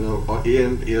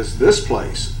 Is this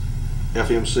place,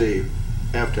 FMC,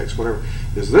 Avtex, whatever,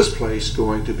 is this place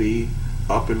going to be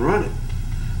up and running?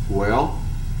 Well,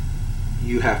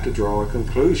 you have to draw a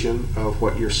conclusion of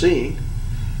what you're seeing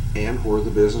and where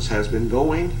the business has been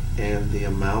going and the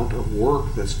amount of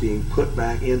work that's being put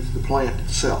back into the plant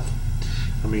itself.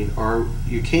 I mean,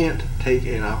 you can't take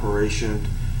an operation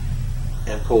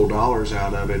and pull dollars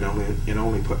out of it and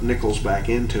only put nickels back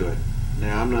into it.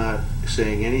 Now, I'm not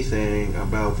saying anything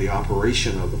about the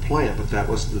operation of the plant, but that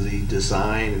was the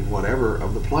design and whatever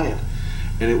of the plant.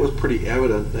 And it was pretty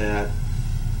evident that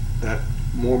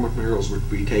more materials would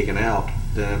be taken out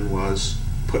than was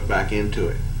put back into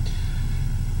it.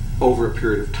 Over a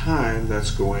period of time,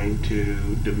 that's going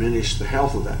to diminish the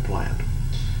health of that plant.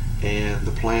 And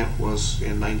the plant was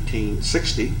in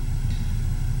 1980,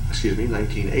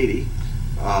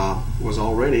 was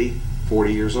already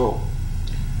 40 years old.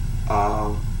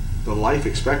 The life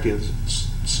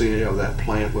expectancy of that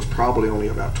plant was probably only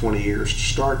about 20 years to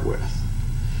start with.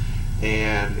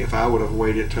 And if I would have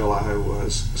waited till I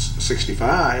was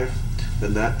 65,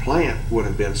 then that plant would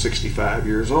have been 65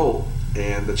 years old.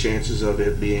 And the chances of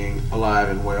it being alive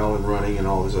and well and running and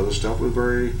all this other stuff was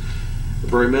very,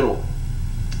 very minimal.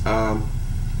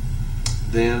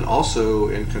 Then also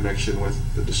in connection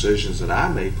with the decisions that I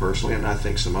made personally, and I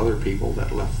think some other people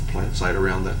that left the plant site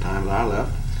around that time that I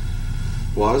left,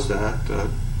 was that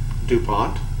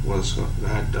DuPont was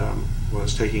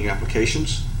taking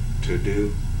applications to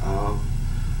do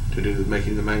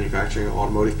making the manufacturing of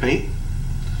automotive paint.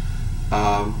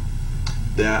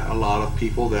 That a lot of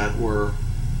people that were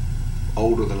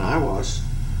older than I was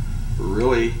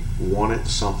really wanted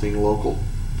something local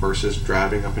versus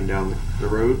driving up and down the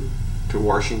road to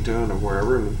Washington or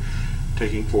wherever and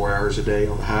taking 4 hours a day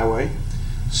on the highway.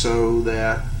 So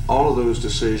that all of those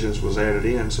decisions was added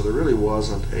in, so there really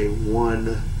wasn't a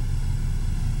one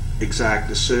exact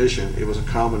decision. It was a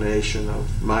combination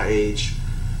of my age,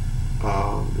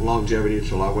 longevity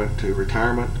until I went to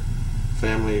retirement,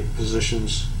 family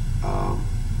positions,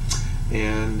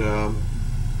 and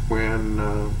when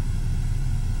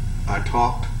I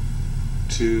talked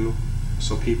to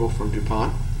some people from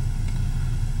DuPont,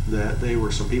 that they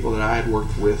were some people that I had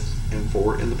worked with and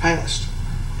for in the past,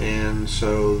 and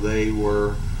so they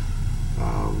were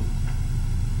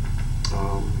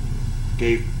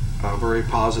gave a very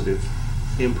positive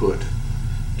input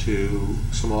to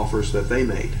some offers that they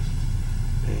made.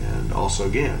 And also,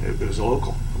 again, it was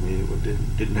local. I mean,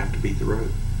 it didn't have to beat the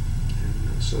road.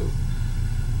 And so,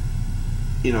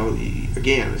 you know,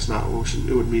 again, it's not.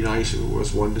 It would be nice if it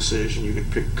was one decision. You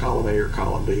could pick column A or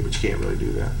column B, but you can't really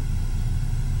do that.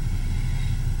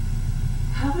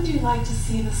 How would you like to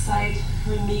see the site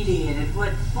remediated?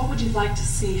 What would you like to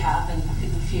see happen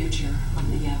in the future on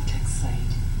the Avtex site?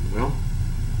 Well,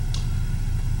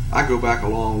 I go back a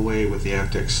long way with the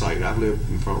Avtex site. I've lived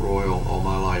in Front Royal all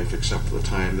my life, except for the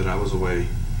time that I was away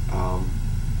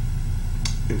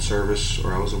in service,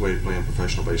 or I was away playing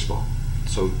professional baseball.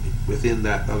 So within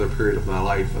that other period of my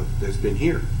life, it's been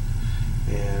here.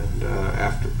 And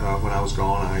after when I was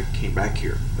gone, I came back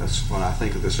here. That's what I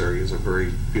think of this area as a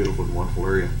very beautiful and wonderful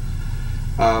area.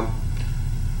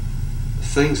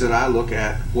 Things that I look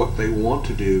at, what they want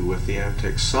to do with the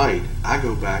Avtex site, I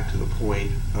go back to the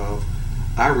point of,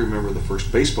 I remember the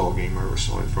first baseball game I ever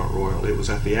saw in Front Royal. It was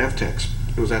at the Avtex.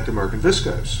 It was at the American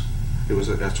Viscos.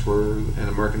 That's where an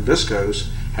American Viscos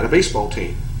had a baseball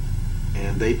team,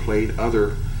 and they played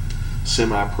other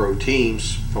semi-pro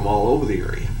teams from all over the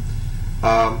area.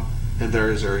 And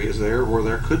there is areas there where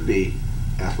there could be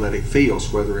athletic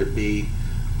fields, whether it be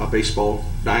baseball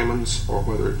diamonds or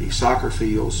whether it be soccer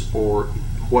fields or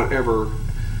whatever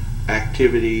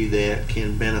activity that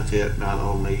can benefit not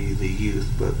only the youth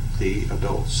but the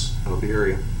adults of the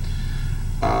area.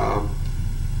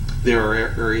 There are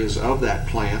areas of that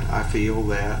plant I feel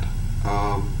that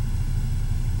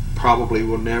probably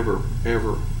will never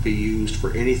ever be used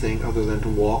for anything other than to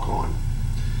walk on.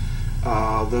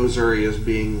 Those areas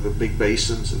being the big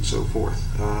basins and so forth.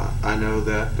 I know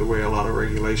that the way a lot of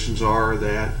regulations are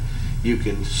that you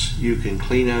can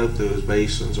clean out those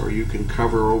basins or you can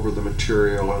cover over the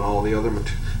material and all the other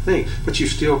things, but you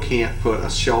still can't put a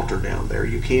shelter down there.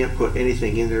 You can't put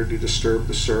anything in there to disturb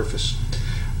the surface.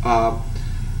 And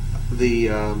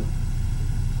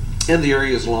the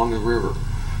areas along the river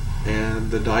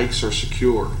and the dikes are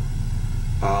secure.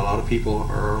 A lot of people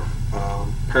are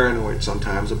paranoid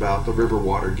sometimes about the river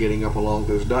water getting up along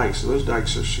those dikes. So those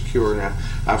dikes are secure. Now,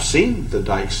 I've seen the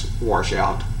dikes wash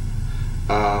out,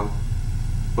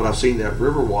 but I've seen that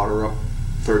river water up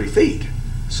 30 feet.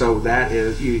 So that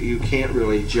is, you can't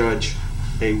really judge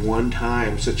a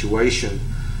one-time situation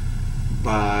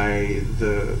by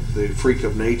the freak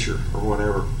of nature or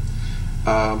whatever.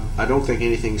 I don't think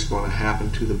anything's going to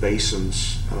happen to the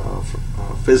basins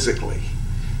physically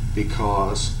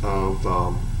because of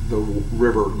the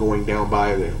river going down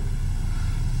by them.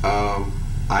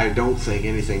 I don't think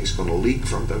anything's going to leak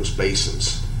from those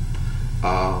basins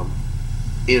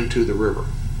into the river.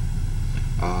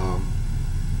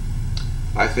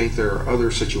 I think there are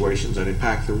other situations that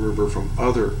impact the river from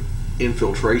other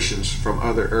infiltrations from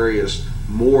other areas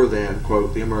more than,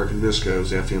 quote, the American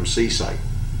Visco's FMC site.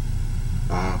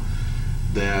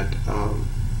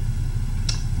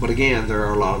 But again, there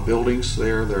are a lot of buildings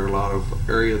there. There are a lot of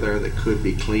area there that could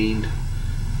be cleaned,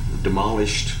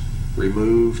 demolished,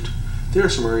 removed. There are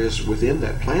some areas within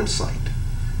that plant site,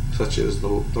 such as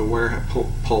the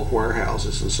pulp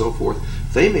warehouses and so forth.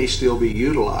 They may still be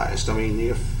utilized. I mean,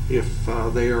 if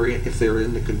they're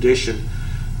in the condition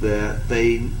that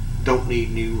they don't need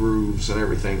new roofs and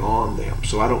everything on them.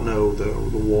 So I don't know the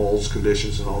walls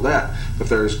conditions and all that, but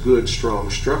there's good strong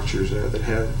structures there that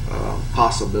have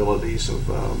possibilities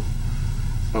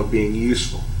of being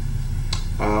useful.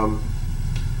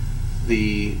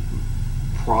 The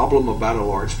problem about a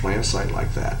large plant site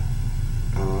like that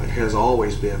has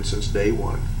always been since day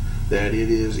one that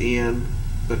it is in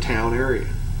the town area,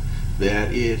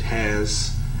 that it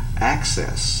has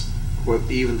access,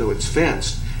 even though it's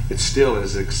fenced, it still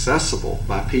is accessible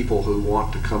by people who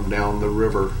want to come down the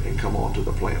river and come onto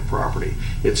the plant property.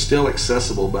 It's still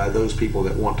accessible by those people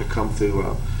that want to come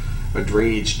through a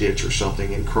drainage ditch or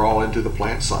something and crawl into the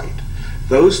plant site.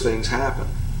 Those things happen.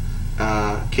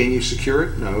 Can you secure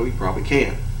it? No, you probably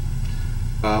can't.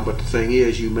 But the thing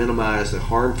is, you minimize the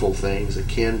harmful things that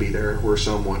can be there where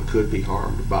someone could be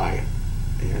harmed by it.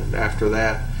 And after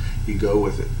that, you go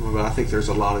with it. Well, I think there's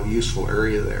a lot of useful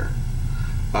area there.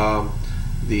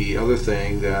 The other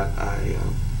thing that I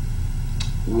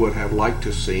would have liked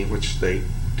to see, which they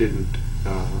didn't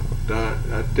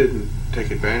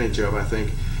take advantage of, I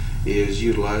think, is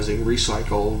utilizing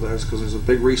recycle. That's because there's a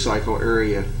big recycle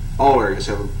area. All areas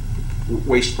have a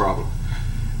waste problem,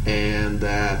 and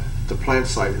that the plant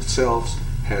site itself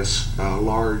has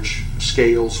large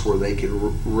scales where they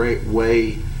can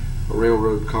weigh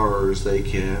railroad cars. They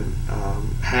can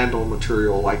handle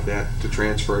material like that to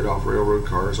transfer it off railroad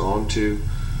cars onto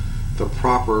the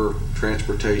proper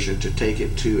transportation to take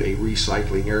it to a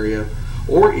recycling area,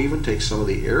 or even take some of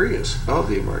the areas of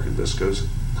the American Visco's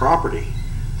property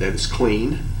that is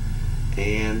clean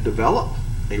and develop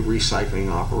a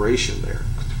recycling operation there,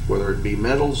 whether it be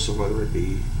metals or whether it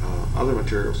be other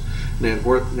materials. Now,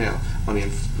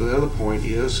 the other point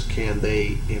is, can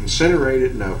they incinerate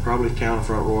it? No, probably Town of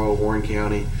Front Royal, Warren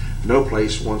County, no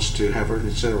place wants to have an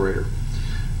incinerator.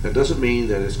 That doesn't mean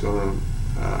that it's going to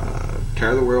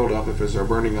tear the world up if it's a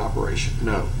burning operation.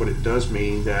 No, but it does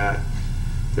mean that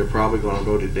they're probably going to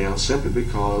vote it down simply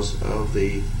because of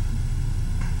the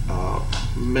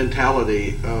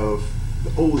mentality of,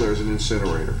 oh, there's an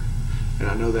incinerator. And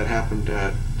I know that happened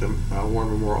at the War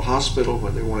Memorial Hospital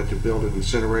when they wanted to build an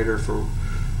incinerator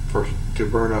to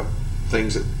burn up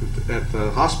things at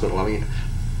the hospital. I mean,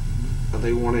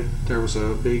 there was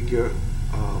a big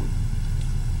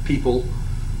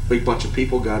bunch of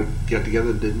people got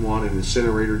together that didn't want an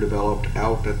incinerator developed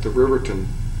out at the Riverton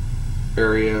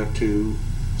area to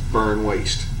burn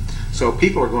waste. So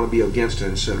people are going to be against an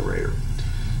incinerator.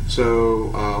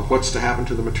 So what's to happen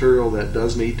to the material that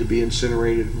does need to be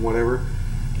incinerated and whatever?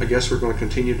 I guess we're going to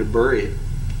continue to bury it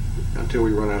until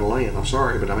we run out of land. I'm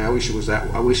sorry, but I mean, I wish it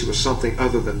was something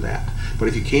other than that. But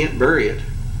if you can't bury it,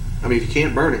 I mean, if you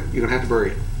can't burn it, you're going to have to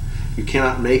bury it. You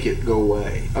cannot make it go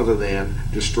away other than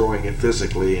destroying it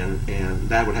physically, and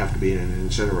that would have to be in an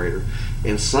incinerator.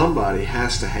 And somebody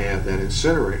has to have that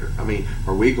incinerator. I mean,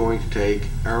 are we going to take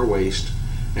our waste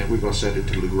and we're going to send it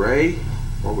to Luray,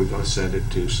 or are we going to send it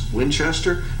to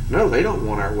Winchester? No, they don't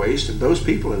want our waste, and those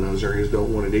people in those areas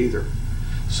don't want it either.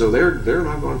 So they're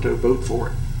not going to vote for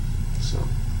it. So,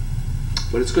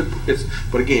 but it's good.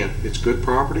 But again, it's good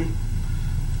property.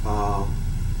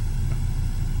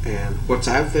 And what's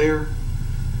out there,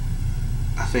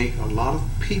 I think a lot of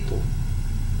people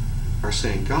are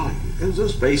saying, golly,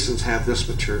 those basins have this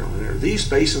material in there. These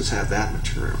basins have that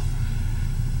material.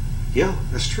 Yeah,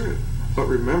 that's true. But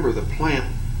remember the plant,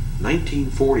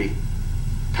 1940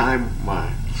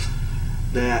 timeline,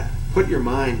 that put your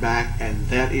mind back in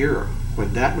that era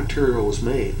when that material was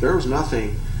made. There was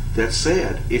nothing that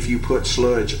said if you put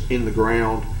sludge in the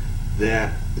ground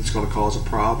that it's going to cause a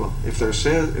problem. If there's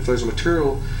a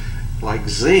material like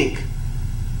zinc,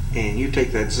 and you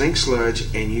take that zinc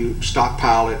sludge and you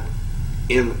stockpile it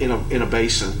in a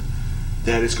basin,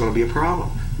 that it's going to be a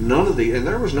problem. And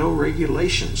there was no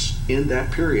regulations in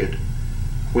that period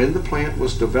when the plant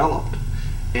was developed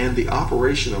and the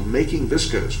operation of making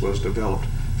viscose was developed.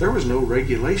 There was no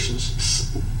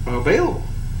regulations available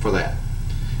for that.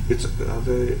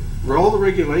 All the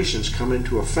regulations come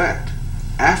into effect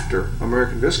after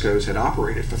American Viscose had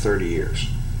operated for 30 years.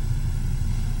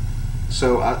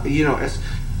 So you know,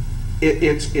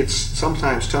 it's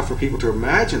sometimes tough for people to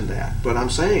imagine that, but I'm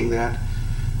saying that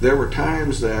there were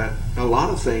times that a lot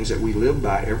of things that we live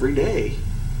by every day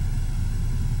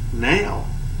now,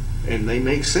 and they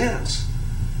make sense.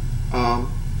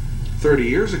 30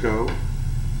 years ago,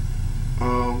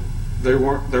 there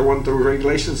wasn't the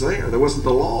regulations there. There wasn't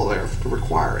the law there to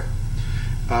require it.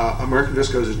 American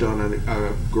Viscose has done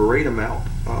a great amount.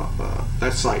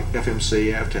 That site,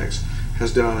 FMC, Avtex,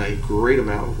 has done a great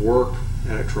amount of work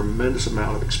and a tremendous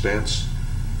amount of expense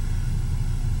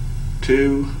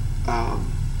to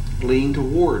lean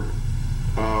toward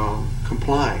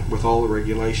complying with all the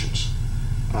regulations.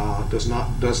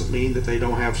 Doesn't mean that they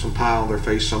don't have some pie on their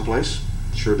face someplace.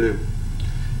 Sure do.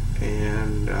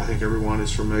 And I think everyone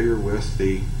is familiar with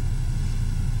the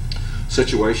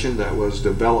situation that was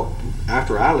developed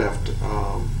after I left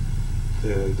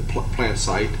the plant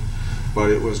site, but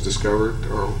it was discovered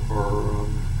or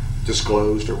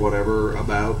disclosed or whatever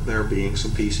about there being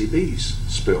some PCBs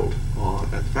spilled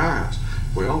at the powerhouse.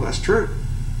 Well, that's true.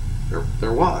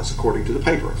 There was, according to the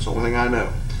paper. It's the only thing I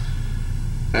know.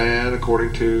 And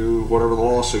according to whatever the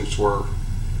lawsuits were.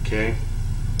 Okay.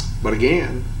 But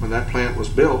again, when that plant was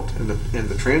built and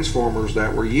the transformers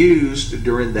that were used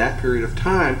during that period of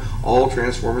time, all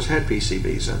transformers had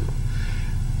PCBs in them.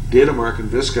 Did American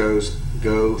Viscose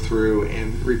go through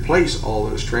and replace all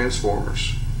those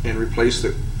transformers and replace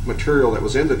the material that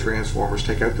was in the transformers,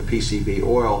 take out the PCB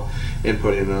oil and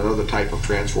put in another type of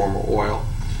transformer oil?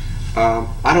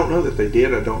 I don't know that they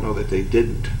did. I don't know that they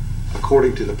didn't.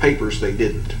 According to the papers, they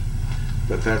didn't.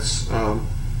 But that's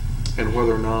and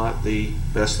whether or not the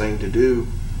best thing to do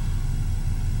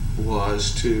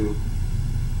was to,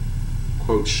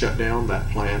 quote, shut down that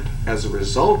plant as a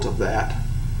result of that,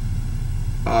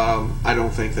 I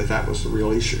don't think that was the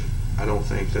real issue. I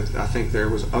think there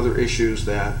was other issues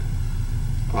that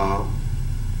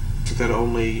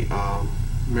only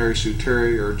Mary Sue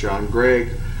Terry or John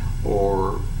Gregg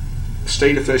or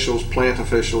state officials, plant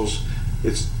officials,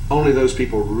 it's only those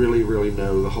people really, really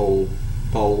know the whole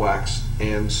ball of wax.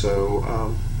 And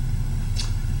so,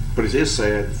 but it is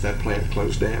sad that plant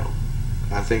closed down.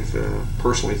 I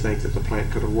personally think that the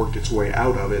plant could have worked its way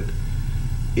out of it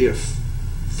if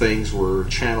things were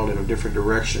channeled in different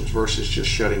directions versus just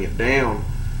shutting it down,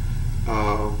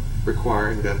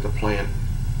 requiring that the plant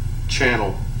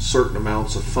channel certain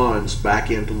amounts of funds back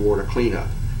in toward a cleanup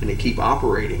and to keep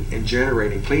operating and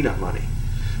generating cleanup money.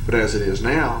 But as it is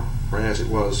now, or as it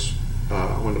was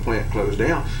when the plant closed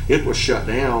down, it was shut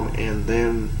down, and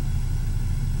then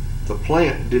the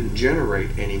plant didn't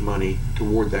generate any money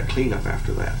toward that cleanup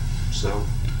after that. So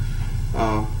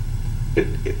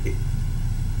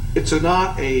it's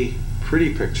not a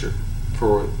pretty picture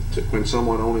when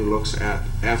someone only looks at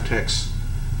Avtex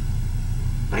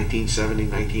 1970,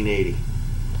 1980.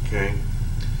 Okay,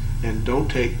 and don't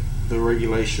take the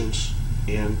regulations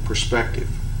in perspective.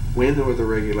 When were the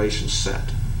regulations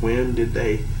set? When did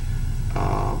they,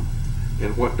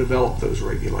 and what developed those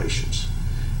regulations?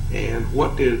 And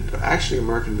what did actually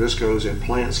American Viscose and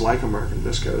plants like American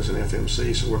Viscose and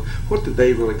FMC, so what did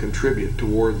they really contribute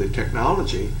toward the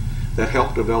technology that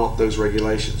helped develop those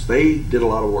regulations? They did a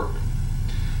lot of work.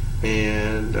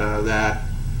 And that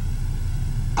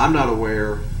I'm not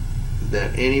aware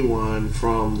that anyone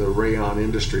from the rayon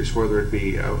industries, whether it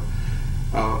be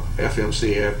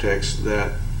FMC, Avtex,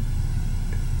 that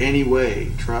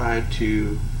anyway tried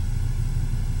to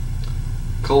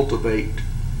cultivate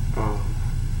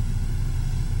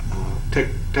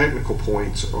technical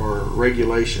points or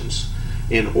regulations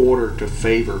in order to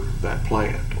favor that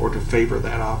plant or to favor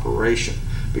that operation.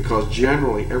 Because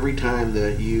generally, every time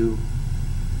that you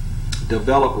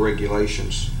develop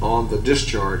regulations on the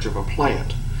discharge of a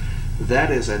plant,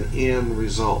 that is an end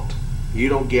result. You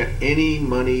don't get any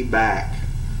money back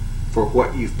for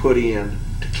what you've put in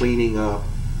to cleaning up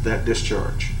that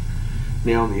discharge.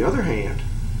 Now, on the other hand,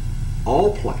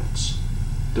 all plants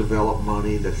develop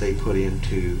money that they put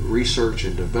into research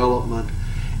and development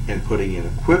and putting in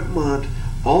equipment.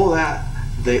 All that,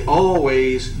 they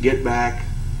always get back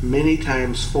many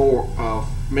fold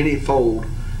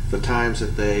the times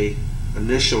that they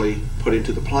initially put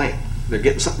into the plant. They're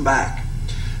getting something back.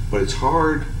 But it's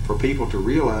hard for people to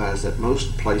realize that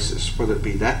most places, whether it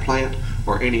be that plant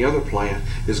or any other plant,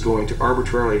 is going to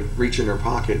arbitrarily reach in their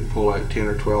pocket and pull out $10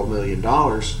 or $12 million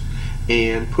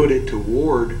and put it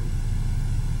toward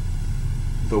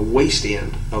the waste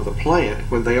end of the plant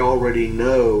when they already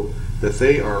know that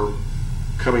they are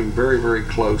coming very, very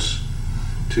close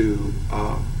to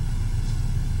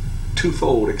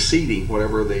twofold exceeding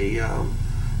whatever the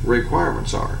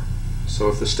requirements are. So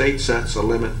if the state sets a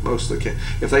limit,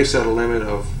 if they set a limit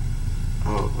of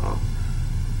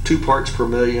 2 parts per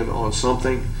million on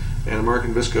something, and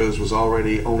American Viscose was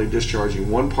already only discharging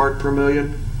 1 part per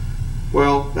million,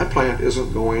 well, that plant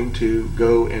isn't going to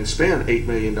go and spend $8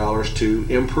 million to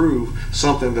improve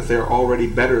something that they're already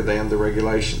better than the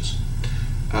regulations.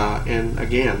 And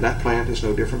again, that plant is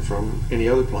no different from any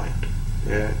other plant.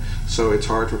 So it's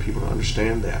hard for people to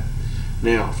understand that.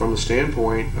 Now, from the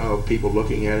standpoint of people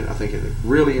looking at it, I think it's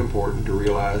really important to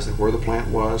realize that where the plant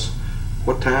was,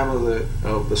 what time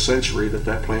of the century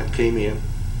that plant came in,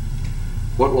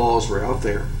 what laws were out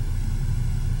there,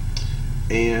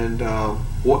 and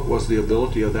what was the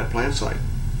ability of that plant site.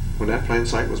 When that plant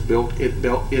site was built, it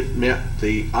met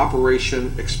the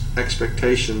operation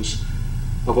expectations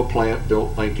of a plant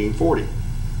built 1940.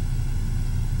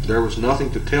 There was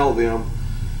nothing to tell them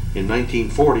in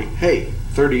 1940, hey,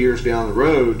 30 years down the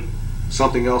road,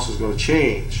 something else is going to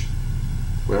change.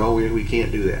 Well, we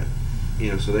can't do that.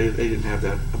 So they didn't have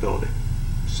that ability.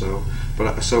 So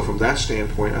from that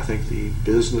standpoint, I think the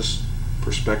business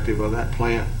perspective of that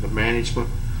plant, the management,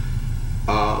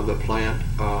 the plant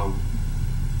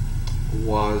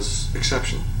was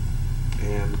exceptional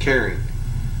and caring.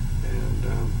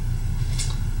 And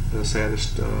the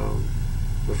saddest,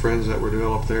 the friends that were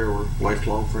developed there were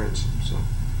lifelong friends. So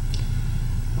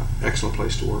excellent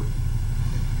place to work.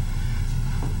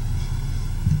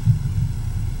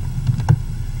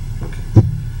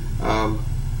 Okay.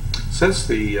 Since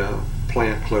the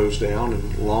plant closed down,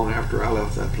 and long after I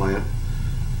left that plant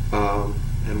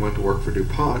and went to work for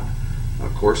DuPont,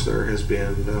 of course there has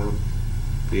been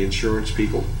the insurance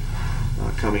people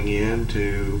coming in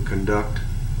to conduct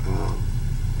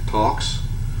talks,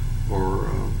 or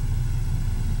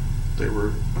they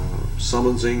were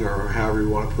summonsing, or however you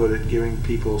want to put it, giving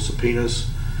people subpoenas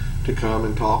to come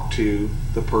and talk to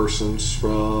the persons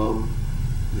from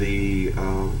the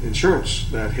insurance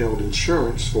that held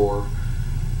insurance for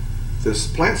this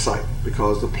plant site,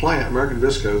 because the plant, American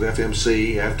Viscose,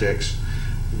 FMC, Avtex,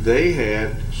 they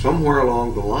had somewhere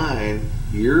along the line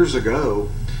years ago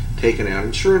taken out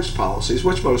insurance policies,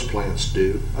 which most plants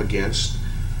do, against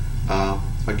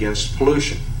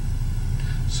pollution.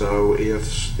 So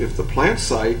if the plant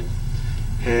site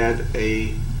had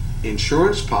a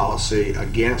insurance policy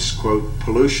against, quote,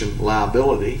 pollution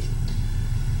liability,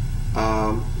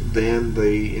 then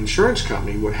the insurance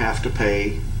company would have to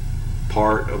pay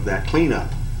part of that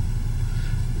cleanup.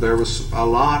 There was a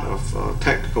lot of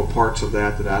technical parts of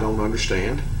that I don't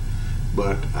understand,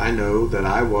 but I know that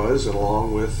I was,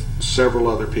 along with several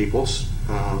other people,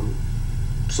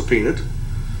 subpoenaed,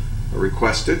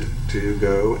 requested to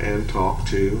go and talk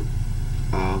to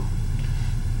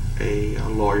a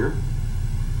lawyer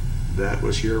that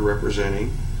was here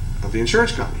representing the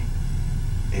insurance company.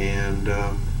 And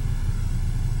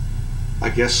I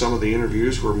guess some of the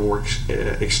interviews were more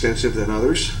extensive than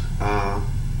others,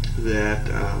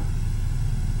 that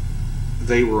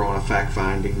they were on a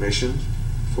fact-finding mission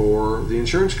for the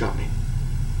insurance company.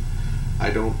 I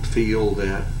don't feel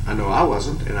that, I know I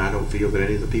wasn't, and I don't feel that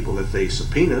any of the people that they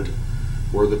subpoenaed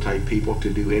were the type people to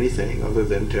do anything other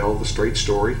than tell the straight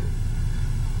story.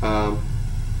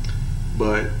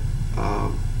 But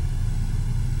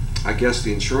I guess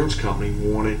the insurance company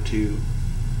wanted to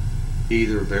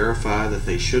either verify that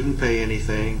they shouldn't pay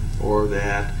anything or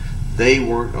that they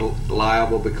weren't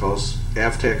liable because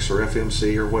Avtex or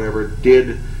FMC or whatever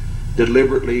did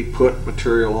deliberately put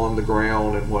material on the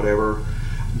ground and whatever.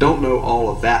 Don't know all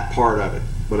of that part of it,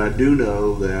 but I do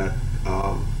know that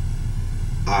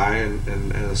I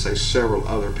and I say several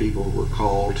other people were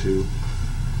called to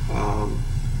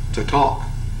talk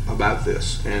about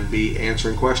this and be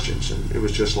answering questions, and it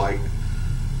was just like,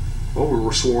 well, we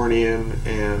were sworn in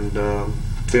and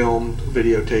filmed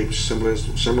videotapes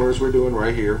similar as we're doing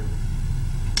right here,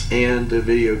 and the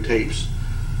videotapes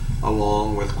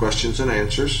along with questions and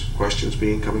answers, questions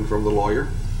being coming from the lawyer,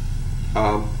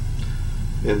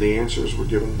 and the answers were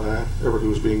given by whoever who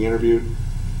was being interviewed.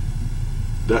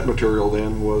 That material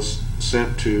then was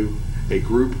sent to a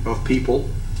group of people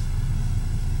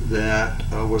that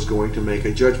was going to make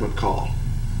a judgment call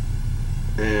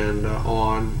and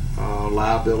on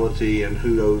liability and who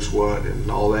knows what and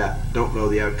all that. Don't know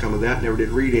the outcome of that. Never did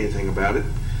read anything about it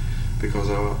because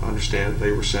I understand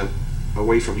they were sent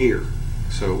away from here.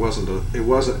 So it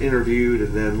wasn't interviewed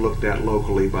and then looked at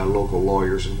locally by local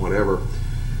lawyers and whatever.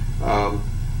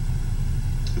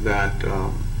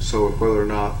 So whether or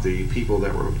not the people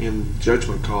that were in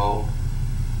judgment call,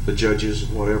 the judges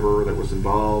and whatever that was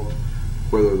involved,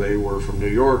 whether they were from New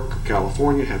York or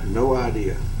California, have no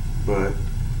idea. But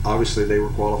obviously they were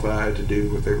qualified to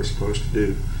do what they were supposed to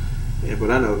do.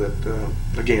 But I know that,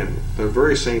 again, the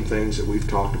very same things that we've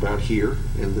talked about here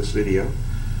in this video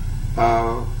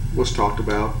was talked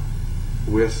about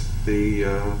with the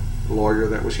lawyer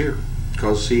that was here,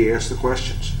 because he asked the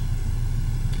questions.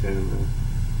 And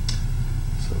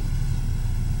so,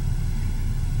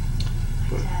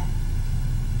 but,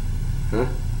 huh?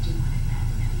 Do you want to add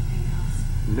anything else?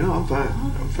 No, I'm fine.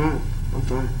 I'm fine. I'm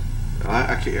fine.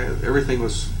 I can't, everything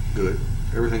was good.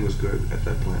 Everything was good at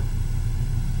that plant.